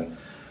laugh, and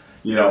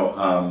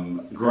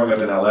growing up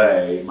in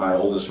LA, my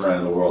oldest friend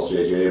in the world is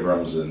J.J.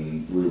 Abrams,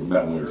 and we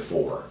met when we were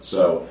 4.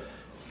 So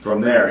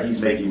from there,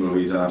 he's making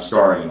movies, and I'm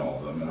starring in all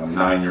of them. And I'm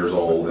 9 years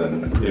old,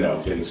 and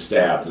getting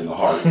stabbed in the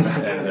heart,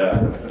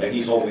 and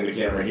he's holding the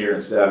camera here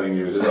and stabbing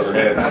me with his other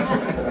hand.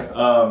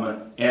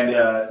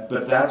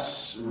 But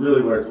that's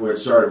really where it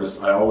started. Was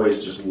I always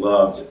just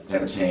loved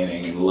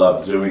entertaining and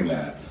loved doing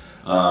that.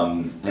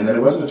 And then it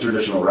wasn't a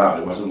traditional route.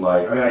 It wasn't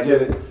like, I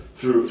did it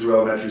through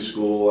elementary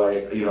school.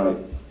 I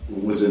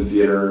was in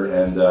theater,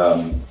 and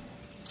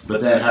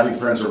but then having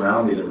friends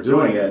around me that were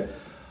doing it,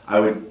 I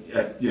would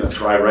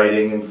try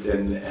writing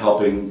and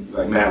helping.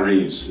 Like Matt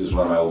Reeves is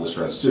one of my oldest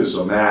friends too.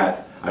 So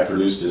Matt, I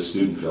produced his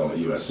student film at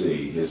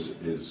USC, his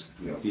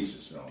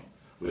thesis film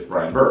with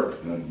Brian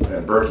Burke, and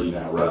Berkey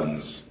now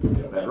runs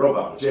That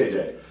Robot with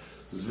JJ.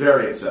 It's a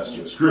very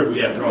incestuous group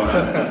we have going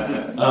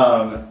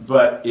on.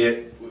 But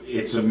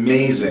it's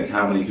amazing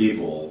how many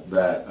people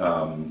that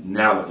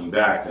now looking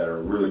back that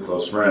are really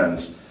close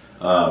friends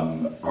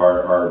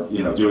are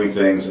doing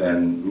things,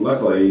 and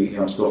luckily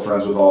I'm still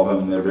friends with all of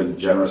them, and they've been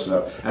generous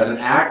enough. As an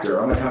actor,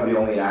 I'm kind of the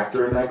only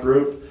actor in that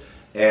group,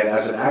 and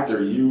as an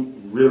actor, you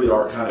really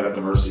are kind of at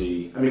the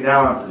mercy. I mean,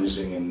 now I'm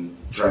producing and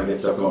trying to get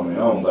stuff going on my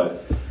own,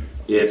 but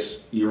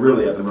you're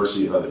really at the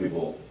mercy of other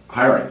people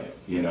hiring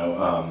you.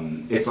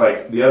 It's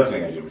like the other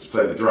thing I do, which is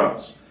play the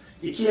drums.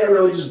 You can't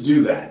really just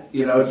do that.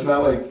 It's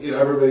not like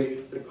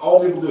everybody. All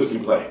people do is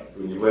complain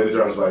when you play the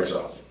drums by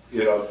yourself.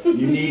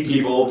 You need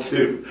people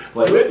to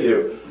play with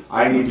you.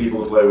 I need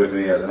people to play with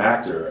me as an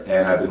actor,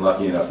 and I've been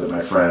lucky enough that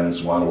my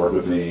friends want to work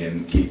with me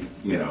and keep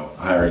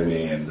hiring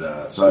me, and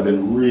so I've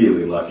been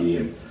really lucky,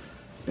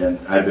 and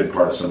I've been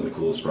part of some of the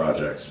coolest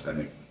projects I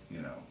think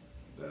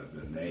that have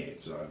been made.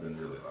 So I've been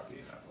really lucky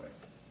in that way.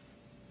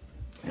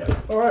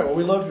 Yeah. All right. Well,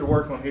 we loved your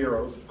work on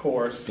Heroes, of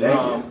course.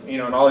 Thank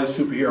you. And all these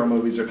superhero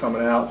movies are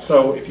coming out.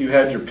 So if you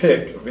had your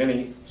pick of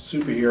any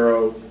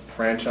superhero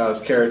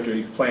franchise character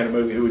you could play in a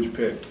movie, who would you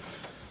pick?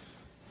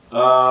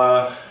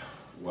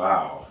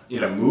 Wow.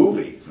 In a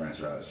movie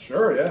franchise?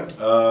 Sure, yeah.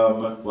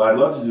 Well, I'd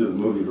love to do the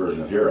movie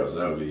version of Heroes.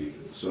 That would be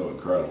so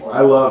incredible. I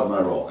love my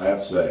role, I have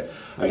to say.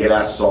 I get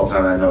asked this all the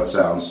time, and I know it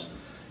sounds,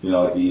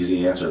 like the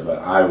easy answer, but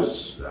I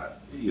was,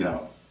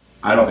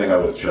 I don't think I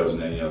would have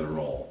chosen any other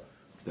role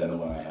than the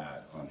one I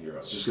had on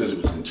Heroes, just because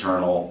it was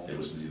internal, it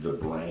was the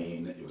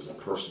brain, it was a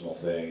personal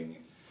thing.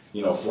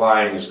 You know,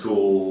 flying is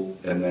cool,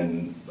 and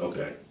then,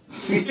 okay.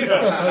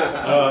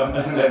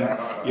 And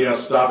then,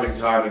 stopping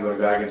time and going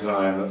back in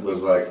time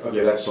was like,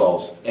 okay, that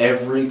solves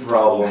every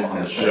problem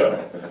on the show.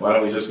 Why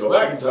don't we just go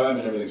back in time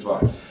and everything's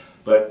fine?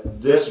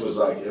 But this was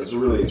like, it was a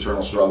really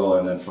internal struggle,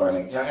 and then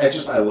finding,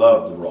 I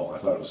loved the role. I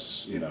thought it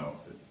was,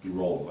 the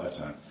role of a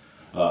lifetime.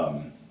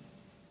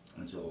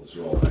 Until this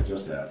role that I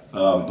just had.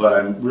 But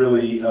I'm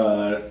really,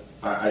 I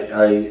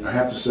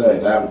have to say,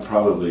 that would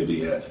probably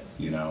be it,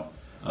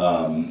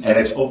 And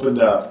it's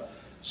opened up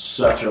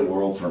such a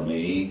world for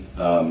me.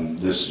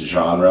 This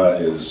genre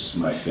is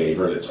my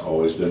favorite. It's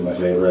always been my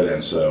favorite.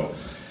 And so,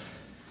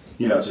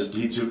 just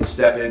to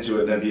step into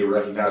it and then be a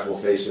recognizable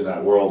face in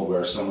that world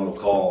where someone will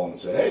call and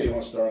say, hey, do you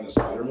want to star in this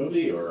Spider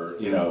movie? Or,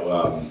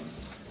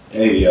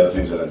 any of the other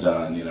things that I've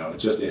done,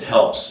 it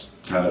helps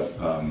kind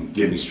of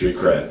give me street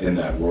cred in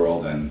that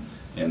world and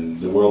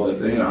the world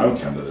that, I would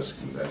come to this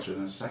convention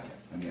in a second.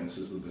 I mean, this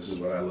is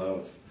what I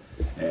love.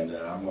 And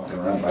I'm walking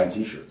around buying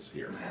T-shirts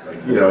here. It's like,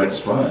 it's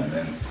fun,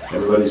 and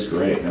everybody's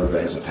great, and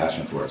everybody has a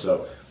passion for it.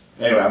 So,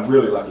 anyway, I'm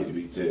really lucky to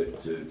be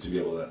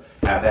able to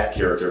have that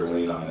character to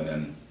lean on, and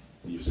then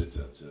use it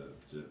to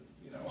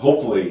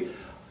hopefully,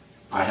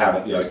 I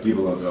haven't.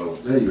 People don't go,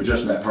 hey, you're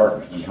just Matt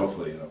Parkman. I mean,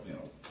 hopefully,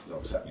 they'll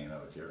accept me in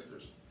other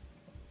characters,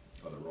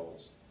 other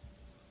roles.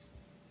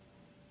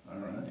 All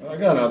right. I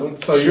got another one.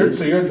 So you're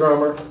a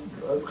drummer,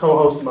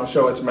 co-host of my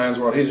show. It's Man's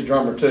World. He's a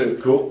drummer too.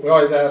 Cool. We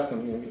always ask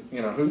him,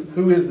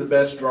 who is the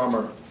best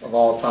drummer of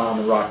all time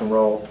in rock and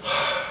roll?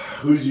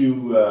 Who did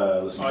you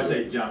listen to? I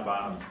say John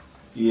Bonham.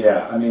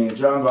 Yeah, I mean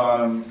John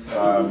Bonham,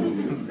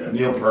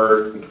 Neil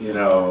Peart, any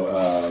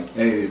of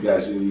these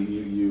guys.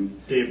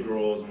 Dave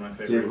Grohl is one of my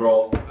favorites. Dave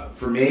Grohl.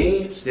 For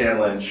me, Stan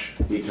Lynch,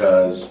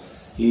 because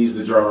he's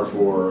the drummer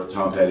for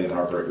Tom Petty and the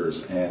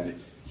Heartbreakers, and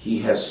he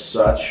has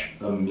such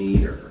a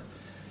meter.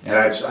 And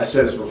I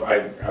said this before.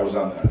 I was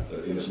on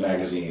in this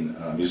magazine,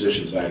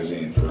 Musicians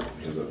Magazine,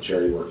 because of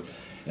charity work.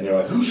 And they're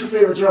like, who's your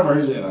favorite drummer?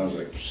 And I was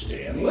like,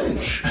 Stan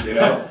Lynch,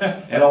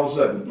 And all of a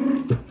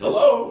sudden,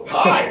 hello,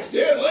 hi, it's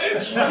Stan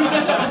Lynch.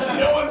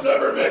 No one's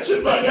ever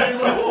mentioned my name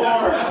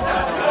before.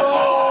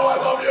 Oh, I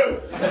love you.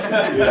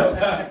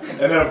 And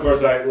then, of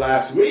course,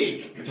 last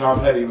week, Tom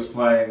Petty was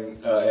playing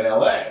in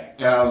L.A.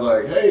 And I was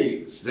like,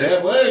 hey,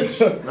 Stan Lynch,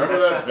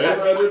 remember that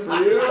favor I did for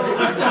you?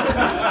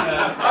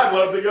 I'd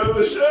love to go to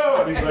the show.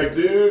 And he's like,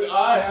 dude,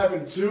 I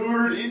haven't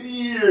toured in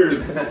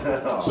years.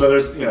 So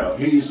there's, but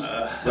he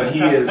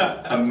is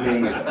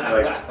amazing.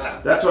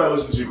 Like, that's what I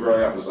listened to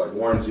growing up was like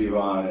Warren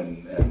Zevon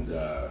and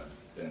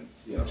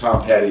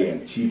Tom Petty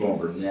and T-Bone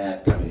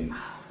Burnett. I mean,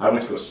 I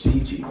went to go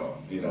see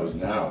T-Bone, who's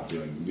now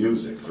doing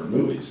music for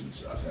movies and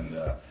stuff. And,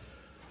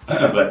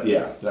 but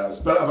yeah, that was.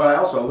 But I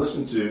also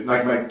listen to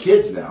like my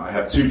kids now. I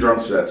have 2 drum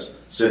sets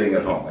sitting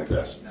at home like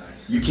this.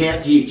 Nice. You can't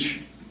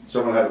teach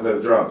someone how to play the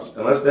drums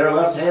unless they're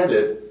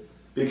left-handed,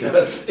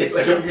 because it's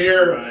like a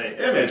mirror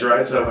image,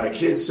 right? So my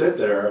kids sit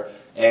there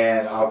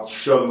and I'll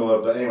show them a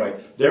little bit. Anyway,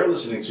 they're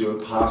listening to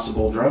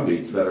impossible drum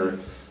beats that are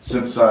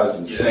synthesized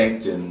and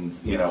synced and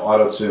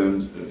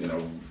auto-tuned,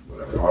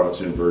 whatever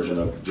auto-tuned version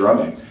of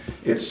drumming.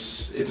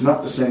 It's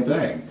not the same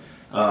thing,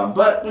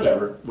 but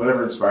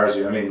whatever inspires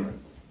you. I mean.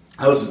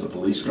 I listened to The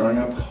Police growing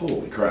up.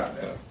 Holy crap,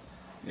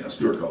 man.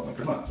 Stuart Copeland,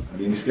 come on. I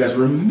mean, these guys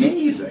were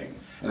amazing.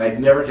 And I'd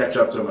never catch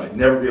up to them. I'd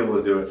never be able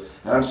to do it.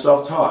 And I'm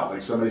self-taught.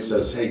 Like somebody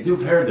says, hey, do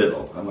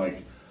paradiddle. I'm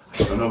like,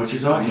 I don't know what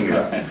you're talking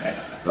about.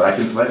 But I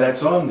can play that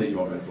song that you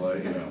want me to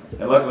play,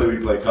 And luckily we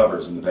play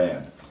covers in the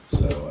band.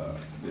 So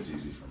it's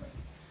easy for me.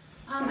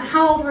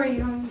 How old were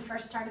you when you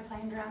first started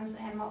playing drums,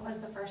 and what was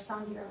the first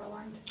song you ever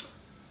learned?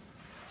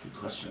 Good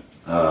question.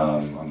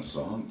 On the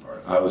song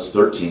part, I was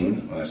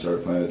 13 when I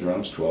started playing the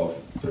drums. 12,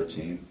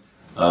 13,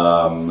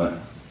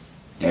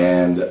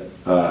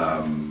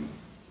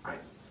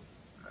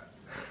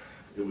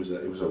 it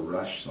was a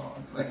Rush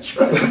song. I mean,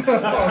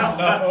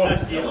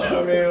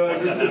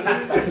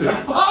 it's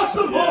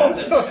impossible.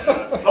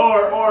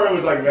 Or it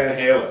was like Van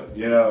Halen.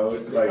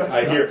 It's like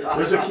I hear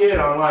there's a kid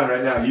online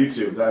right now on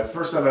YouTube. The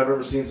first time I've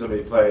ever seen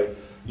somebody play,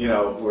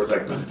 where it's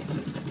like.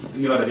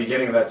 The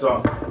beginning of that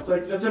song, it's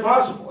like, that's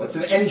impossible. It's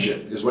an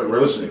engine, is what we're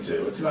listening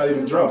to. It's not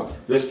even drums.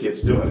 This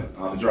kid's doing it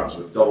on the drums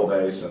with double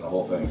bass and the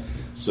whole thing.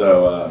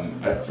 So,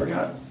 I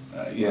forgot.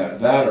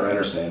 That or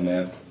Enter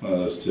Sandman, one of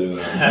those two.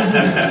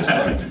 Just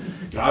like,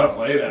 gotta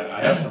play that.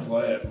 I have to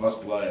play it.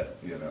 Must play it,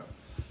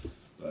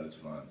 But it's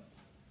fun.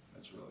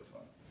 It's really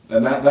fun.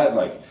 And that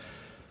like,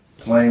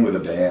 playing with a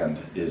band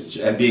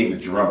and being the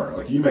drummer,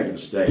 like, you make a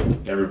mistake,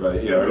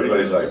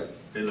 everybody's like,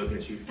 they look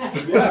at you.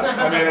 Yeah,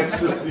 I mean,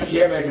 it's just, you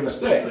can't make a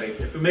mistake. Like,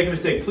 if we make a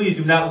mistake, please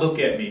do not look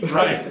at me.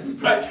 Right.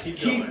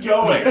 Keep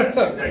going.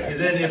 Exactly. Because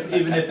then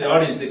even if the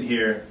audience didn't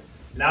hear,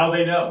 now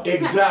they know.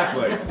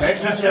 Exactly.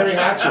 Thank you, Terry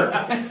Hatcher.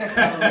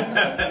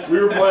 we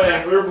were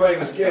playing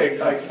this gig,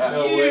 like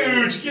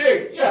huge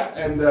gig. Yeah,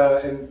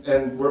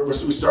 and we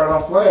started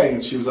off playing,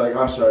 and she was like,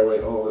 "I'm sorry,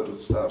 wait,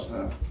 let's stop."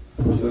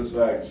 She looks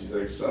back and she's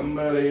like,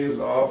 somebody is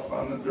off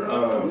on the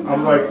drum.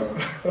 I'm like,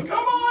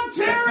 come on,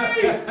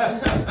 Terry!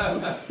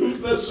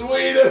 The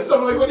sweetest.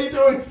 I'm like, what are you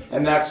doing?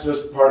 And that's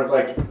just part of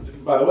like,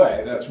 by the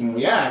way, that's when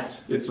we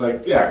act. It's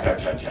like, yeah,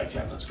 cut,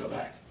 let's go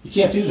back. You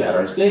can't do that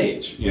on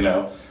stage, you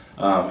know?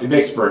 It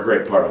makes for a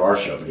great part of our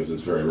show because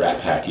it's very rat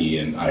packy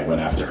and I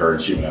went after her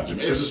and she went after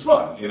me. It was just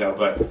fun, you know,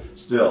 but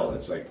still,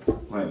 it's like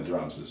playing the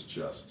drums is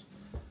just,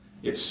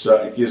 it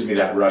gives me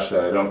that rush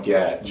that I don't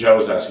get. Joe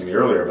was asking me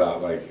earlier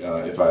about like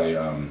if I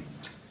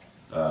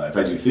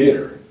do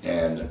theater,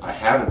 and I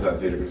haven't done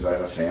theater because I have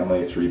a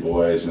family, 3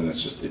 boys, and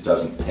it's just, it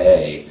doesn't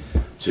pay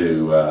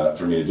to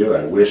for me to do it.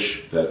 I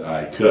wish that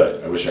I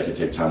could. I wish I could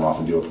take time off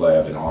and do a play.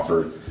 I've been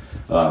offered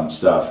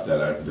stuff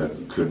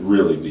that could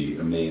really be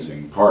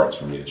amazing parts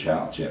for me to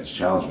challenge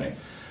me.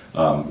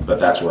 But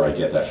that's where I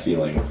get that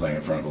feeling of playing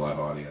in front of a live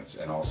audience,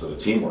 and also the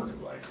teamwork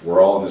of like, we're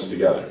all in this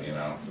together, you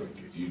know. It's like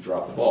if you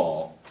drop the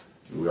ball,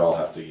 we all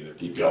have to either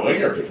keep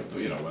going or pick up,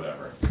 you know,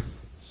 whatever.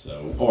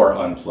 So, or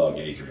unplug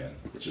Adrian,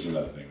 which is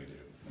another thing we do.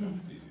 You know,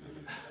 it's easy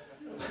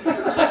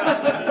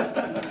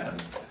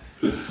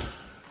to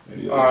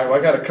do. All right, well,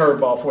 I got a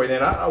curveball for you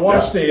then. I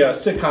watched a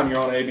sitcom you're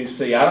on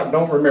ABC. I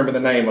don't remember the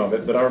name of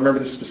it, but I remember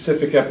the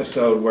specific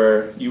episode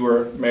where you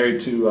were married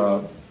to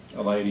a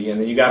lady, and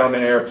then you got on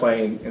an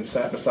airplane and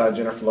sat beside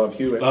Jennifer Love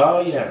Hewitt.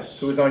 Oh, yes.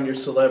 Who was on your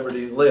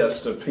celebrity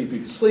list of people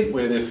you could sleep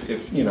with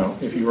if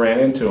you ran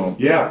into them.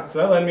 Yeah. So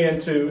that led me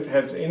into,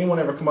 has anyone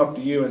ever come up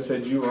to you and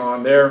said you were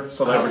on their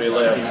celebrity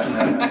list?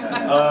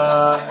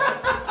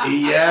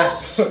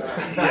 Yes.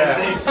 Yeah,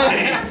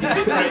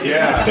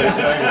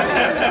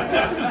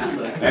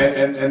 exactly.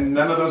 And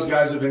none of those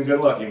guys have been good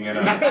looking, you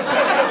know.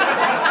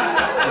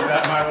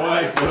 That my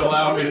wife would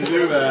allow me to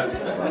do that.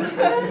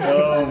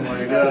 Oh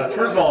my God.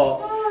 First of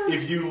all,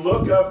 if you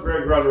look up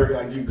Greg Grunberg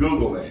and you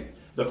Google me,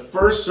 the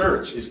first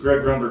search is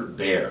Greg Grunberg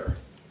bear.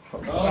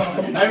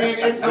 I mean,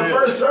 it's the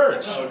first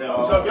search. So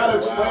I've got to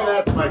explain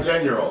that to my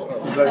 10-year-old.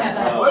 He's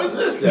like, what is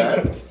this,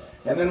 Dad?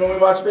 And then when we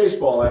watch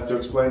baseball, I have to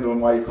explain to him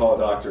why you call a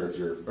doctor if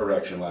your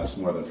erection lasts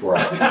more than 4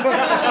 hours.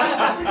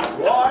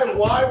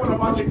 Why when I'm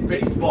watching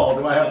baseball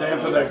do I have to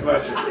answer that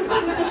question?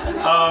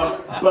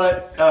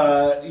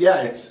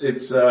 Yeah,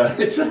 it's a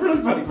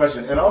really funny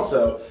question. And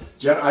also,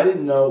 Jen, I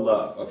didn't know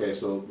Love. Okay,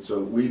 so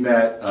we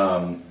met,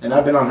 and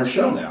I've been on her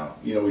show now.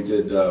 You know, we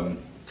did, I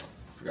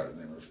forgot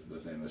the name of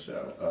the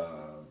show.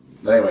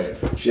 Anyway,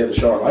 she had the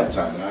show on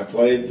Lifetime, and I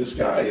played this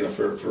guy, you know,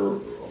 for a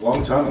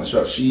long time on the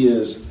show. She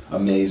is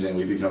amazing.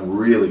 We've become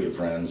really good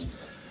friends.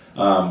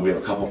 We have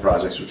a couple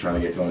projects we're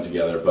trying to get going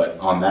together, but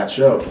on that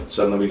show,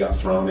 suddenly we got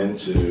thrown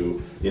into,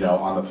 you know,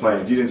 on the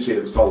plane. If you didn't see it,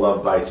 it was called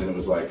Love Bites, and it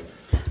was like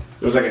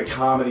a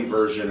comedy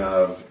version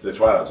of The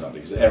Twilight Zone,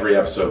 because every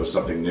episode was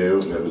something new.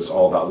 It was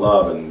all about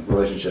love and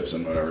relationships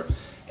and whatever.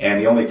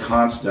 And the only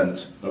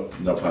constant,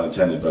 no pun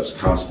intended, but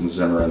Constance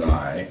Zimmer and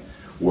I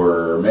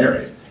were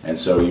married. And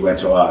so he went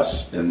to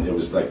us, and it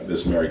was like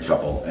this married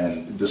couple,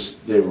 and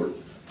they were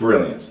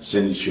brilliant.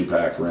 Cindy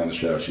Shupak ran the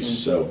show.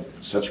 She's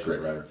such a great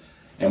writer.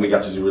 And we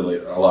got to do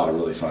a lot of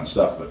really fun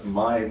stuff. But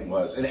mine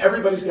was, and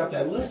everybody's got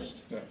that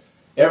list. Yes.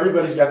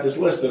 Everybody's got this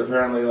list that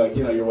apparently, like,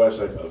 you know, your wife's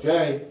like,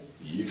 okay,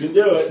 you can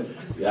do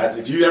it. That's,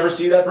 if you ever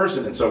see that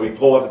person. And so we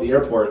pull up at the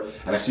airport,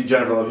 and I see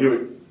Jennifer Love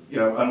Hewitt, you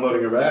know,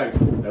 unloading her bags.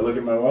 I look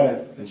at my wife,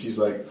 and she's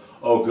like,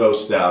 oh, go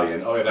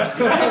Stallion. Oh, yeah, that's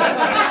going to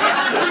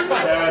happen.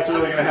 Yeah, that's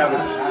really going to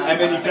happen. And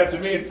then you cut to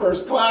me in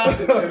first class,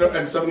 and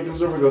somebody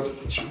comes over and goes,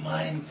 would you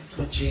mind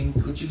switching?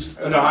 Could you?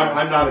 No,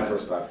 I'm not in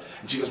first class.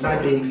 And she goes, my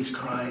baby's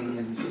crying,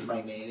 and this is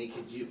my nanny.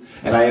 Could you?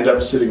 And I end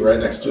up sitting right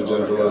next to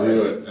Jennifer Love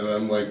Hewitt, and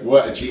I'm like,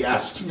 what? And she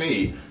asks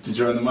me to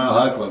join the Mile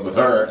High Club with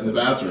her in the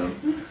bathroom.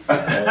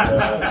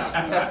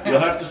 And, you'll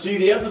have to see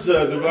the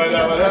episode to find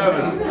out what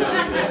happened.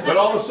 But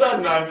all of a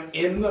sudden, I'm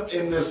in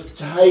this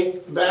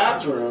tight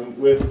bathroom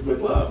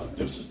with Love.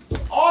 It was just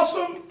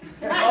awesome.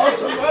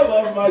 Awesome. I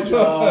love my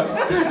job.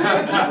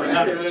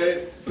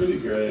 It's pretty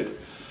great.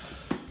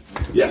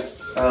 Yes.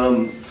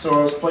 So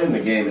I was playing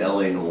the game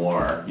LA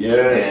Noire.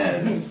 Yes.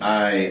 And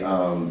I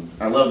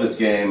love this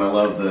game. I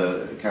love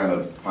the kind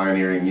of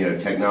pioneering, you know,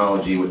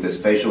 technology with this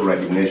facial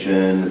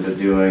recognition that they're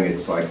doing.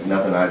 It's like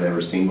nothing I'd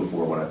ever seen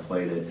before when I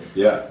played it.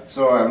 Yeah.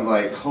 So I'm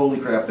like, holy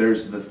crap,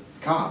 there's the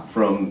cop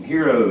from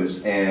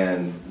Heroes,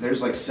 and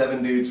there's like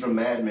 7 dudes from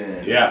Mad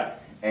Men. Yeah.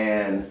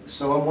 And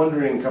so I'm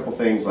wondering a couple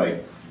things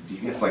like, do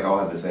you guys like all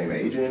have the same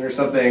agent or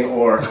something,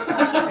 or?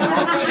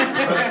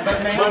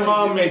 But mainly, my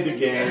mom made the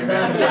game.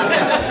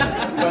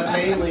 But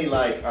mainly,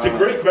 like, it's a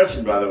great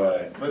question, by the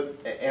way. But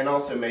and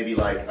also maybe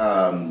like,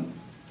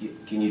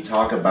 can you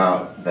talk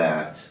about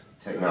that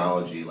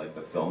technology, like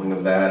the filming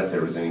of that? If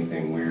there was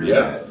anything weird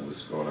that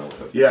was going on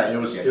with the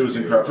it was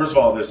incredible. First of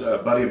all, there's a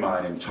buddy of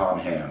mine named Tom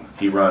Ham.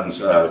 He runs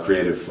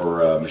creative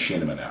for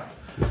Machinima now.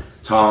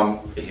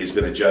 Tom, he's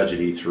been a judge at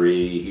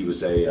E3. He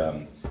was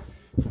a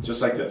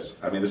just like this.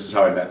 I mean, this is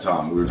how I met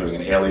Tom. We were doing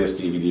an Alias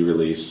DVD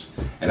release,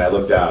 and I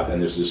looked out,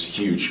 and there's this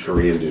huge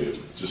Korean dude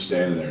just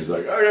standing there. He's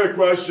like, I got a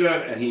question,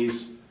 and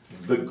he's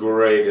the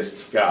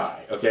greatest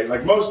guy. Okay,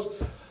 like most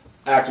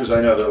actors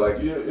I know, they're like,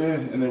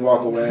 and they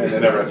walk away and they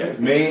never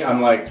again. Me,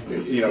 I'm like,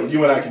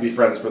 you and I could be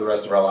friends for the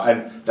rest of our life.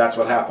 And that's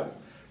what happened.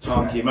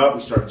 Tom came up,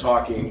 we started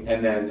talking,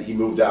 and then he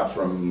moved out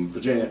from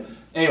Virginia.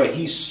 Anyway,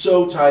 he's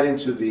so tied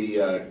into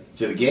the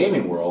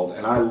gaming world,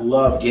 and I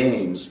love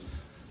games.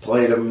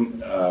 Played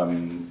them.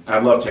 I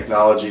love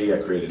technology. I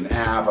created an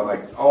app. I'm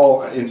like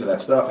all into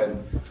that stuff,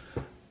 and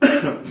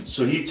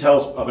so he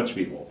tells a bunch of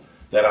people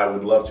that I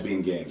would love to be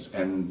in games,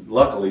 and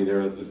luckily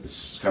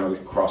it's kind of the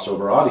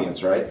crossover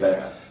audience, right?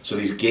 So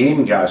these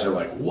game guys are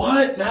like,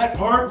 "What? Matt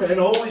Parkman?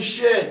 Holy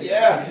shit!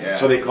 Yeah!"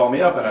 So they call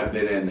me up, and I've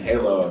been in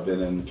Halo, I've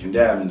been in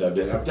Condemned,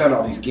 I've done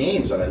all these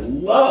games that I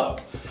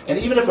love. And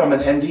even if I'm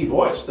an ND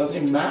voice, it doesn't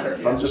even matter.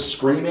 If I'm just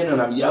screaming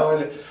and I'm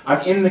yelling, I'm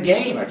in the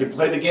game. I can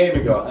play the game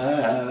and go,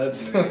 that's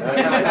me.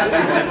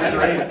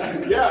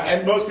 Yeah,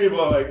 and most people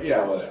are like,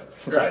 yeah, whatever.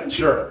 Right,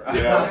 sure.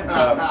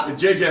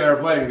 JJ and I are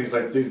playing, and he's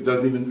like, dude, it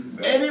doesn't even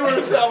anywhere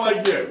sound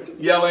like you,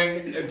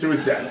 yelling to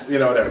his death,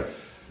 whatever.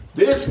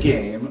 This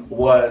game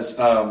was,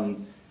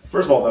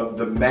 first of all,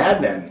 the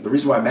Mad Men. The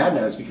reason why Mad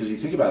Men is because you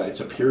think about it, it's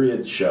a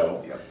period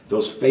show.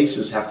 Those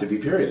faces have to be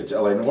period. It's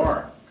L.A.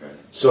 Noire.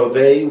 So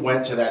they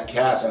went to that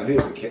cast, and I think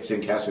it was the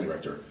same casting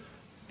director,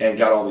 and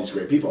got all these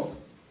great people.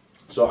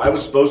 So I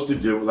was supposed to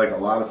do, like a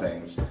lot of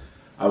things,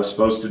 I was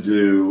supposed to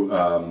do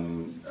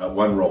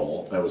one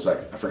role. That was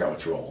like, I forgot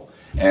which role.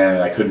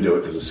 And I couldn't do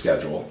it because of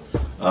schedule,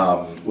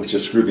 which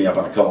just screwed me up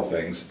on a couple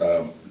things.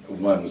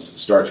 One was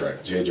Star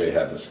Trek. JJ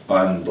had this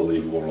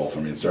unbelievable role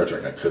for me in Star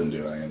Trek. I couldn't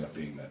do it. I ended up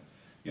being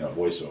the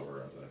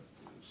voiceover of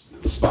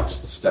the Spock's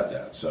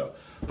stepdad. So,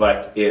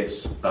 but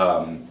it's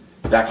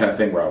that kind of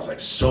thing where I was like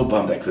so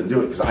bummed I couldn't do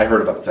it because I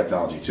heard about the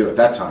technology too at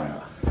that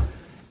time.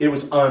 It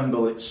was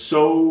unbelievable,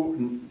 so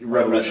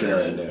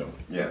revolutionary and new.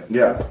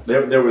 Yeah.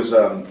 There was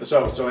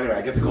so anyway,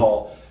 I get the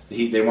call.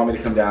 They want me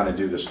to come down and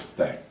do this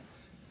thing.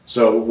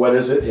 So what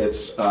is it?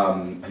 It's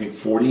I think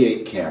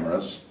 48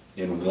 cameras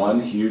in one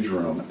huge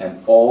room,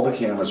 and all the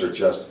cameras are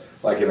just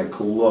like in a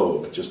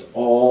globe, just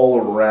all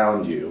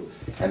around you.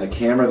 And the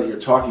camera that you're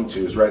talking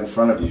to is right in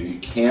front of you. You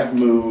can't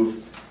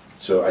move.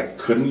 So I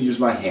couldn't use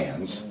my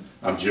hands.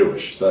 I'm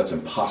Jewish, so that's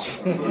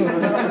impossible. So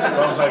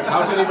I was like,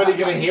 how's anybody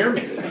going to hear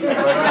me?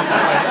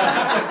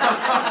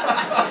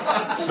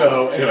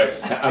 So anyway,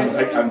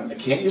 I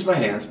can't use my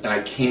hands, and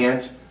I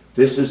can't,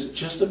 this is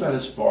just about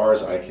as far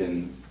as I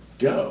can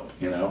go,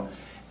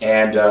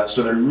 And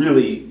so they're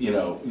really,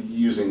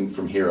 using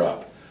from here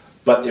up.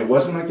 But it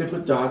wasn't like they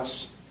put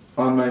dots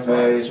on my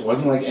face. It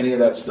wasn't like any of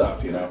that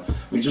stuff,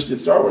 We just did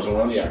Star Wars, and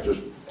one of the actors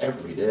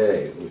every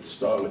day would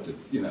start with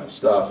the,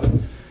 stuff.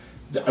 And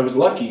I was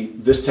lucky,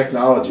 this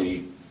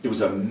technology, it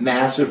was a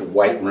massive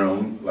white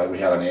room, like we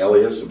had an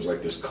Alias, it was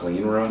like this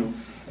clean room,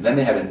 and then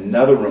they had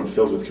another room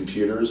filled with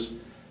computers.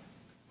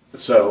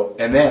 So,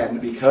 and then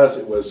because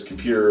it was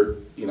computer,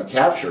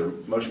 capture,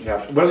 motion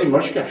capture, it wasn't even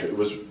motion capture, it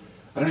was,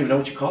 I don't even know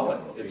what you call it.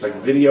 It's like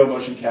video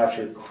motion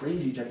capture,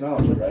 crazy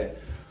technology, right?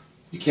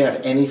 You can't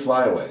have any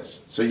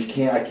flyaways. So you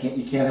can't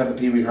have the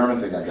Pee Wee Herman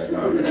thing I got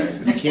going.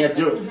 You can't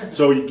do it.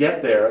 So you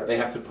get there, they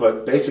have to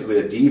put basically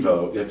a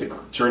Devo, you have to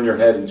turn your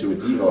head into a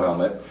Devo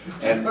helmet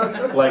and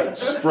like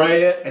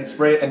spray it, and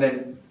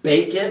then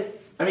bake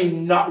it. I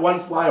mean, not one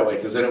flyaway,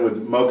 because then it would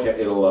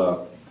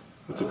it'll,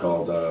 what's it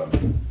called? I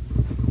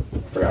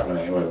forgot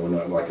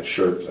when like a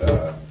shirt,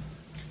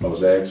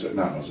 mosaics,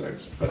 not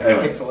mosaics, but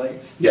anyway.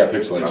 Pixelates. Yeah,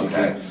 pixelates. Okay. You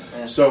can.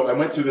 Yeah. So I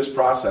went through this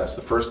process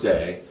the first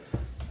day,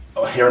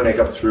 hair and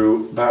makeup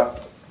through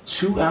about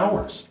 2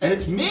 hours, and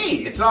it's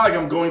me. It's not like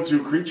I'm going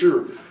through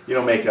creature,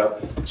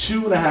 makeup.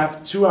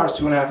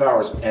 2.5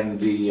 hours, and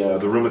the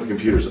room with the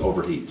computers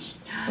overheats.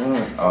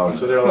 Oh,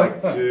 so they're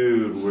like,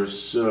 dude, we're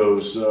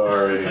so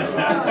sorry.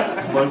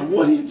 I'm like,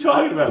 what are you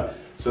talking about?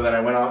 So then I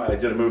went on, I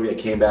did a movie, I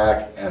came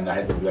back, and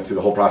I went through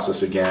the whole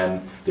process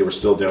again. They were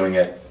still doing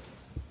it,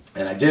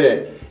 and I did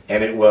it,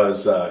 and it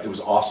was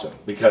awesome,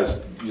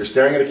 because you're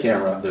staring at a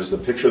camera, there's the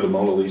picture of the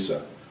Mona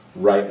Lisa,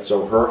 right,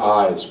 so her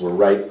eyes were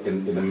right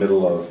in the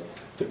middle of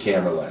the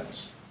camera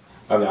lens,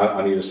 on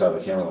either side of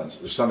the camera lens.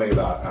 There's something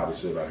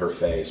obviously about her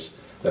face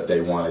that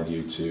they wanted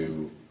you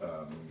to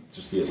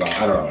just be as,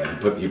 I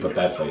don't know, he put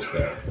that face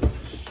there.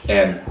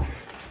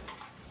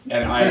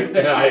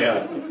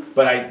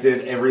 But I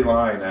did every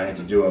line, I had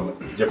to do them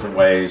different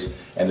ways,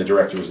 and the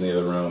director was in the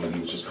other room, and he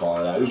was just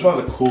calling it out. It was one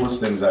of the coolest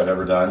things I've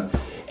ever done,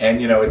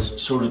 and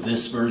it's sort of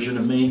this version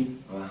of me.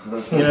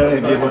 If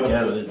you look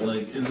at it, it's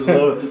like, it's a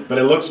little, but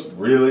it looks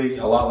really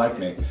a lot like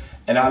me.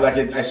 And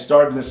I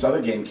started in this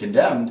other game,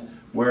 Condemned,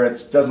 where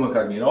it doesn't look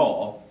like me at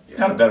all. It's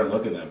kind of better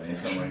looking than me,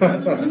 so I'm like,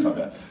 that's not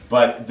bad.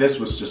 But this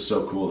was just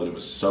so cool that it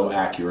was so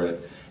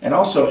accurate. And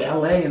also,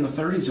 LA in the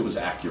 30s, it was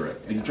accurate.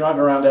 And you drive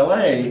around LA,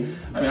 I mean,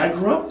 I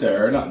grew up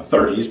there, not in the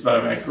 30s,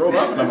 but I grew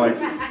up, and I'm like,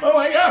 oh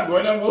my God, I'm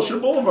going down Wilshire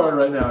Boulevard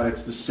right now, and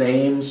it's the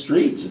same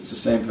streets, it's the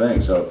same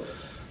thing. So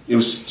it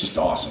was just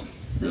awesome,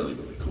 really,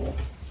 really cool.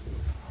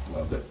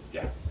 Loved it,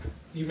 yeah.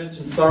 You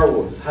mentioned Star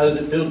Wars. How does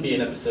it feel to be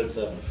in Episode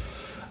 7?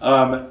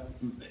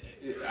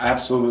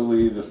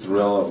 Absolutely the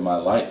thrill of my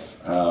life.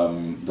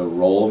 the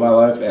role of my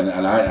life, and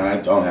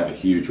I don't have a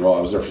huge role.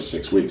 I was there for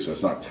 6 weeks, so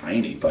it's not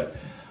tiny, but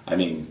I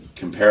mean,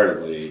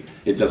 comparatively,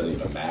 it doesn't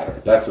even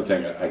matter. That's the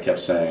thing I kept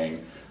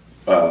saying,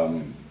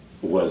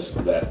 was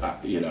that,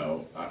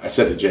 I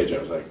said to JJ, I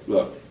was like,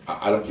 look,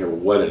 I don't care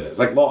what it is.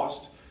 Like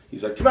Lost.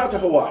 He's like, come out to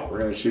Hawaii. We're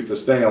going to shoot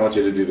this thing. I want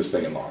you to do this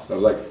thing in Lost. I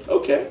was like,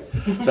 okay.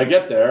 So I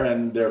get there,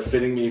 and they're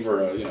fitting me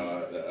for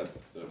a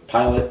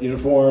pilot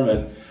uniform,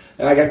 and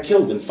I got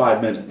killed in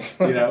 5 minutes,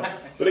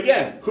 But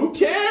again, who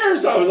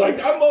cares? I was like,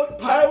 I'm a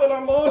pilot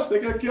on Lost. They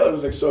got killed. It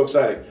was like so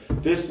exciting.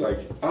 This, like,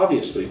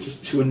 obviously,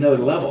 just to another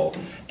level.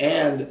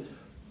 And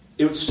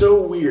it was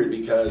so weird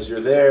because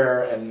you're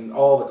there, and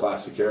all the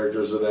classic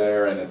characters are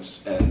there, and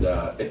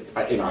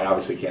I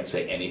obviously can't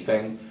say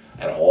anything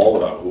at all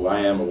about who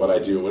I am or what I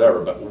do or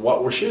whatever, but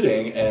what we're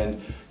shooting,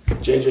 and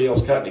JJ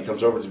yells cut, and he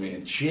comes over to me,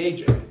 and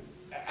JJ,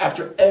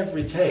 after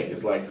every take,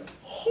 is like,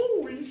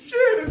 holy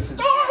shit, it's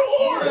Star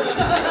Wars!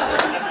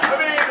 I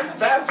mean,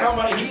 that's how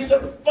much, he's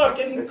a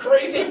fucking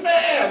crazy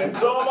fan, and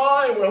so am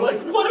I. We're like,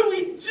 what are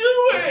we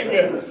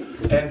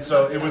doing? And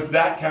so it was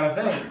that kind of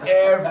thing,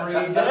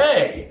 every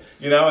day.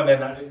 And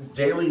then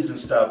dailies and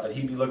stuff that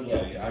he'd be looking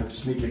at. I'm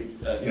sneaking,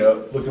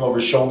 looking over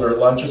his shoulder at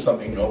lunch or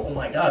something and go, oh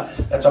my God,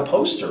 that's a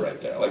poster right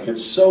there. Like,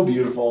 it's so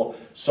beautiful,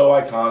 so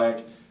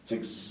iconic. It's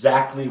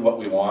exactly what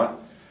we want.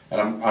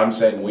 And I'm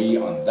saying we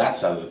on that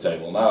side of the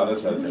table, not on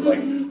this side of the table.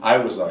 Like, I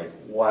was like,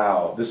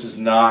 wow, this is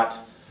not,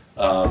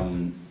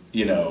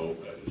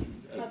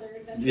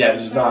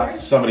 this is not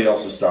somebody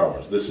else's Star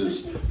Wars. This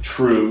is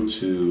true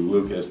to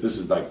Lucas. This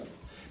is like,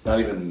 not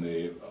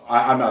even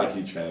I'm not a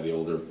huge fan of the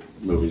older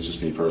movies,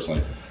 just me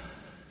personally.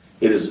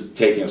 It is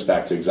taking us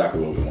back to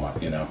exactly what we want,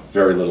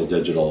 Very little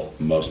digital,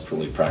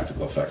 mostly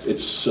practical effects.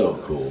 It's so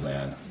cool,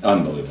 man.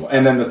 Unbelievable.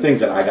 And then the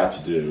things that I got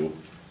to do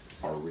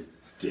are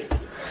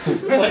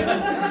ridiculous.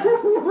 Like,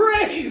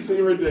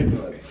 crazy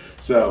ridiculous.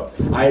 So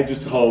I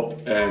just hope,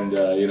 and,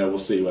 we'll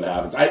see what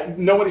happens.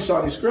 Nobody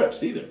saw any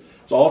scripts either.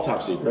 It's all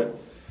top secret.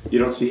 You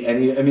don't see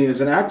any,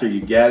 as an actor,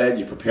 you get it,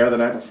 you prepare the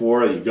night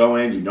before, you go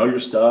in, you know your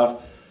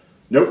stuff.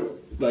 Nope.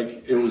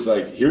 Like, it was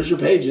like, here's your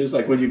pages.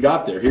 Like, when you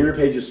got there, here are your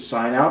pages,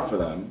 sign out for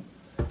them.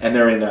 And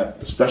they're in a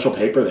special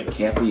paper that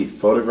can't be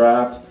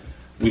photographed.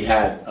 We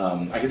had,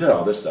 I can tell you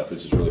all this stuff,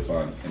 which is really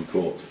fun and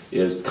cool,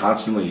 is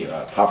constantly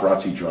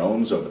paparazzi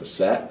drones over the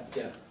set.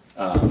 Yeah.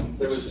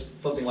 There was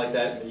something like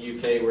that in the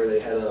UK where they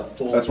had a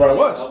full... That's where I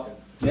was. Falcon.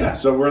 Yeah,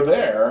 so we're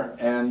there,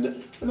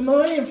 and the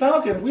Millennium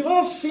Falcon, we've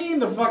all seen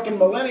the fucking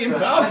Millennium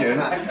Falcon.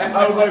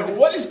 I was like,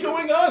 what is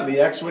going on? The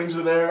X-Wings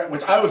are there,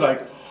 which I was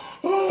like,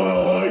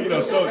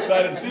 oh, so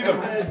excited to see them.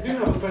 I do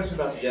have a question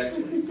about the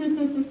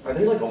X-Wings. Are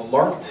they like a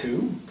Mark II?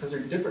 Because they're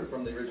different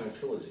from the original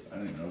trilogy. I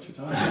don't even know what you're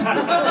talking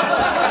about.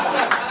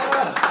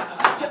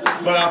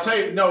 But I'll tell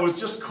you, no, it was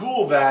just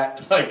cool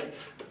that, like,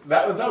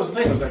 that was the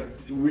thing. It was like,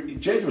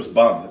 JJ was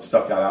bummed that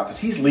stuff got out, because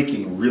he's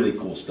leaking really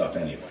cool stuff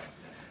anyway.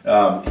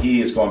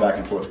 He is going back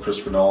and forth with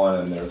Christopher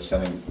Nolan, and they're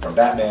sending from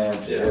Batman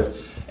to him,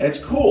 and it's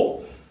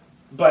cool.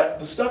 But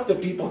the stuff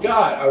that people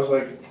got, I was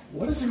like,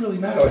 what does it really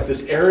matter? Like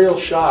this aerial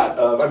shot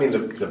of,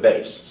 the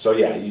base. So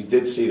yeah, you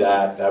did see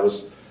that.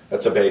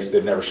 That's a base.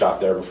 They've never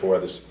shot there before.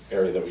 This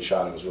area that we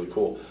shot in was really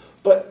cool.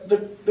 But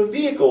the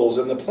vehicles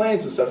and the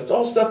planes and stuff, it's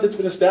all stuff that's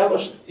been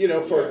established,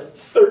 for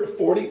 30,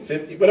 40,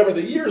 50, whatever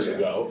the years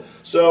ago.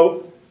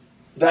 So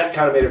that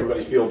kind of made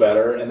everybody feel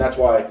better, and that's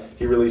why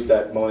he released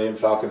that Millennium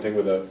Falcon thing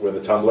with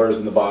the tumblers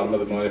in the bottom of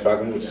the Millennium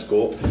Falcon, which is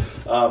cool.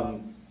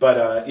 We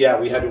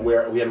had to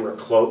wear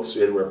cloaks.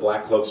 We had to wear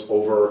black cloaks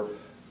over,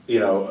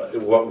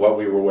 what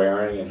we were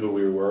wearing and who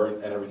we were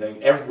and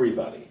everything.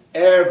 Everybody,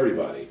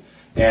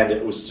 and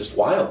it was just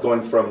wild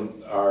going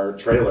from our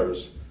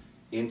trailers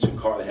into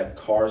car. They had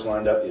cars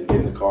lined up. You'd get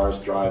in the cars,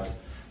 drive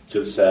to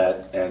the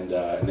set, and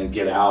then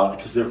get out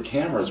because there were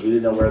cameras. We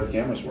didn't know where the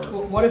cameras were.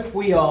 Well, what if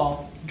we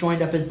all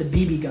joined up as the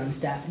BB gun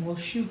staff and we'll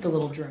shoot the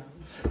little drones?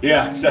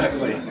 Yeah,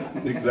 exactly.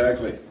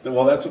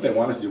 Well, that's what they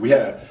want us to do. They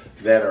had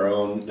their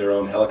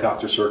own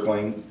helicopter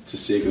circling to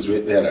see, because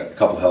they had a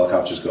couple of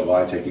helicopters go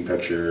by taking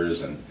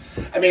pictures. And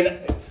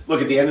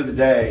look, at the end of the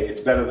day,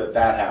 it's better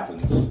that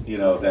happens,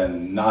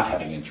 than not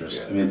having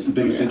interest. It's the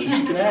biggest interest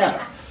you can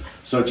have.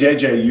 So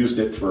JJ used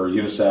it for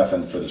UNICEF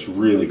and for this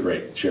really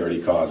great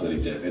charity cause that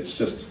he did.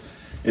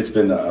 It's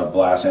been a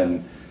blast,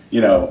 and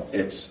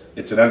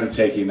it's an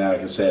undertaking that I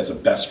can say as a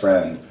best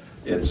friend,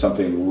 it's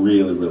something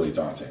really, really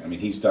daunting.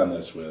 He's done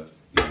this with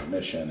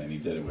Mission, and he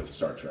did it with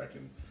Star Trek,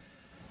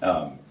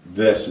 and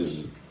this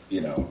is,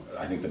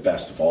 I think the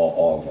best of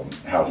all of them.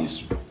 How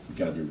he's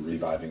going to be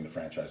reviving the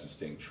franchise and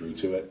staying true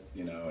to it.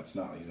 He's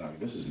not.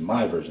 This is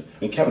my version.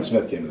 Kevin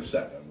Smith came to the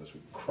set and was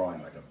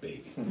crying like a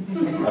baby.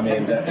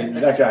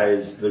 That guy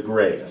is the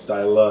greatest.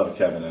 I love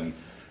Kevin, and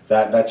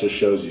that just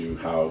shows you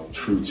how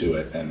true to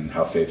it and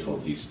how faithful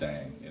he's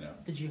staying.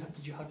 Did you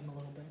hug him a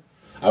little bit?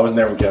 I wasn't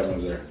there when Kevin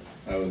was there.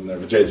 I wasn't there,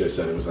 but JJ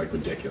said it was like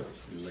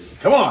ridiculous. He was like,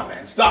 "Come on,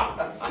 man,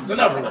 stop! It's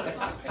enough already."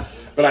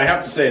 But I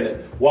have to say that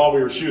while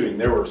we were shooting,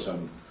 there were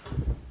some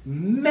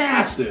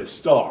massive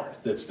stars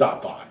that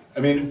stopped by.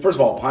 First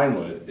of all,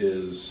 Pinewood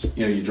is,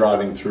 you're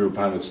driving through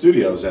Pinewood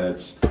Studios, and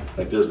it's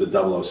Like there's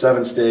the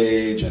 007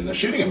 stage, and they're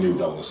shooting a new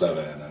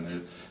 007, and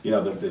they're, you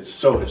know, it's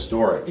so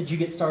historic. Did you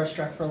get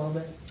starstruck for a little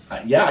bit?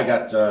 Yeah, I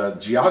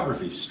got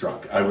geography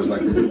struck. I was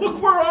like,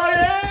 look where I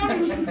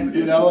am!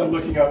 You know, and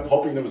looking up,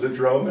 hoping there was a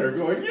drone there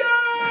going, yeah!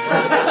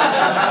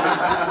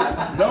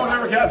 No one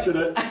ever captured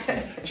it.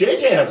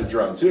 JJ has a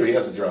drone too. He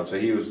has a drone, so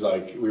he was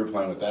like, we were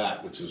playing with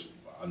that, which is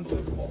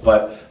unbelievable.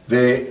 But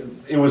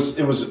it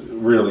was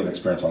really an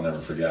experience I'll never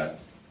forget.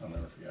 I'll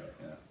never forget it.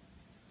 Yeah,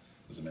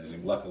 it was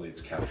amazing. Luckily,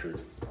 it's captured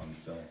on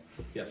film.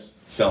 Yes,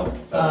 film.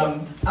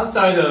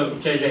 Outside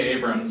of J.J.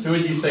 Abrams, who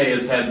would you say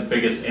has had the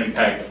biggest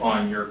impact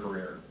on your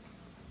career?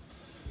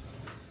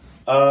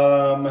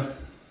 Well,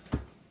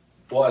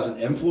 as an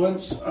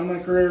influence on my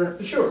career,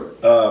 sure.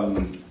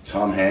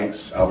 Tom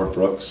Hanks, Albert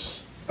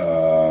Brooks.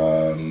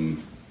 Who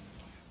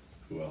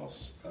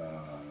else?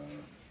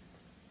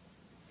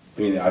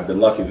 I mean, I've been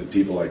lucky that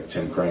people like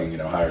Tim Crane, you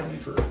know, hired me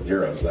for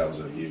Heroes. That was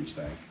a huge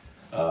thing.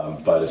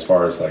 But as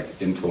far as like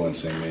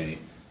influencing me,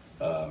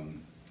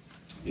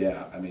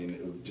 yeah, I mean,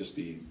 it would just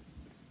be,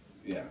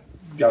 yeah,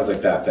 guys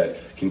like that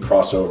can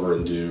cross over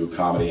and do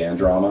comedy and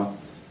drama.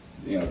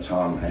 You know,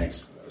 Tom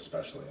Hanks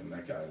especially, and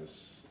that guy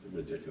is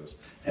ridiculous.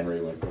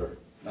 Henry Winkler.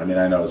 I mean,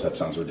 I know that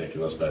sounds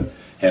ridiculous, but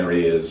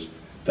Henry is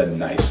the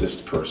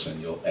nicest person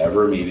you'll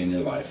ever meet in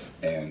your life,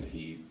 and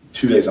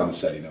 2 days on the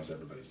set, he knows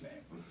everybody's name,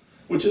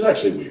 which is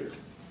actually weird.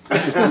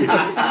 It's just weird.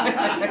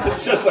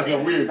 It's just like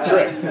a weird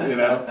trick, you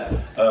know?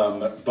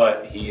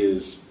 But he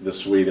is the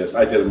sweetest.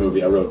 I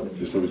wrote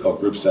this movie called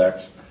Group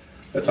Sex.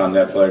 That's on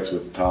Netflix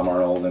with Tom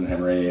Arnold and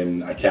Henry,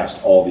 and I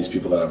cast all these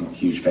people that I'm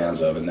huge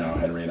fans of, and now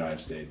Henry and I have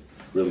stayed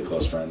really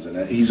close friends.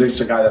 And he's just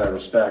a guy that I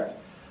respect.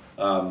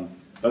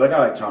 But a guy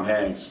like Tom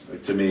Hanks,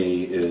 to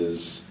me,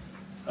 is...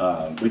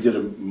 we did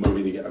a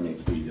movie together. I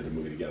mean, we did a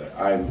movie together.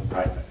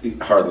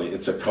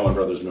 It's a Coen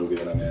Brothers movie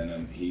that I'm in,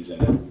 and he's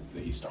in it.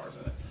 He stars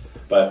in it.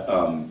 But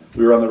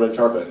we were on the red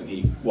carpet, and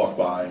he walked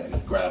by, and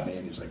he grabbed me,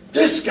 and he was like,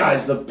 "This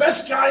guy's the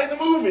best guy in the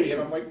movie."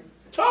 And I'm like,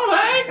 "Tom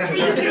Hanks? Are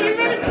you kidding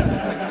me?"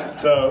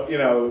 So, you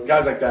know,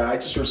 guys like that, I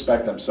just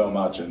respect them so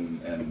much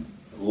and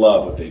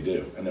love what they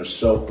do. And they're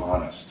so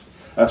honest.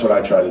 That's what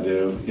I try to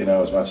do, you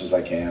know, as much as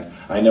I can.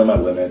 I know my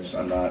limits.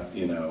 I'm not,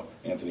 you know,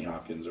 Anthony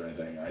Hopkins or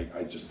anything.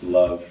 I just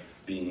love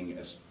being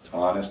as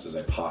honest as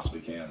I possibly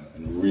can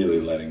and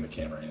really letting the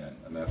camera in,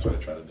 and that's what I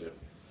try to do.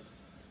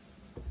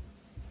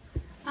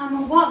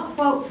 What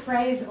quote,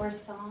 phrase, or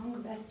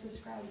song best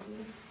describes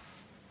you?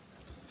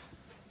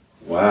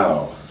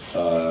 Wow.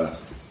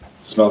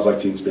 Smells Like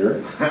Teen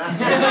Spirit? Good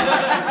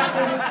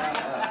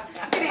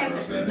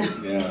answer.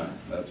 Yeah,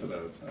 that's what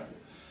I would say.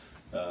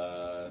 I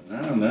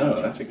don't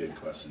know. That's a good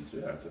question,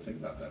 too. I have to think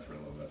about that for a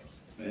little bit.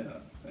 Yeah,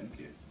 thank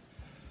you.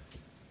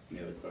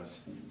 Any other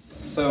questions?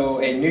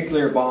 So a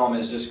nuclear bomb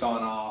has just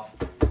gone off.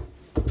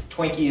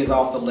 Twinkie is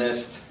off the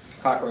list.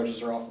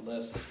 Cockroaches are off the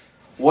list.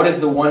 What is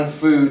the one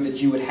food that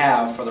you would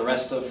have for the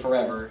rest of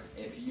forever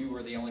if you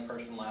were the only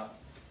person left?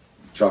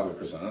 Chocolate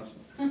croissants.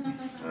 I mean,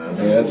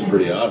 that's a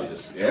pretty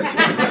obvious answer.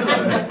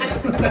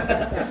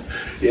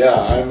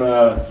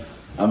 Yeah,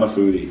 I'm a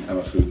foodie. I'm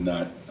a food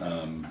nut.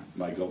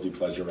 My guilty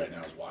pleasure right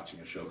now is watching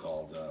a show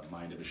called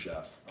Mind of a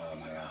Chef.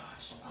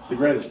 It's the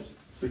greatest.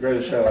 It's the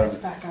greatest show ever. It's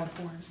fat guy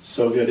porn.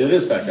 So good. It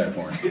is fat guy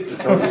porn. It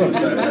totally is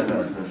fat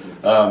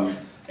guy porn.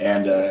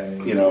 And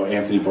you know,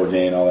 Anthony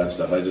Bourdain, all that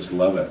stuff. I just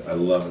love it. I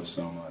love it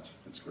so much.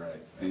 It's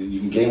great. And you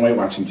can gain weight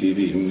watching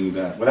TV. Who knew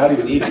that? Without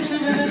even eating.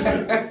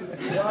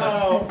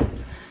 Wow.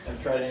 Have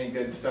you tried any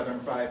good Southern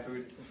fried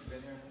food since you've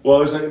been here?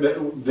 Well,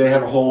 they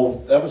have a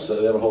whole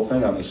episode. They have a whole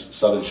thing on this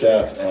Southern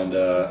chef, and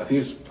I think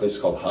it's a place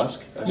called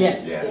Husk.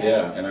 Yes.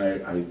 Yeah. And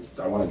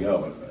I want to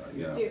go.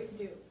 You know. Do.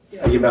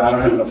 I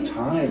don't have enough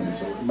time.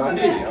 So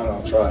maybe I don't know.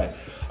 I'll try.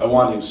 I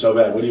want to so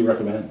bad. What do you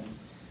recommend?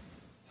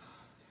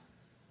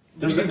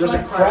 There's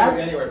a crab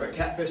anywhere, but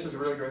Catfish is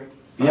really great.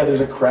 Yeah,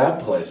 there's a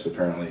crab place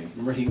apparently.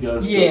 Remember he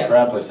goes to a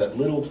crab place, that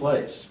little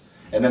place,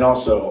 and then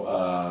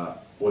also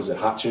was it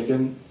Hot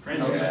Chicken?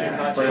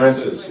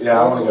 Prince's. Yeah,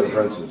 I want to go to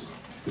Prince's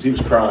because he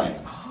was crying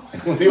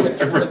when we went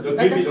to Prince's.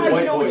 That's how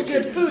you know it's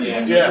good food.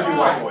 Yeah.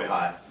 White Boy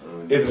Hot.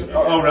 It's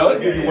really?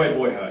 Give you White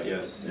Boy Hot,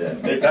 yes. Yeah.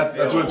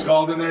 That's what it's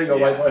called in there. You go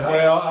White Boy Hot.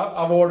 Well,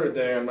 I've ordered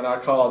them, and I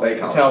called. They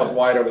could tell it was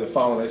white over the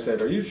phone. They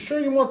said, "Are you sure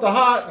you want the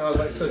hot?" And I was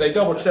like, "So they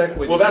double checked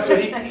with." Well, that's what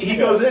he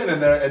goes in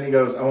and there and he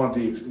goes, "I want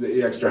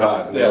the extra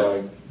hot." And they're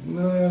like,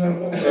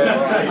 "No."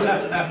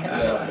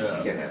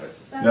 You can't have it.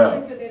 Is that No. the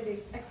place where they have the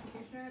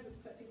executioner that's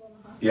put people in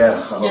the hospital?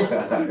 Yes.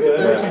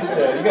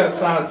 Yeah, you got to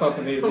sign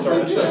something to get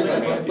certain stuff.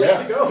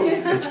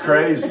 Yeah. It's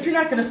crazy. If you're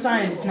not going to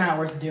sign it, it's not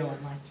worth doing.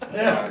 Like.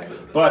 Yeah,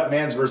 but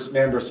man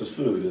versus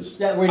food is.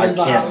 Yeah, where I does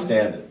the can't Adam-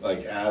 stand it.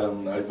 Like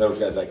Adam, those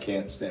guys, I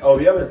can't stand. Oh,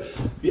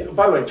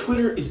 by the way,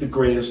 Twitter is the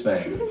greatest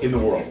thing in the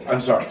world. I'm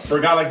sorry, for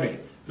a guy like me,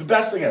 the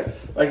best thing ever.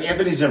 Like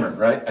Anthony Zimmern,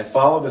 right? I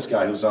follow this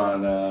guy who's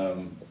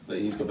on.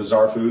 He's got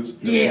Bizarre Foods.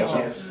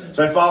 Yeah.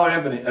 So I follow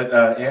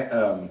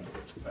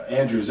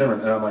Andrew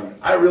Zimmern, and I'm like,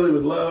 I really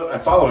would love. I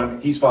follow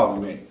him. He's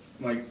following me.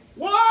 I'm like,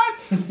 what?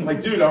 I'm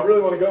like, dude, I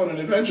really want to go on an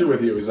adventure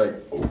with you. He's like,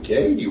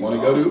 okay. Do you want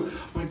to go to?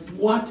 I'm like,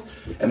 what?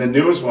 And the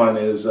newest one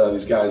is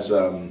these guys,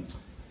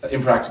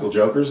 Impractical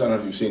Jokers. I don't know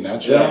if you've seen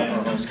that show.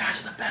 Yeah. Those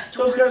guys are the best.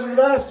 Those guys are the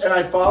best. And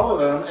I follow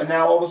them, and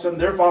now all of a sudden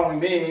they're following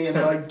me, and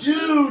they're like,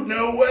 dude,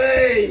 no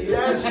way.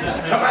 Yes, come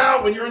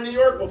out when you're in New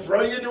York. We'll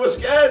throw you into a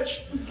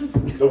sketch.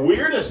 The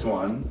weirdest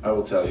one, I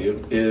will tell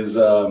you, is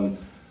the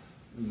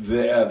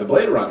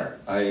Blade Runner.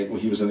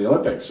 He was in the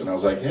Olympics, and I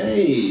was like,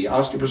 hey,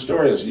 Oscar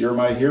Pistorius, you're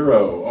my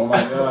hero. Oh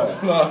my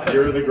God,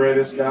 you're the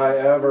greatest guy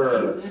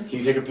ever. Can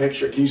you take a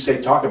picture? Can you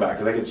say talk about it?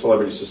 Because I get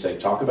celebrities to say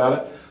talk about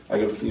it. I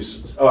go,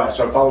 so I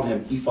followed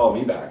him. He followed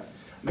me back.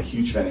 I'm a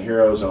huge fan of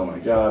heroes. Oh my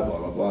God, blah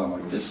blah blah. I'm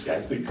like, this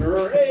guy's the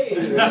great.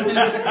 And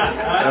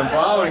I'm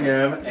following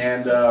him,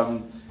 and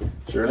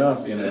sure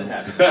enough,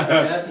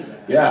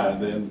 yeah.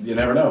 Then you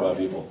never know about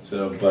people.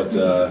 So, but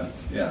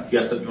yeah. You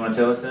got something you want to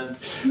tell us then?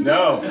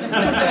 No,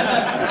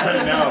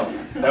 no,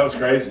 that was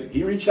crazy.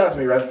 He reached out to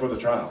me right before the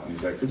trial, and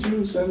he's like, "Could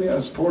you send me a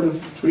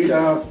supportive tweet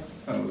out?"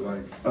 I was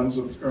like,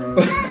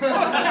 "Unsubscribe."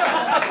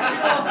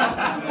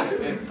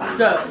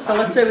 So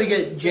let's say we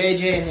get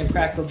JJ and the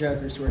Impractical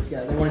Jokers to work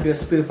together. They want to do a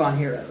spoof on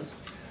heroes.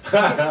 You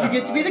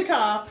get to be the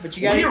cop, but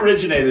you got. We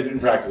originated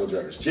Impractical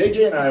Jokers.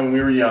 JJ and I, when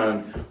we were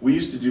young, we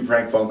used to do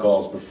prank phone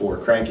calls before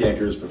Crank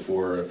Yankers,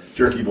 before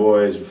Jerky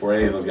Boys, before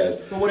any of those guys.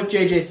 But what if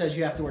JJ says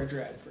you have to wear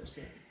drag for a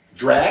scene?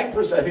 Drag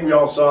for a scene? I think we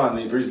all saw in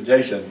the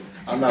presentation.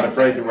 I'm not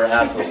afraid to wear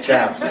assless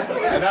chaps.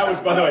 And that was,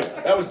 by the way,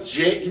 that was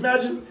Jay. Can you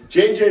imagine?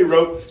 JJ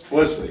wrote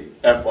Felicity,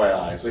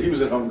 FYI. So he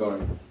was at home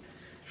going,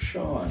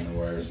 Sean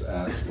wears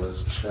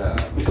assless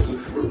chaps.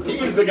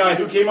 He's the guy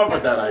who came up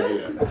with that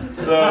idea.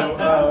 So,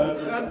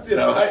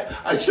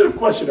 I should have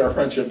questioned our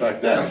friendship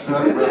back then.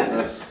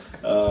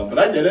 But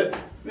I did it.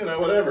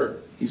 Whatever.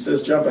 He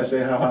says jump, I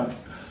say how high.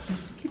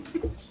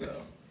 So.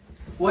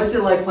 What's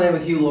it like playing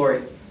with Hugh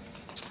Laurie?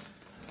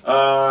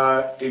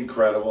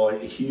 Incredible.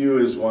 Hugh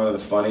is one of the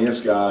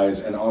funniest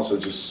guys and also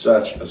just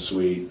such a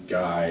sweet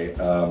guy.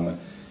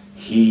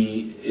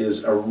 He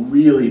is a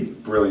really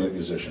brilliant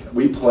musician.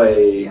 We've been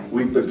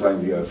playing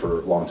together for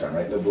a long time,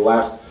 right? The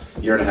last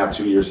year and a half,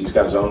 2 years, he's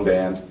got his own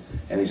band,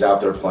 and he's out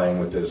there playing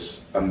with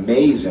this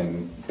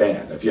amazing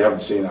band. If you haven't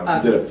seen him,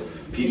 he did a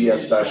PBS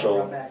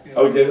special.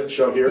 Oh, he did a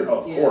show here? Oh,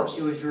 of course.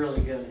 It was really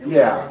good. It was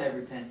Yeah. worth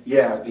every penny.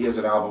 Yeah, he has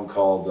an album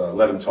called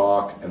Let Him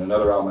Talk, and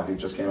another album I think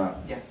just came out.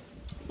 Yeah.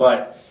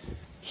 But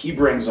he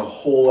brings a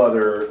whole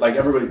other, like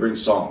everybody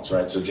brings songs,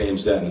 right? So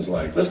James Denton is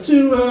like, let's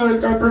do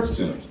Garth Brooks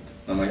tunes.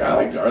 I'm like, I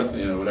like Garth,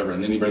 whatever.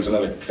 And then he brings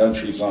another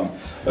country song.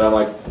 And I'm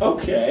like,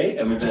 okay.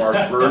 And we do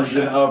our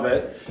version of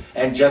it.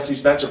 And Jesse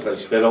Spencer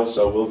plays fiddle,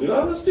 so we'll do,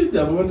 let's do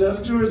Devil Went Down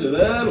to Georgia.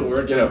 That'll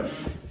work,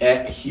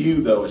 And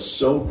Hugh, though, is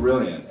so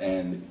brilliant.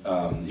 And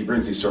he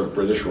brings these sort of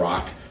British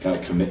rock kind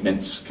of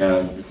commitments kind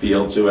of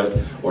feel to it.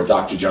 Or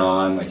Dr.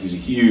 John, like he's a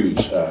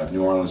huge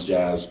New Orleans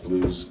jazz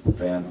blues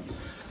fan.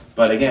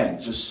 But again,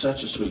 just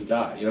such a sweet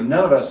guy. None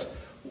of us,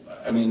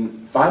 $5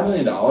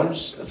 million,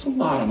 that's a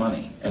lot of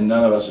money. And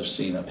none of us have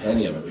seen a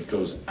penny of it. It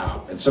goes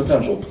out. And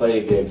sometimes we'll play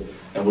a gig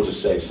and we'll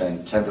just say,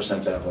 send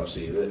 10% to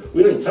Epilepsy.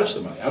 We don't even touch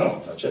the money. I don't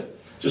want to touch it.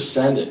 Just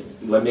send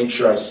it. Make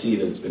sure I see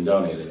that it's been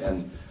donated.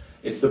 And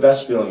it's the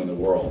best feeling in the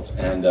world.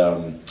 And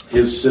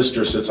his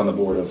sister sits on the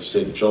board of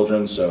Save the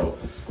Children, so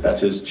that's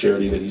his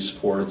charity that he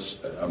supports,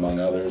 among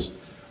others.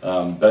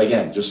 But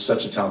again, just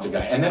such a talented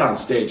guy. And then on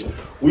stage,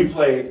 we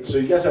play, so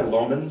you guys have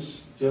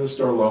Loman's? Do you have the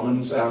store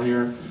Loman's out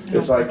here?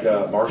 It's like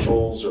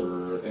Marshall's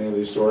or any of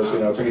these stores,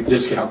 it's like a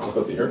discount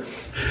club here.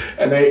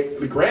 And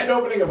the grand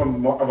opening of a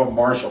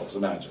Marshall's,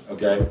 imagine,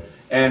 okay?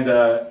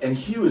 And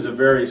Hugh is a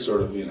very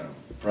sort of,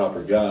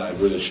 proper guy,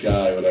 British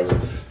guy, whatever.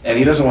 And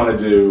he doesn't want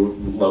to do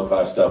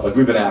low-class stuff. Like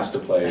we've been asked to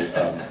play,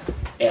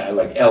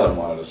 like Ellen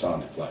wanted a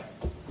song to play.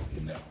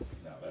 No,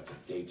 that's a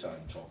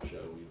daytime talk show.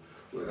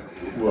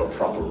 We're a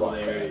proper rock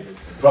band.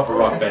 Proper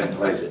rock band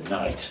plays at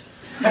night.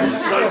 When the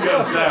sun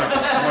goes down.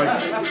 I'm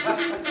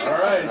like, all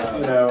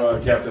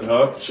right, Captain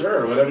Hook,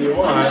 sure, whatever you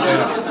want.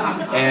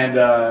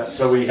 And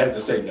so we had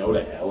to say no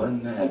to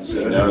Ellen. I had to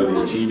say no to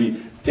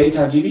these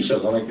daytime TV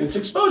shows. I'm like, it's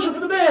exposure for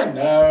the band.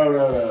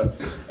 No.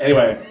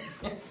 Anyway,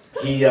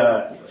 we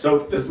asked,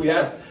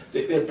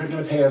 they're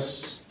going to pay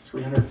us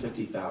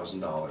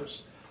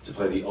 $350,000 to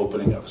play the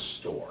opening of a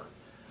store.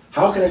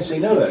 How can I say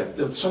no to that?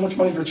 That's so much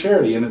money for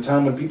charity in a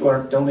time when people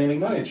aren't donating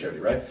money to charity,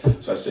 right?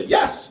 So I say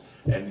yes.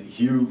 And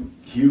Hugh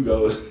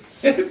goes,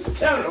 it's a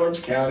town in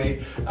Orange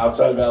County,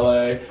 outside of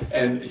LA,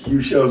 and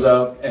Hugh shows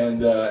up,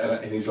 and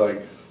he's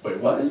like, wait,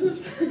 what is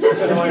this? And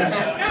I'm like,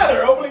 yeah,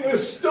 they're opening a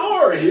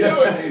store,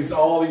 Hugh. And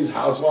all these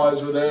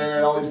housewives were there,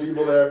 and all these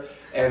people there.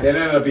 And it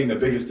ended up being the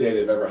biggest day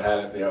they've ever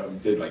had. They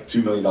did like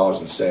 $2 million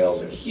in sales,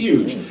 and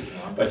huge.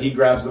 But he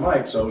grabs the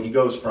mic, so he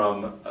goes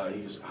from, I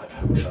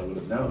wish I would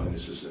have known, and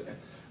this is,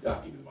 I'll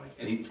give you the mic.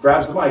 And he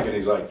grabs the mic and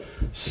he's like,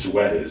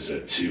 sweaters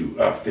at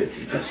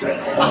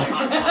 50% off.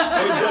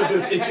 And he does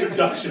this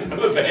introduction for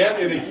the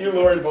band in a Hugh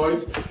Laurie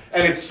voice.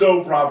 And it's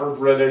so proper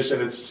British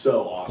and it's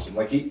so awesome.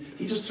 Like he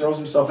just throws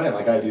himself in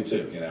like I do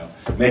too,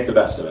 Make the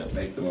best of it,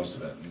 make the most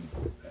of it.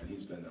 And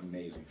he's been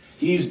amazing.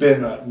 He's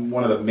been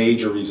one of the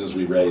major reasons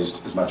we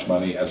raised as much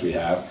money as we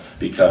have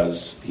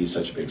because he's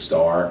such a big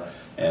star.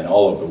 and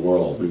all over the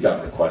world. We've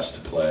got requests to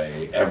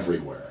play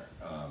everywhere,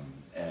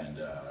 and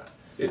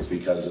it's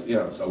because of,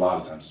 it's a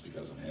lot of times it's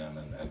because of him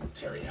and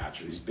Terry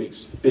Hatcher. These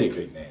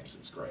big names.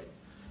 It's great,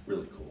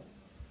 really cool.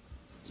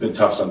 It's been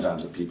tough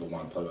sometimes that people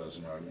want to play with us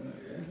and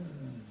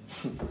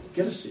we're like,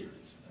 get a series.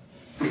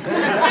 It's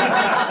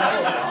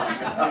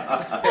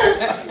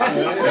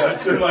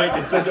been like,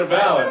 it's such a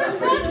balance.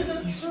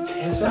 It's like,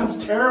 it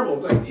sounds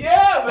terrible. It's like,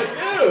 yeah, but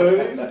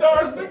dude, he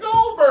stars in the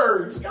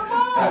Goldbergs. Come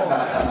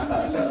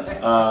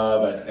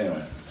on. But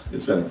anyway,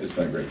 it's been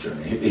a great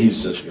journey.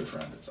 He's such a good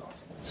friend. It's awesome.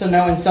 So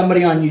now when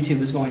somebody on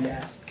YouTube is going to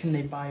ask, can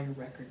they buy your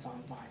records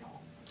on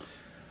vinyl?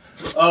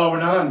 Oh, we're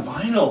not on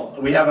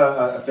vinyl. We have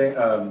a thing,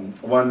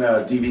 one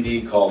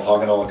DVD called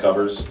Hoggin' All the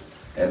Covers.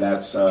 And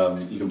that's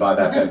you can buy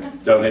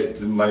that. Donate,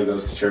 the money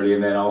goes to charity,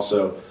 and then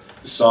also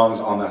the songs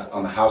on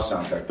the House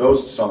soundtrack.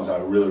 Those songs I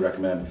really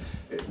recommend.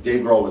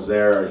 Dave Grohl was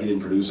there. He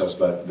didn't produce us,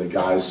 but the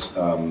guys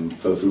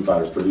for the Foo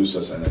Fighters produced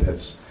us, and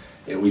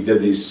we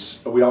did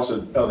these. We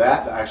also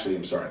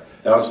I'm sorry.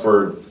 That was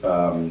for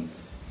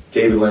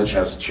David Lynch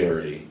has a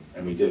charity,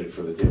 and we did it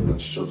for the David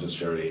Lynch Children's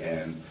Charity,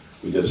 and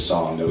we did a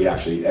song that we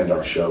actually end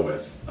our show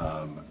with.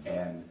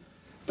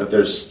 But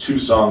there's 2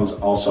 songs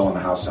also on the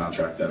House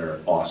soundtrack that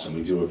are awesome.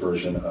 We do a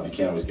version of You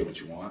Can't Always Get What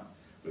You Want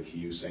with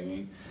Hugh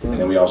singing. And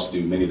then we also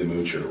do Minnie the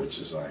Moocher, which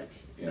is like,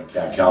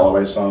 Cab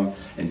Calloway's song.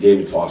 And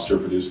David Foster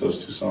produced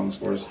those 2 songs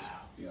for us.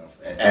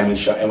 And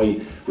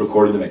we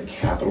recorded them at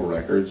Capitol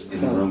Records in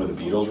the room where the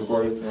Beatles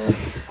recorded.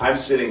 I'm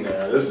sitting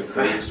there, this is a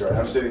crazy story.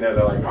 I'm sitting there,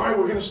 they're like, all right,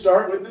 we're going to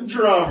start with the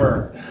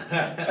drummer.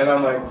 And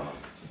I'm like,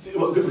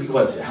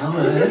 what's it?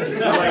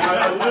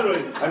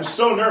 I'm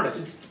so nervous.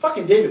 It's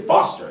fucking David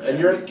Foster, and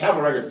you're at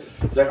Capitol Records.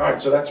 It's like, all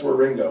right, so that's where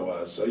Ringo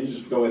was. So you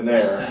just go in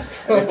there,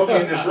 and they put me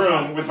in this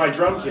room with my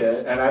drum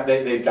kit, and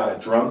they've got a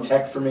drum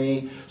tech for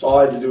me. So all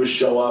I had to do was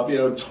show up.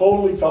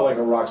 Totally felt like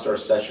a rock star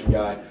session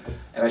guy.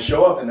 And I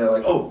show up, and they're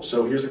like, oh,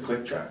 so here's a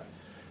click track.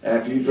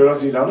 And for those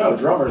of you who don't know,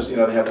 drummers, they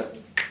have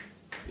it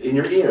in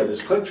your ear,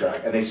 this click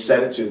track, and they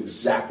set it to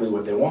exactly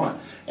what they want.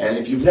 And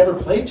if you've never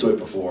played to it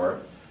before,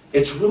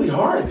 it's really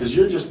hard because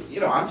you're just,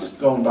 I'm just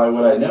going by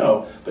what I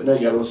know, but no,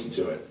 you got to listen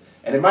to it.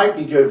 And it might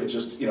be good if it's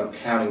just,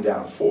 counting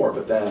down 4,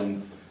 but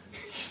then you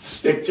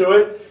stick to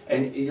it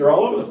and you're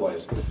all over the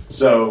place.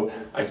 So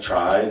I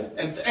tried,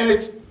 and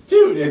it's,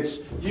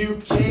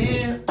 you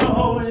can't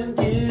always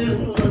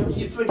give.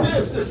 It's like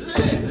this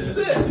is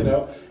it,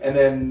 And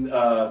then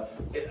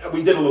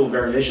we did a little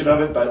variation of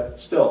it, but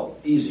still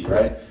easy,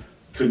 right?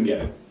 Couldn't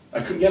get it.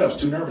 I couldn't get it. I was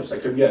too nervous. I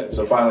couldn't get it.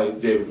 So finally,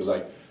 David was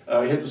like,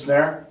 hit the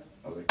snare.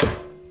 I was like,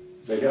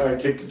 he's like, all right,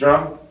 kick the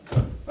drum.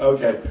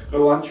 Okay, go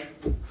to lunch.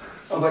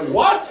 I was like,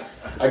 what?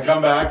 I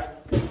come back.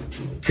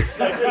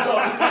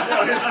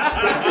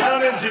 The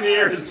sound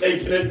engineer is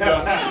taking it.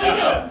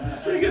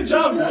 Pretty good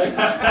job, man.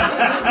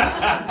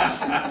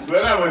 So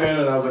then I went in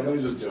and I was like, let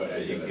me just do it.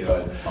 I did it,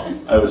 but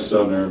I was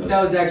so nervous.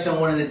 That was actually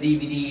on one of the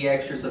DVD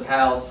extras of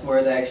House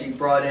where they actually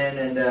brought in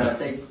and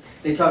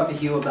they talked to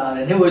Hugh about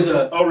it. And it was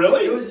oh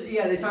really? It was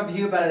they talked to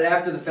Hugh about it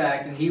after the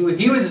fact, and he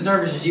was as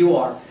nervous as you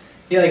are.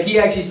 He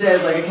actually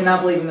said, I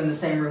cannot believe I'm in the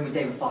same room with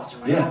David Foster.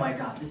 Oh my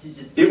God, this is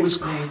just... It was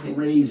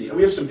crazy.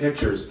 We have some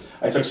pictures.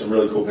 I took some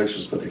really cool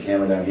pictures, put the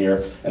camera down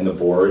here, and the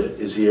board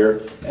is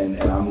here,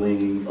 and I'm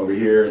leaning over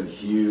here, and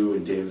Hugh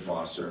and David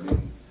Foster.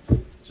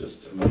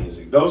 Just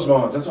amazing. Those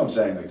moments, that's what I'm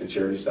saying, the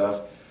charity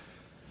stuff,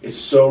 it's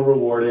so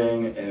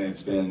rewarding, and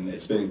it's been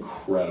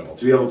incredible.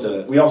 To be able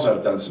to... We also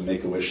have done some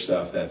Make-A-Wish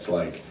stuff that's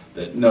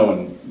that no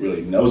one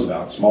really knows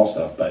about, small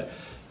stuff, but...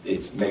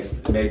 It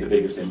made the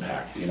biggest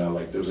impact. There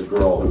was a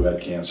girl who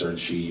had cancer, and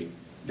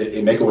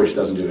Make-A-Wish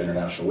doesn't do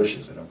international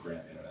wishes. They don't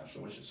grant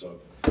international wishes. So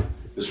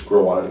this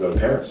girl wanted to go to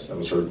Paris. That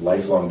was her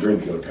lifelong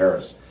dream, to go to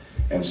Paris.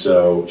 And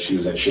so she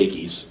was at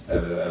Shakey's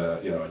at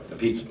the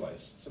pizza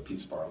place. It's a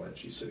pizza parlor. And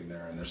she's sitting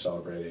there, and they're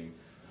celebrating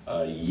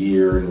a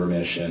year in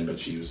remission, but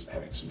she was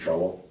having some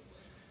trouble.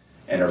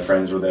 And her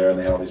friends were there, and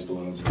they had all these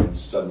balloons, and then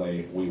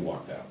suddenly we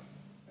walked out.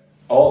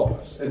 All of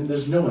us. And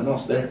there's no one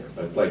else there,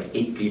 but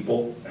 8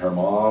 people, her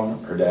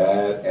mom, her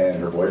dad, and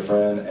her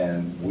boyfriend,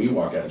 and we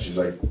walk out, and she's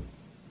like,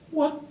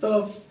 what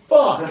the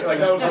fuck?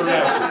 That was her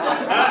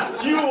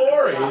reaction. Hugh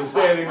Laurie is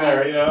standing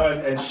there,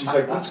 and she's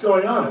like, what's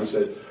going on? And we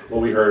said, well,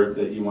 we heard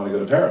that you want to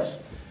go to Paris.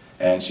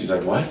 And she's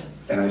like, what?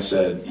 And I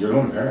said, you're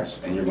going to Paris,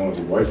 and you're going with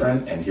your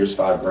boyfriend, and here's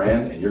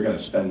 $5,000, and you're going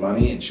to spend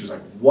money. And she was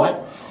like,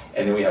 what?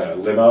 And then we had a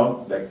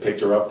limo that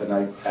picked her up the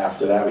night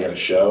after that. We had a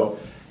show.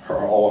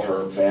 All of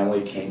her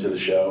family came to the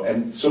show,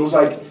 and so it was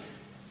it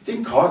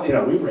didn't cost.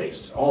 We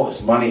raised all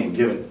this money and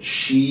given.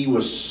 She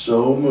was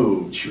so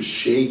moved. She was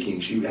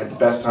shaking. She had the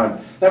best time.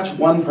 That's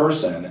one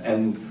person,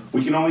 and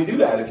we can only do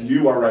that if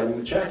you are writing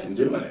the check and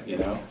doing it.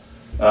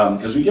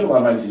 Because we give a lot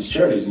of money to these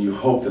charities, and you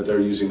hope that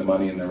they're using the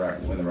money in the right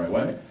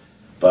way.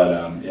 But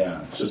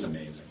it's just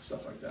amazing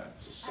stuff like that.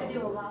 It's just so I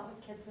do a lot with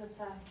kids with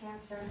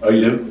cancer. Oh,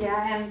 you do?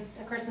 Yeah, and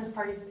a Christmas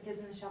party for the kids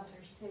in the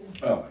shelters too.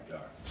 Oh my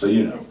God! So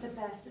It's the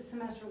best. It's the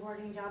most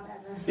rewarding job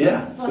ever.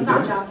 Yeah. It's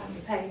not a job to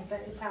be paid,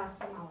 but it's how I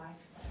spend my life.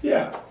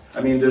 Yeah. I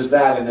mean, there's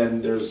that, and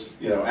then there's,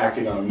 you know,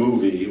 acting on a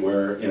movie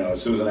where, you know,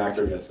 as soon as an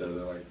actor gets there,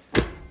 they're like,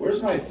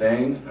 where's my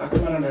thing? How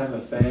come I don't have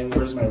the thing?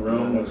 Where's my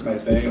room? What's my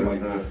thing?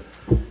 I'm like,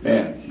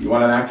 man, you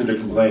want an actor to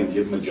complain,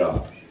 give him a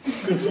job.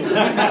 That's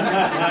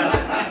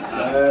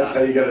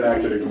how you get an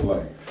actor to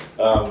complain.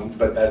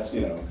 But that's,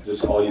 you know,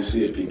 just all you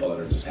see of people that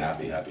are just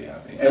happy, happy,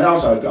 happy. And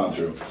also I've gone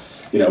through,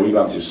 you know, we've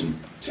gone through some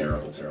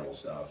terrible, terrible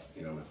stuff,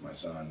 you know, with my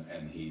son,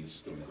 and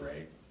he's doing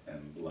great.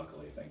 And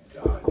luckily, thank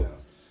God, you know.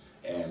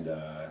 And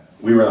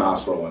we were in the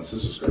hospital once.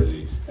 This was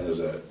crazy. And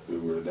we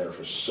were there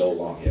for so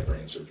long. He had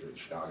brain surgery in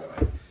Chicago.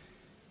 And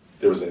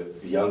there was a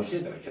young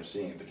kid that I kept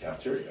seeing at the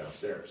cafeteria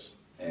downstairs,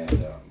 and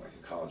like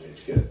a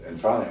college-age kid. And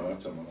finally, I went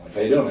up to him. I'm like,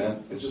 "How you doing,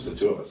 man?" It's just the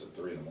two of us at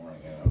 3 in the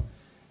morning, you know.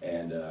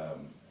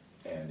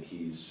 And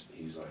he's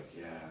like,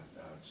 "Yeah,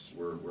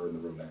 we're in the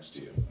room next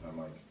to you." And I'm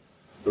like,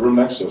 "The room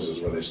next to us is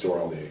where they store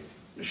all the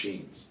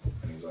machines."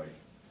 And he's like,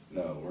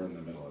 "No, we're in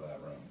the middle of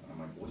that room." And I'm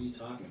like, "What are you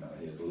talking about?"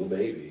 He has a little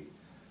baby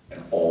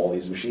and all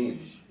these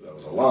machines. That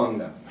was a lung,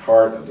 that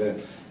heart,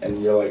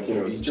 and you're like, you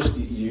know,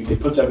 it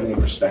puts everything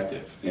in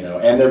perspective, you know.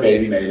 And their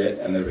baby made it,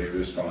 and their baby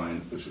was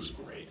fine, which was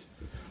great.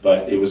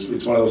 But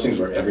it's one of those things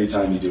where every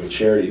time you do a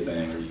charity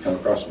thing or you come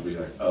across people,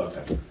 you're like, oh,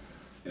 okay,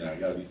 you know, you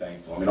got to be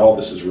thankful. I mean, all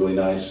this is really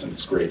nice, and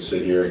it's great to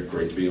sit here, and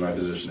great to be in my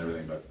position and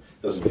everything, but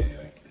it doesn't mean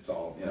anything. It's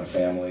all, you know,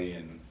 family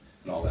and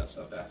all that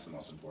stuff. That's the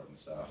most important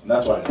stuff. And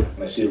that's why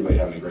when I see everybody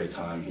having a great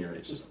time here,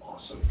 it's just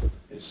awesome.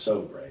 It's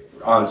so great.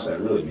 Honestly, I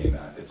really mean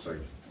that. It's like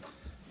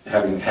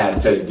having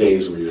had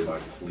days where you're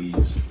like,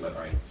 please let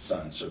my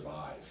son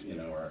survive, you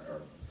know, or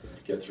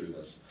get through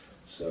this.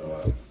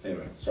 So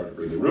anyway, sorry to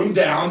bring the room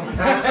down.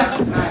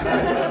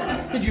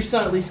 Did your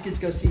son at least get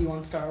to go see you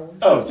on Star Wars?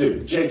 Oh,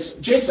 dude,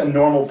 Jake's a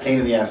normal pain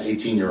in the ass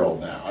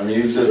 18-year-old now. I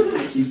mean,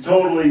 he's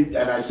totally,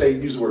 and I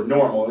use the word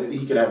normal.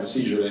 He could have a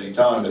seizure at any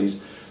time, but he's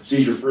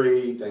seizure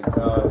free. Thank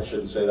God. I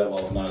shouldn't say that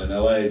while I'm not in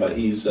LA, but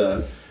he's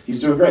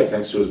doing great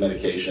thanks to his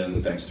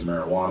medication, thanks to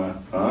marijuana.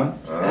 Huh?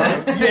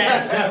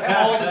 Yes,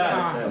 all the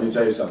time. Let me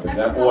tell you something.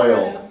 That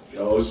oil,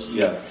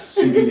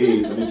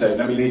 CBD. Let me tell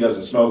you. I mean, he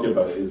doesn't smoke it,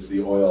 but it's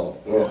the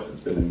oil. Oh,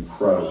 it's been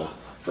incredible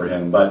for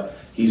him. But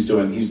he's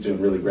doing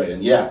really great.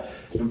 And yeah,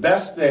 the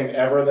best thing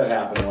ever that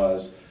happened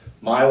was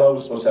Milo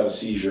was supposed to have a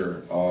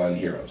seizure on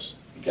Heroes.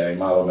 Okay,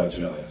 Milo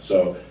Ventimiglia.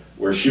 So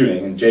we're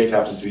shooting, and Jake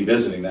happens to be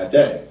visiting that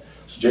day.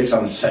 So Jake's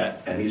on the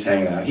set, and he's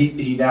hanging out.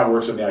 He now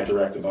works with me. I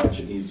direct a bunch,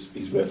 and he's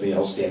with me.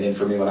 He'll stand in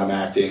for me when I'm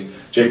acting.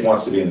 Jake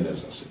wants to be in the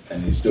business,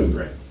 and he's doing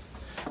great.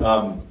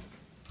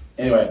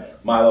 Anyway,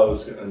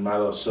 Milo's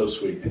so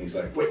sweet, and he's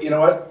like, wait, you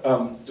know what?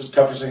 Just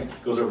cut for a second.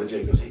 Goes over to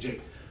Jake. Goes, hey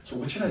Jake, so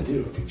what should I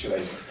do? I mean, should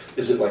I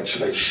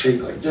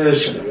shake like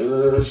this? Should I?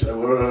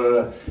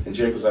 And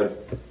Jake was like,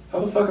 how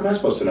the fuck am I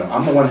supposed to know?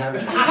 I'm the one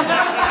having.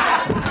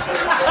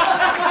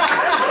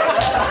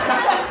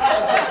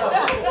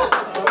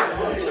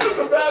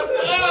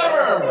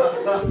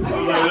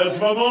 That's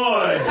my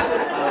boy.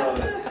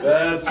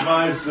 That's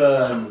my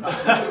son.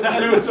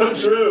 And it was so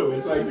true.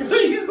 It's like,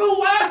 he's the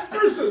last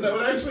person that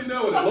would actually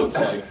know what it looks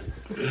like.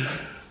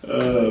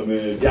 Oh,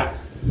 man. Yeah.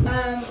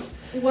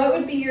 What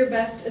would be your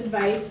best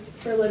advice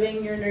for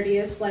living your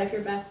nerdiest life,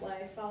 your best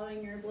life,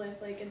 following your bliss,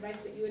 like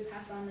advice that you would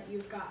pass on that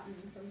you've gotten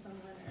from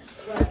someone?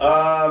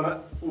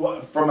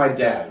 Well, from my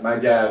dad. My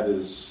dad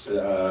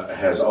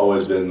has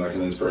always been like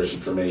an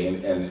inspiration for me,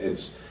 and it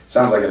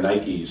sounds like a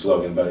Nike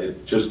slogan,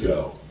 but just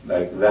go.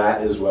 Like,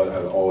 that is what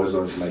I've always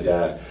learned from my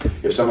dad.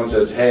 If someone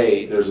says,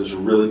 hey, there's this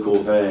really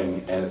cool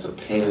thing, and it's a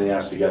pain in the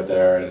ass to get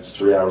there, and it's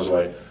 3 hours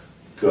away,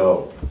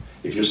 go.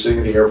 If you're sitting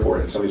at the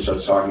airport and somebody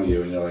starts talking to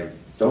you, and you're like,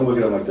 don't look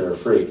at them like they're a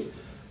freak.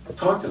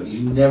 Talk to them.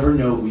 You never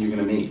know who you're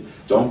going to meet.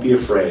 Don't be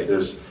afraid.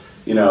 There's,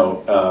 I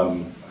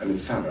mean,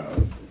 it's kind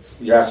of,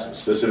 you're asking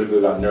specifically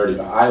about nerdy,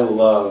 but I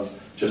love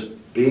just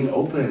being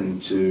open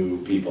to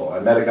people.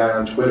 I met a guy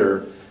on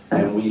Twitter,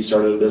 and we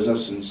started a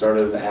business and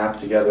started an app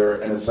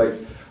together, and it's like,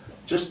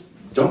 just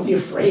don't be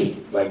afraid.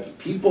 Like,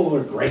 people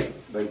are great.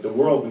 Like, the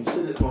world, we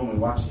sit at home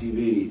and watch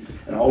TV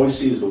and all we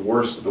see is the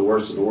worst of the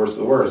worst of the worst of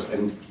the worst.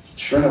 And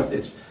sure enough,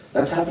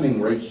 that's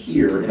happening right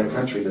here in a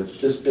country that's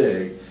this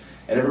big.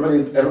 And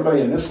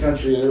everybody in this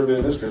country and everybody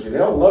in this country, they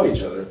all love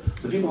each other.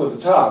 The people at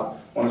the top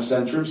want to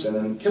send troops in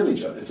and kill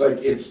each other. It's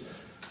like,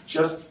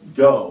 just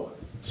go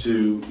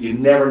to, you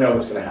never know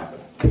what's going to happen.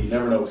 You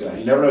never know what's going to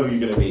happen. You never know who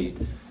you're going to meet.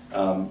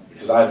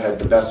 Because I've had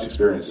the best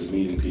experiences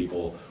meeting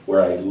people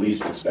where I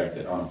least expect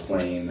it, on a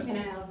plane,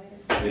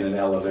 in an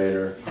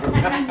elevator,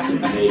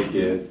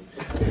 naked.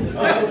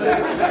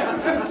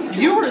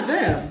 You were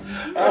them.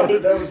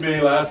 That was me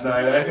last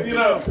night. Is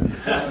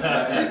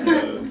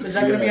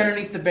that going to be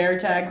underneath the bear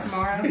tag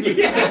tomorrow?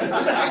 Yes.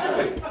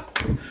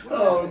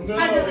 Oh no.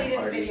 I deleted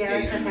the video.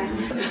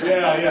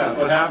 Yeah.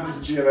 What happens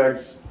to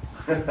GMX?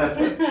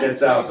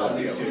 It's out on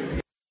YouTube.